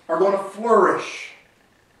are going to flourish.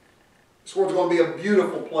 This world's going to be a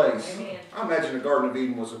beautiful place. Amen. I imagine the Garden of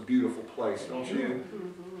Eden was a beautiful place, don't you?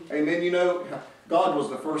 Amen. You know, God was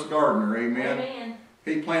the first gardener. Amen. Amen.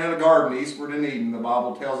 He planted a garden eastward in Eden, the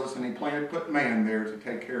Bible tells us, and he put man there to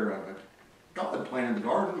take care of it. God planted the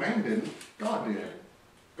garden. Man didn't. God did.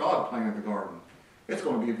 God planted the garden. It's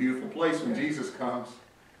going to be a beautiful place when Jesus comes.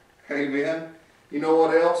 Amen. You know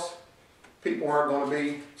what else? People aren't going to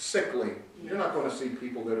be sickly. You're not going to see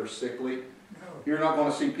people that are sickly. You're not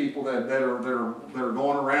going to see people that are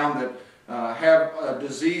going around that have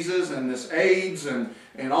diseases and this AIDS and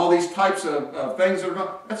all these types of things that are going.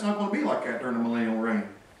 That's not going to be like that during the millennial reign.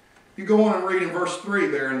 You go on and read in verse 3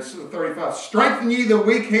 there in 35. Strengthen ye the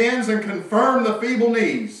weak hands and confirm the feeble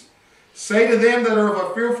knees. Say to them that are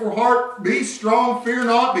of a fearful heart, be strong, fear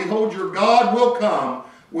not. Behold, your God will come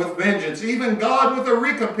with vengeance. Even God with a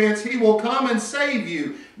recompense, he will come and save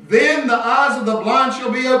you. Then the eyes of the blind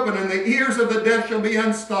shall be opened, and the ears of the deaf shall be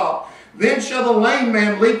unstopped. Then shall the lame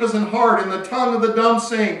man leap as an hart, and the tongue of the dumb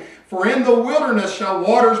sing. For in the wilderness shall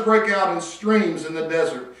waters break out in streams in the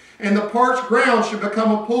desert. And the parched ground shall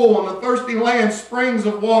become a pool, and the thirsty land springs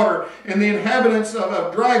of water. And the inhabitants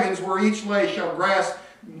of dragons where each lay shall grass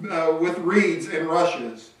with reeds and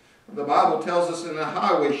rushes. The Bible tells us, and the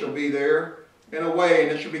highway shall be there in a way,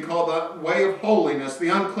 and it shall be called the way of holiness. The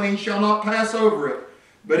unclean shall not pass over it,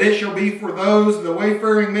 but it shall be for those, the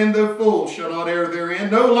wayfaring men, though fools, shall not err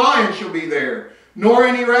therein. No lion shall be there, nor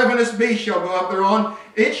any ravenous beast shall go up thereon.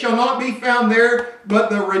 It shall not be found there,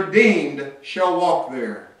 but the redeemed shall walk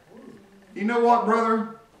there. You know what,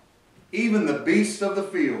 brother? Even the beasts of the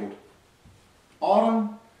field.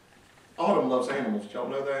 Autumn loves animals. Y'all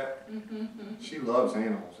know that? She loves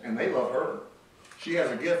animals, and they love her. She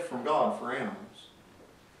has a gift from God for animals.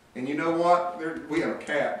 And you know what? We have a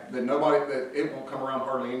cat that it won't come around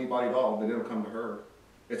hardly anybody at all, but it'll come to her.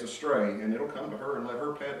 It's a stray, and it'll come to her and let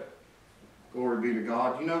her pet it. Glory be to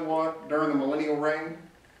God. You know what? During the millennial reign,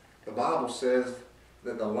 the Bible says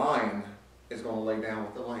that the lion is going to lay down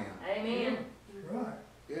with the lamb. Amen. Right.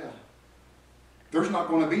 Yeah. There's not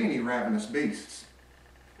going to be any ravenous beasts.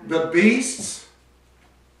 The beasts,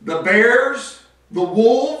 the bears, the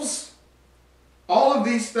wolves, all of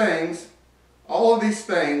these things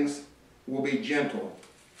will be gentle.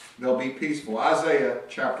 They'll be peaceful. Isaiah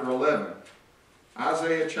chapter 11.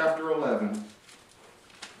 Isaiah chapter 11.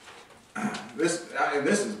 This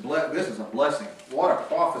is a blessing. What a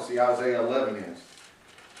prophecy Isaiah 11 is.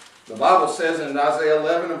 The Bible says in Isaiah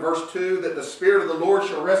 11 and verse 2 that the Spirit of the Lord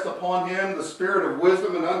shall rest upon him, the Spirit of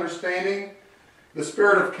wisdom and understanding, the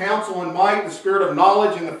Spirit of counsel and might, the Spirit of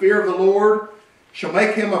knowledge and the fear of the Lord, shall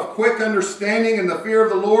make him of quick understanding in the fear of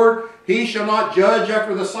the Lord. He shall not judge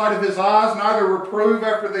after the sight of his eyes, neither reprove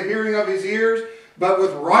after the hearing of his ears, but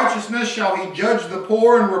with righteousness shall he judge the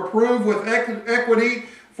poor, and reprove with equity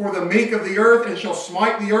for the meek of the earth, and shall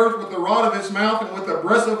smite the earth with the rod of his mouth, and with the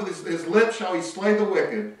breath of his lips shall he slay the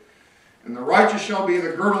wicked. And the righteous shall be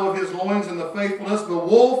the girdle of his loins, and the faithfulness. The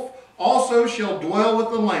wolf also shall dwell with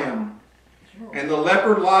the lamb, and the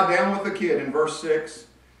leopard lie down with the kid, in verse 6.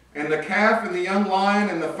 And the calf and the young lion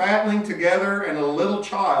and the fatling together, and a little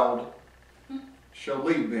child shall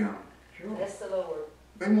lead them. Bless the Lord.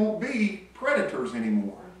 They won't be predators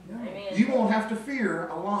anymore. Amen. You won't have to fear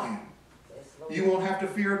a lion. Bless the Lord. You won't have to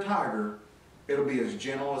fear a tiger. It'll be as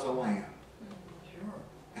gentle as a lamb.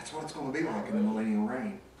 That's what it's going to be like in the millennial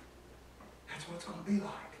reign. That's what it's going to be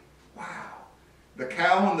like. Wow. The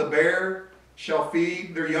cow and the bear shall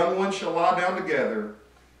feed, their young ones shall lie down together,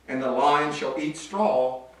 and the lion shall eat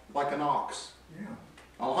straw like an ox. Yeah.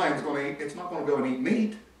 A lion's going to eat, it's not going to go and eat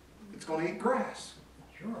meat. It's going to eat grass.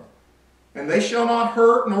 Sure. And they shall not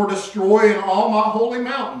hurt nor destroy in all my holy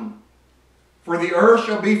mountain. For the earth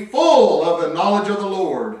shall be full of the knowledge of the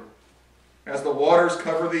Lord, as the waters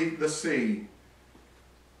cover the sea.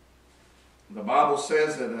 The Bible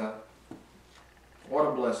says that, what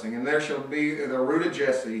a blessing. And there shall be the root of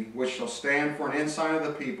Jesse, which shall stand for an ensign of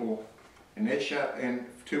the people, and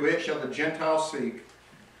to it shall the Gentiles seek,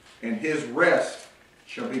 and his rest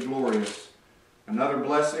shall be glorious. Another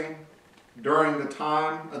blessing, during the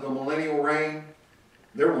time of the millennial reign,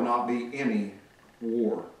 there will not be any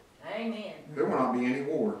war. Amen. There will not be any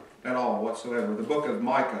war at all whatsoever. The book of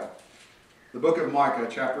Micah. The book of Micah,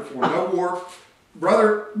 chapter 4. No war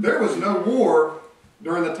brother, there was no war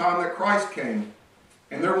during the time that Christ came.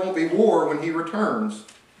 And there won't be war when he returns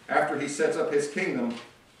after he sets up his kingdom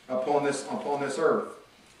upon this earth.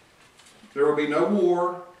 There will be no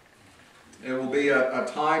war. It will be a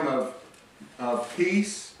time of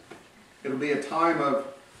peace. It will be a time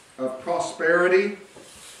of prosperity.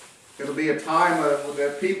 It will be a time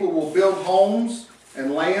that people will build homes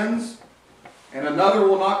and lands, and another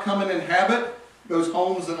will not come and inhabit those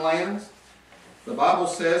homes and lands. The Bible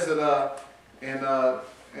says that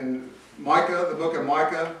in Micah, the book of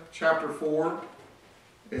Micah, chapter 4,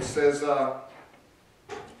 it says,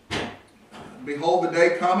 Behold, the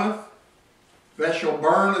day cometh, that shall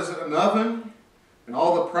burn as an oven, and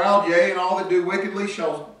all the proud, yea, and all that do wickedly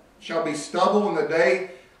shall be stubble, and the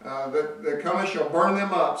day that cometh shall burn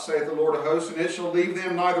them up, saith the Lord of hosts, and it shall leave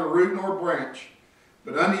them neither root nor branch.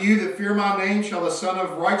 But unto you that fear my name shall the Son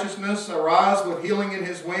of Righteousness arise with healing in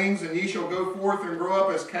his wings, and ye shall go forth and grow up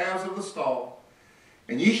as calves of the stall.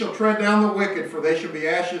 And ye shall tread down the wicked, for they shall be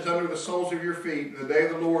ashes under the soles of your feet. In the day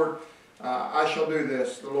of the Lord I shall do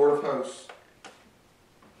this, the Lord of hosts.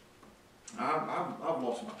 I've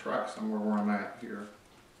lost my track somewhere where I'm at here.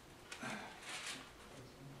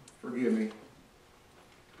 Forgive me.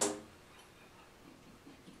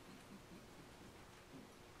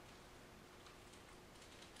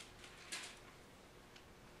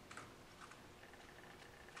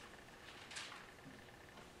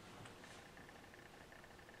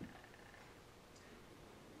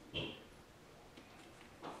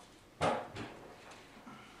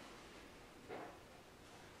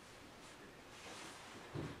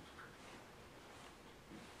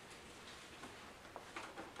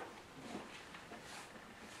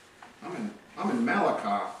 I'm in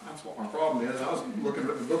Malachi. That's what my problem is. I was looking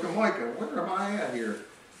at the book of Micah. Where am I at here?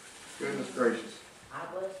 Goodness gracious. I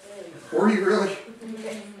was too. Were you really?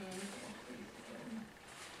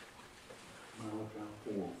 Malachi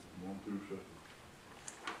 4, 1 through 7.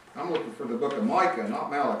 I'm looking for the book of Micah,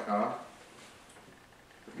 not Malachi.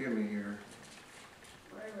 Forgive me here.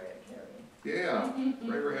 Yeah.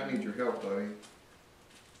 Ray, I need your help, buddy.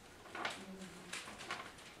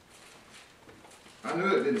 I knew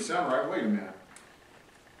it didn't sound right. Wait a minute.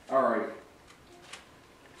 All right.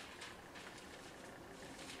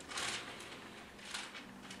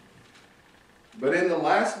 But in the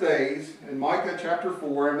last days, in Micah chapter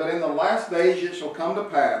 4, but in the last days it shall come to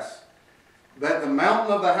pass that the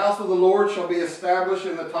mountain of the house of the Lord shall be established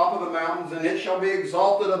in the top of the mountains, and it shall be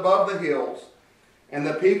exalted above the hills, and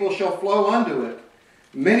the people shall flow unto it.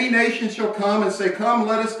 Many nations shall come and say, Come,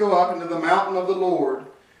 let us go up into the mountain of the Lord,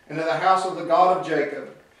 into the house of the God of Jacob.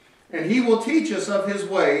 And he will teach us of his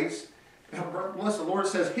ways. Bless the Lord,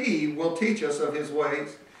 says he will teach us of his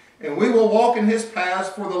ways. And we will walk in his paths,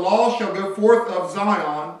 for the law shall go forth of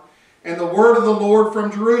Zion, and the word of the Lord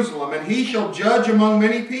from Jerusalem. And he shall judge among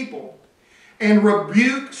many people, and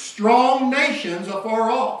rebuke strong nations afar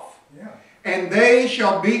off. Yeah. And they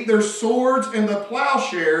shall beat their swords into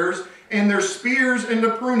plowshares, and their spears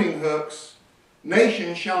into pruning hooks.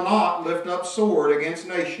 Nation shall not lift up sword against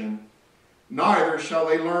nation, neither shall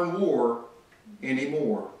they learn war any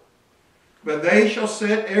more. But they shall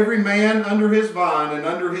set every man under his vine and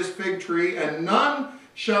under his fig tree, and none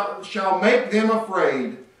shall make them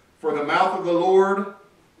afraid, for the mouth of the Lord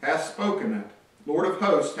hath spoken it. Lord of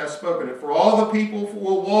hosts hath spoken it. For all the people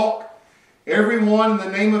will walk, every one in the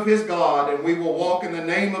name of his God, and we will walk in the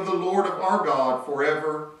name of the Lord of our God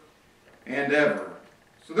forever and ever.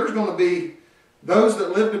 So there's going to be those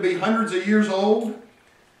that live to be hundreds of years old.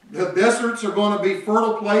 The deserts are going to be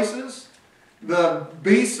fertile places. The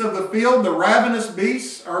beasts of the field, the ravenous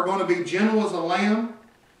beasts, are going to be gentle as a lamb.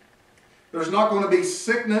 There's not going to be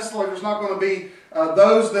sickness. Like there's not going to be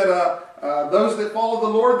those that follow the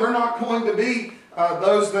Lord. They're not going to be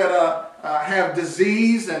those that have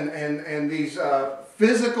disease and these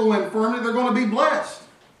physical infirmity. They're going to be blessed.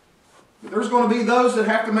 But there's going to be those that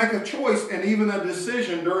have to make a choice and even a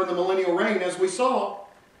decision during the millennial reign, as we saw,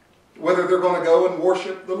 whether they're going to go and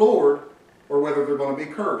worship the Lord or whether they're going to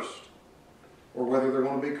be cursed. Or whether they're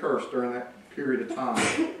going to be cursed during that period of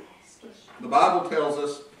time. The Bible tells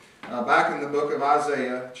us, back in the book of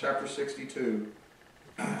Isaiah, chapter 62,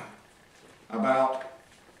 about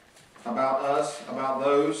us, about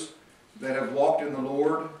those that have walked in the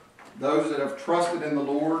Lord, those that have trusted in the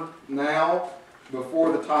Lord now,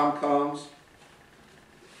 before the time comes.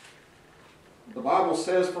 The Bible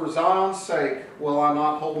says, For Zion's sake will I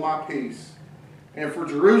not hold my peace, and for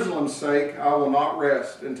Jerusalem's sake I will not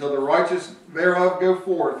rest, until the righteous thereof go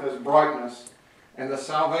forth as brightness, and the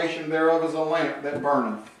salvation thereof as a lamp that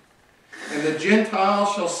burneth. And the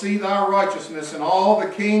Gentiles shall see thy righteousness, and all the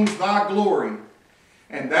kings thy glory.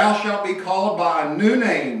 and thou shalt be called by a new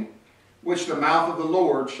name, which the mouth of the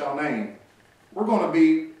Lord shall name. We're going to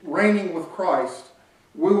be reigning with Christ.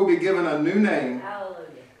 We will be given a new name. Hallelujah.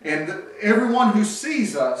 And everyone who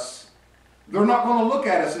sees us, they're not going to look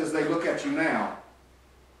at us as they look at you now.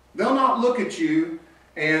 They'll not look at you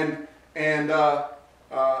and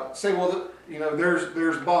say, well, you know,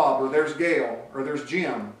 there's Bob, or there's Gail, or there's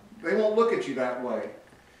Jim. They won't look at you that way.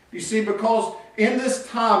 You see, because in this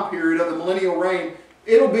time period of the millennial reign,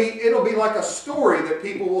 it'll be like a story that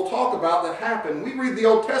people will talk about that happened. We read the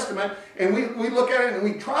Old Testament and we look at it and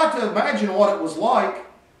we try to imagine what it was like.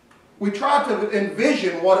 We try to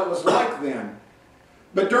envision what it was like then.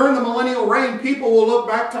 But during the millennial reign, people will look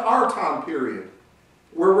back to our time period,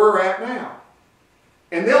 where we're at now.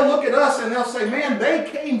 And they'll look at us and they'll say, man, they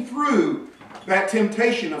came through that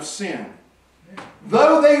temptation of sin.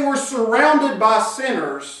 Though they were surrounded by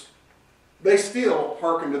sinners, they still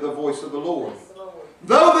hearkened to the voice of the Lord.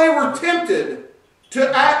 Though they were tempted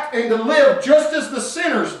to act and to live just as the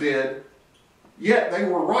sinners did, yet they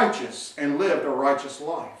were righteous and lived a righteous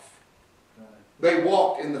life. They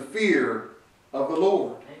walked in the fear of the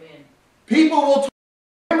Lord. Amen. People will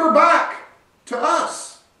remember back to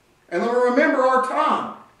us, and they'll remember our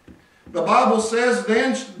time. The Bible says,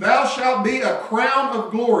 then thou shalt be a crown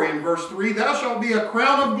of glory, in verse 3. Thou shalt be a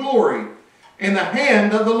crown of glory in the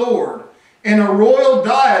hand of the Lord, and a royal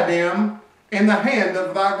diadem in the hand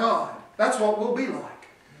of thy God. That's what we'll be like.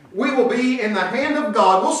 We will be in the hand of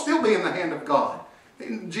God. We'll still be in the hand of God.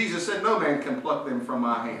 Jesus said, no man can pluck them from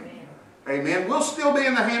my hand. Amen. We'll still be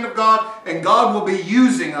in the hand of God, and God will be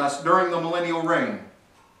using us during the millennial reign.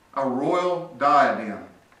 A royal diadem.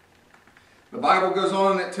 The Bible goes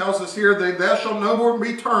on and it tells us here that thou shalt no more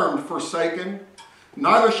be termed forsaken,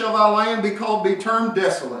 neither shall thy land be termed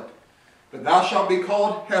desolate, but thou shalt be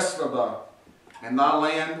called Hesphabah, and thy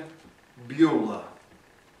land Beulah.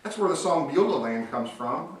 That's where the song Beulah land comes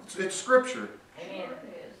from. It's scripture. Amen.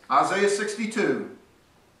 Isaiah 62.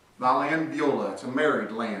 Thy land Beulah. It's a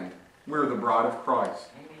married land. We're the bride of Christ.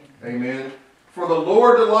 Amen. Amen. For the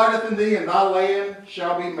Lord delighteth in thee, and thy land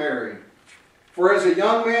shall be married. For as a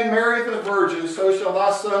young man marrieth a virgin, so shall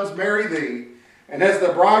thy sons marry thee. And as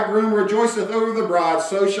the bridegroom rejoiceth over the bride,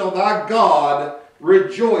 so shall thy God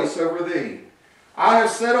rejoice over thee. I have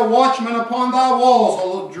set a watchman upon thy walls,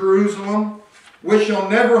 O Jerusalem, which shall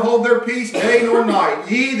never hold their peace day nor night.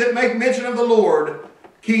 Ye that make mention of the Lord,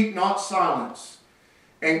 keep not silence.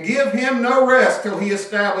 And give him no rest till he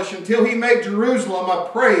establish, until he make Jerusalem a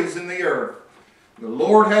praise in the earth. The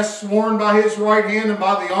Lord hath sworn by his right hand and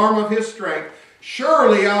by the arm of his strength,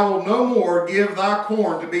 surely I will no more give thy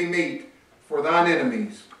corn to be meat for thine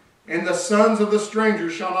enemies. And the sons of the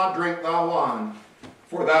stranger shall not drink thy wine,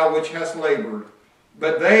 for thou which hast labored.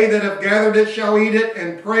 But they that have gathered it shall eat it,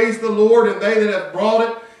 and praise the Lord, and they that have brought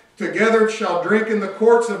it together shall drink in the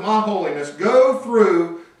courts of my holiness. Go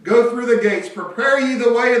through the gates, prepare ye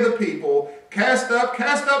the way of the people, cast up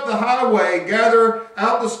the highway, gather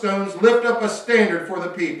out the stones, lift up a standard for the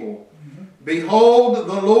people. Behold,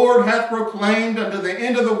 the Lord hath proclaimed unto the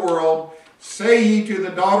end of the world, say ye to the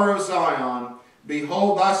daughter of Zion,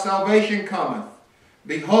 behold, thy salvation cometh.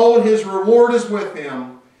 Behold, his reward is with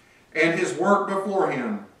him, and his work before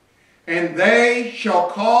him. And they shall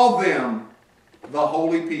call them the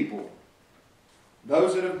holy people.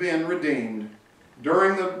 Those that have been redeemed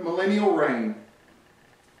during the millennial reign,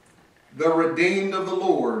 the redeemed of the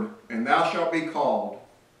Lord, and thou shalt be called,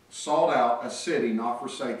 sought out, a city not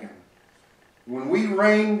forsaken. When we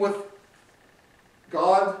reign with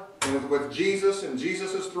God and with Jesus and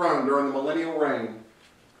Jesus' throne during the millennial reign,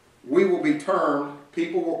 we will be termed,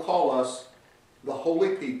 people will call us the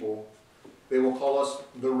holy people. They will call us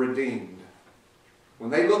the redeemed.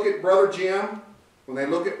 When they look at Brother Jim, when they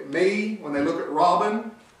look at me, when they look at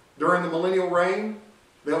Robin during the millennial reign,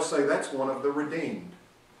 they'll say that's one of the redeemed.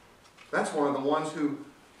 That's one of the ones who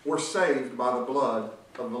were saved by the blood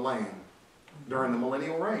of the Lamb during the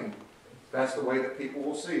millennial reign. That's the way that people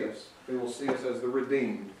will see us. They will see us as the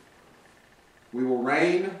redeemed. We will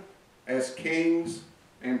reign as kings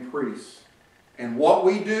and priests. And what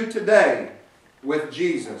we do today with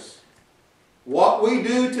Jesus, what we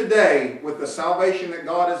do today with the salvation that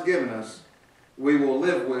God has given us, we will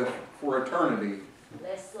live with for eternity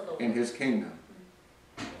in his kingdom.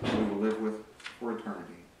 We will live with for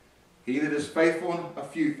eternity. He that is faithful in a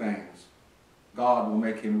few things, God will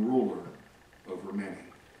make him ruler over many.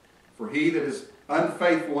 For he that is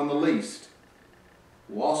unfaithful in the least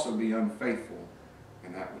will also be unfaithful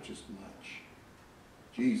in that which is much.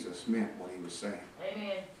 Jesus meant what he was saying.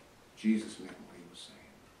 Amen. Jesus meant what he was saying.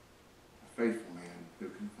 A faithful man who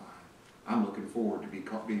can find. I'm looking forward to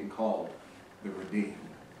being called the redeemed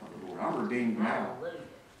of the Lord. I'm redeemed now. Hallelujah.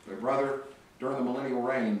 But brother, during the millennial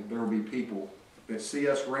reign, there will be people that see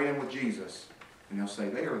us reigning with Jesus, and they'll say,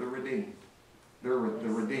 they are the redeemed. They're the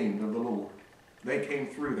redeemed of the Lord. They came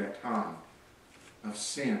through that time of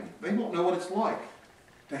sin. They won't know what it's like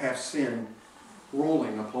to have sin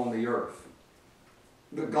ruling upon the earth.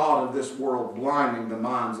 The God of this world blinding the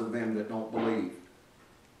minds of them that don't believe.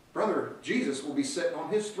 Brother, Jesus will be sitting on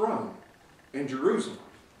his throne in Jerusalem.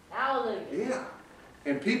 Hallelujah. Yeah.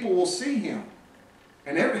 And people will see him.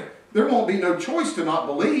 And there won't be no choice to not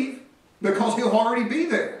believe because he'll already be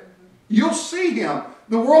there. You'll see him.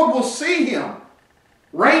 The world will see him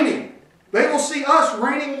reigning. They will see us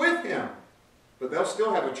reigning with him. But they'll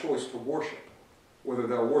still have a choice to worship. Whether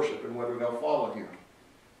they'll worship and whether they'll follow him.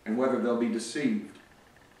 And whether they'll be deceived.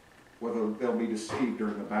 Whether they'll be deceived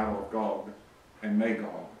during the battle of Gog and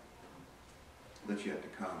Magog that's yet to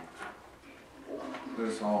come. Let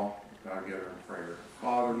us all bow together in prayer.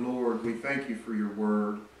 Father, Lord, we thank you for your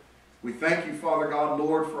word. We thank you, Father God,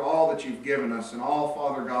 Lord, for all that you've given us and all,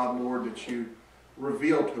 Father God, Lord, that you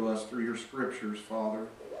reveal to us through your scriptures, Father.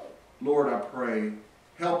 Lord, I pray,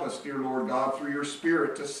 help us, dear Lord God, through your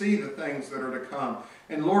Spirit to see the things that are to come.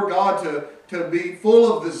 And Lord God, to be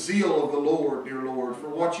full of the zeal of the Lord, dear Lord, for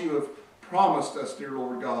what you have promised us, dear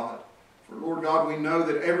Lord God. For Lord God, we know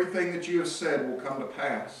that everything that you have said will come to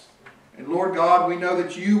pass. And Lord God, we know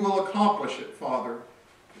that you will accomplish it, Father.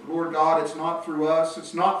 Lord God, it's not through us.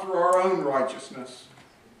 It's not through our own righteousness.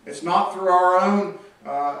 It's not through our own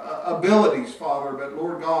abilities, Father, but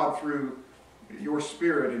Lord God, through your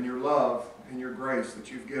Spirit and your love and your grace that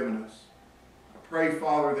you've given us. I pray,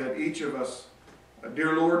 Father, that each of us,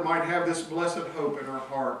 dear Lord, might have this blessed hope in our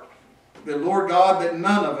heart. That, Lord God, that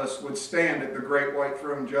none of us would stand at the great white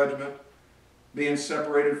throne judgment, being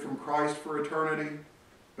separated from Christ for eternity.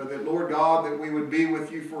 But that, Lord God, that we would be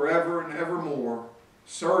with you forever and evermore,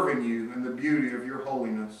 serving you in the beauty of your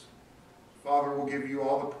holiness. Father, we'll give you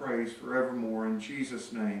all the praise forevermore in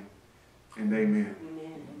Jesus' name, and amen.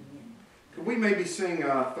 Amen. Could we maybe sing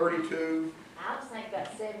 32? I was thinking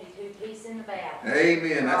about 72 Peace in the Valley.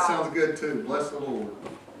 Amen. That sounds good too. Bless the Lord.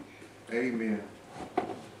 Amen.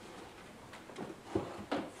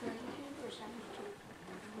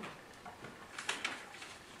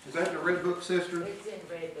 Is that in the red book, sister? It's in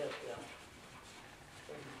red book, yeah.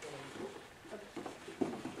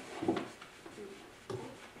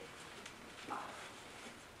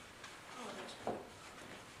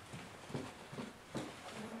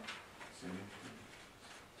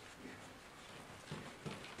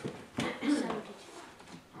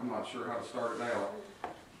 I'm not sure how to start it out.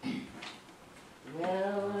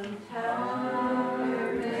 Well, I'm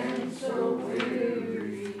tired and so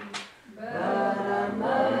weary, but I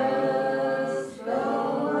must go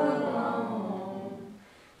along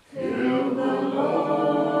till the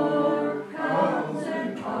Lord comes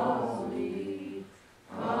and calls me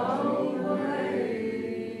away.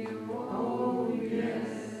 Oh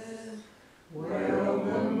yes, well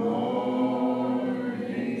the morning's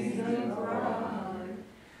bright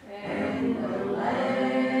and the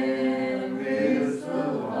land is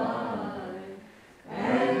alive.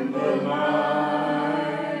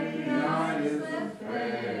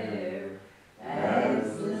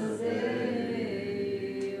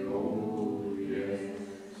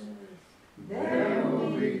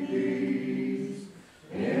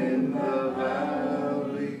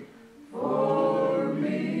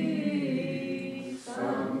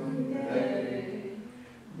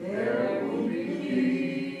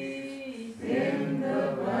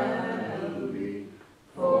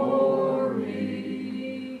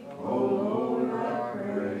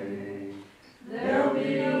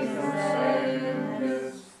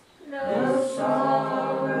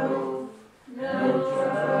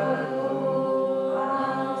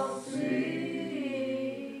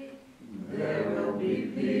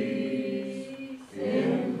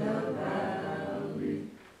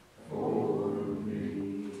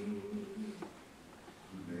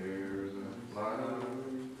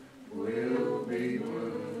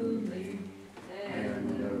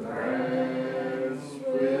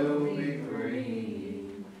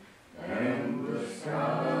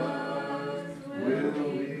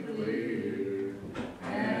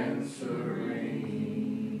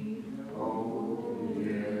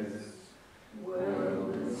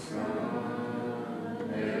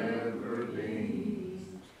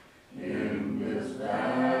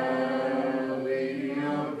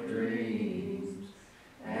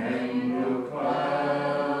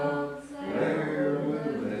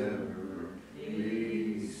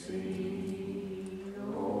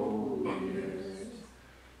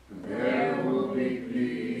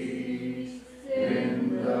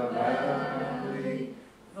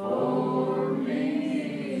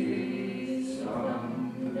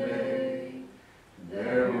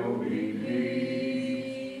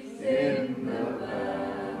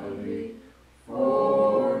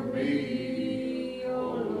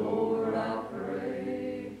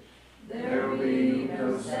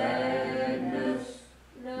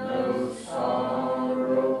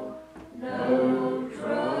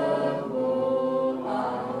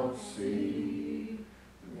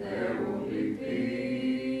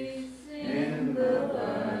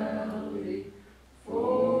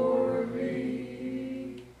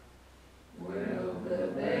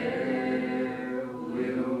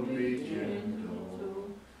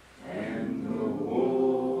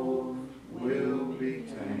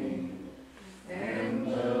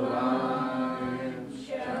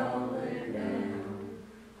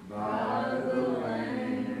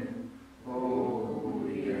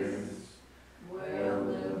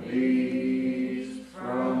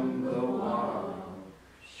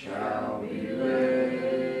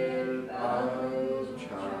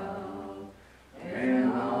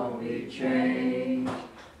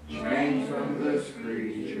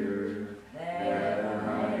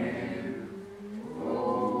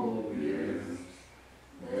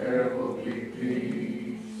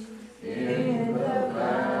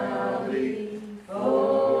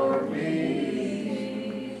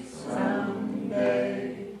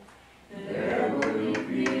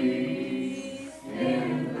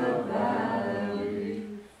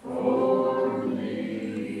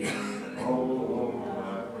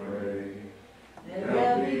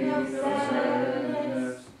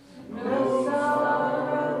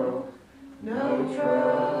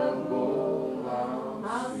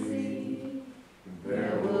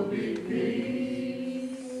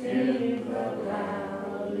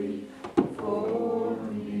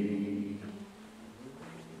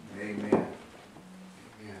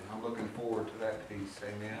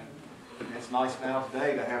 nice now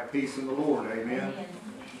today to have peace in the Lord. Amen. Amen.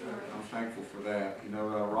 I'm thankful for that. You know,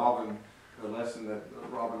 Robin, the lesson that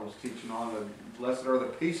Robin was teaching on, the blessed are the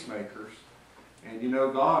peacemakers. And you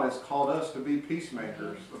know, God has called us to be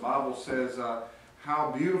peacemakers. The Bible says,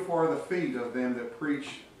 how beautiful are the feet of them that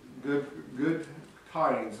preach good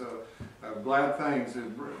tidings, of glad things,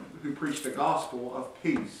 who preach the gospel of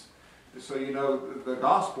peace. So you know, the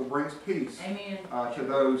gospel brings peace to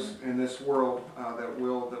those in this world that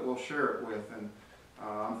will share it with. And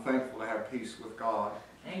I'm thankful to have peace with God.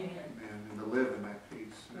 Amen. And to live in that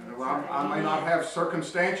peace. You know, I may not have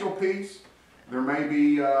circumstantial peace. There may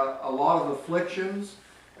be a lot of afflictions,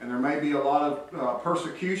 and there may be a lot of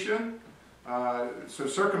persecution. So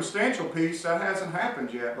circumstantial peace, that hasn't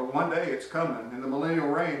happened yet, but one day it's coming. In the millennial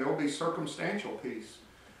reign, there will be circumstantial peace.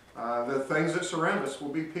 The things that surround us will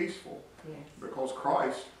be peaceful, Yes. because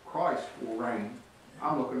Christ will reign.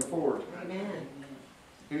 I'm looking forward to it. Amen.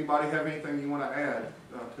 Anybody have anything you want to add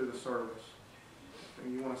to the service?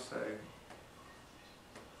 Anything you want to say?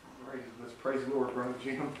 All right, let's praise the Lord, Brother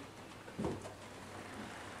Jim.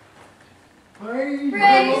 Praise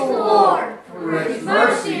Praise the Lord, for His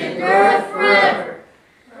mercy endureth forever.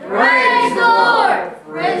 Praise the Lord,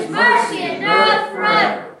 for His mercy endureth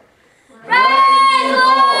forever. Praise the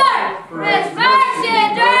Lord, for His mercy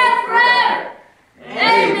endureth forever.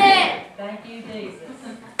 Amen. Thank you, Jesus.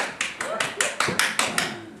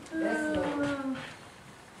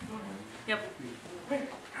 Yep.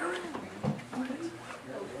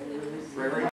 Ray,